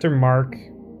Mark,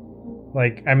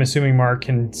 like, I'm assuming Mark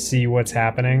can see what's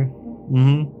happening.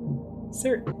 Mm-hmm. Is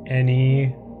there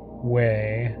any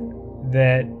way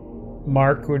that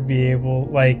Mark would be able,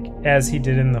 like, as he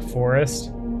did in the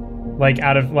forest, like,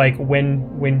 out of, like,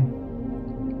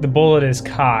 when the bullet is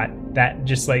caught, that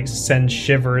just, like, sends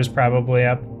shivers probably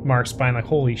up Mark's spine, like,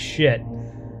 holy shit.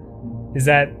 Is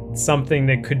that something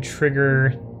that could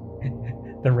trigger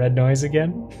the red noise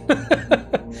again?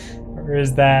 Or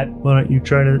is that... Why don't you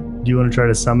try to... Do you want to try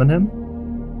to summon him?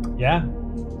 Yeah.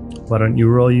 Why don't you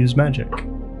roll use magic?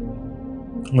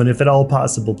 And if at all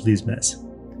possible, please miss.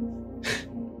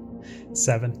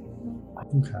 7.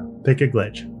 Okay. Pick a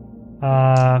glitch.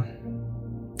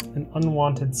 An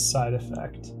unwanted side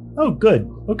effect. Oh, good.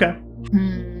 Okay.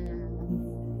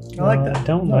 I like that. I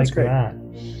don't No, like that's great. that.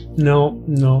 No.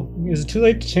 Is it too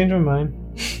late to change my mind?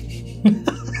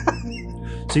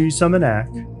 So you summon Ak,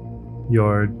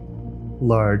 your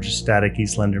large, staticky,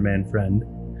 slender man friend.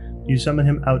 You summon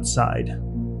him outside,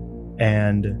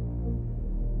 and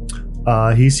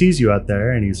he sees you out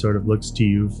there, and he sort of looks to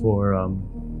you for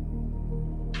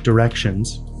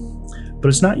directions. But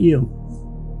it's not you.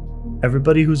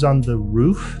 Everybody who's on the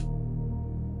roof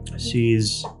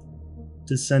sees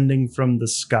descending from the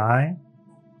sky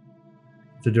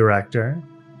the director.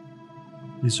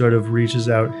 He sort of reaches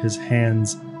out his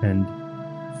hands, and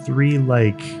 3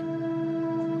 like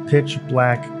pitch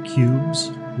black cubes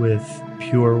with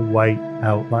pure white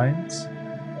outlines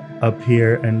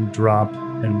appear and drop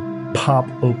and pop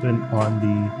open on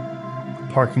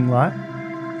the parking lot.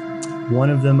 One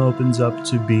of them opens up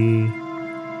to be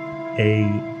a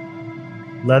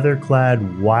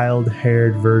leather-clad,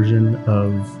 wild-haired version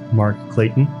of Mark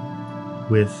Clayton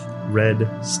with red,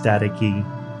 staticky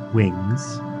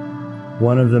wings.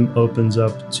 One of them opens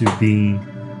up to be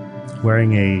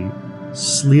wearing a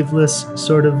sleeveless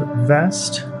sort of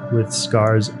vest with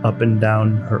scars up and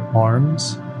down her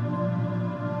arms.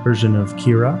 Version of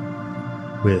Kira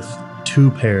with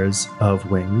 2 pairs of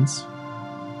wings,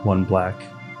 1 black,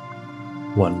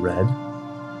 1 red.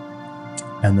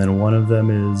 And then one of them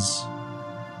is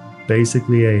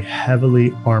basically a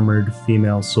heavily armored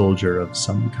female soldier of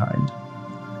some kind.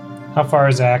 How far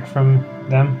is Zach from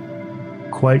them?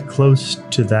 Quite close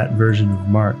to that version of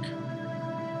Mark.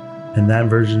 And that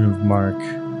version of Mark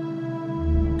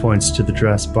points to the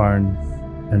dress barn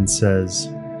and says,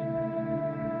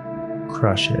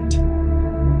 "Crush it."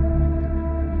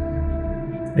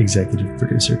 Executive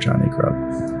producer Johnny Grubb.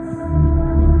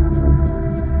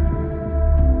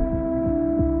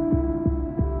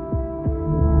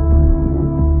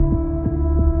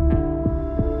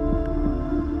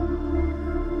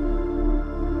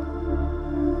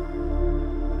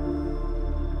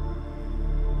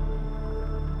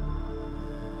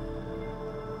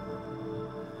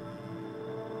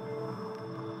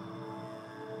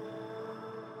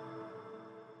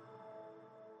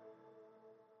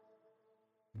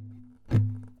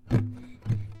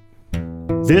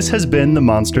 This has been The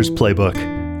Monsters Playbook,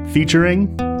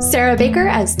 featuring Sarah Baker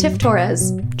as Tiff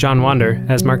Torres, John Wander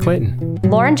as Mark Clayton,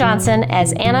 Lauren Johnson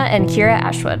as Anna and Kira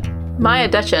Ashwood, Maya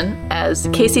Dutchin as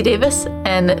Casey Davis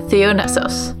and Theo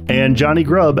Nessos. and Johnny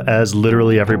Grubb as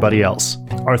literally everybody else.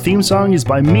 Our theme song is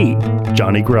by me,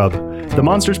 Johnny Grubb. The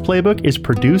Monsters Playbook is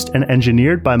produced and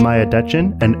engineered by Maya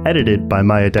Dutchin and edited by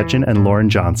Maya Dutchin and Lauren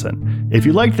Johnson. If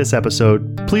you liked this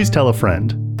episode, please tell a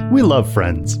friend. We love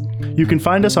friends. You can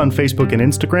find us on Facebook and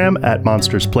Instagram at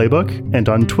Monsters Playbook, and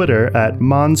on Twitter at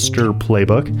Monster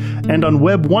Playbook, and on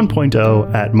Web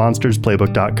 1.0 at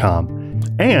monstersplaybook.com.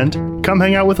 And come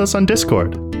hang out with us on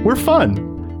Discord. We're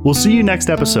fun. We'll see you next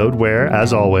episode where,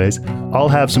 as always, I'll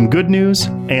have some good news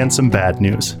and some bad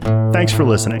news. Thanks for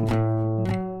listening.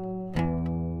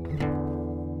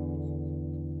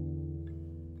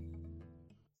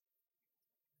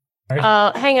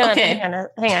 hang on, Okay. hang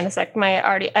on a sec.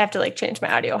 I have to like change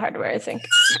my audio hardware, I think.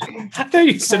 I thought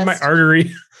you said my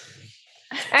artery.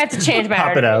 I have to change my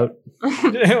Pop it artery.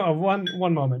 out.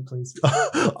 one moment, please.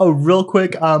 Oh, real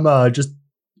quick, I'm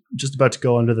just about to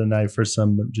go under the knife for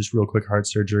some just real quick heart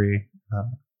surgery.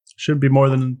 Shouldn't be more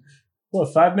than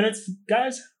 5 minutes,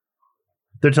 guys?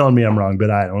 They're telling me I'm wrong, but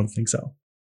I don't think so.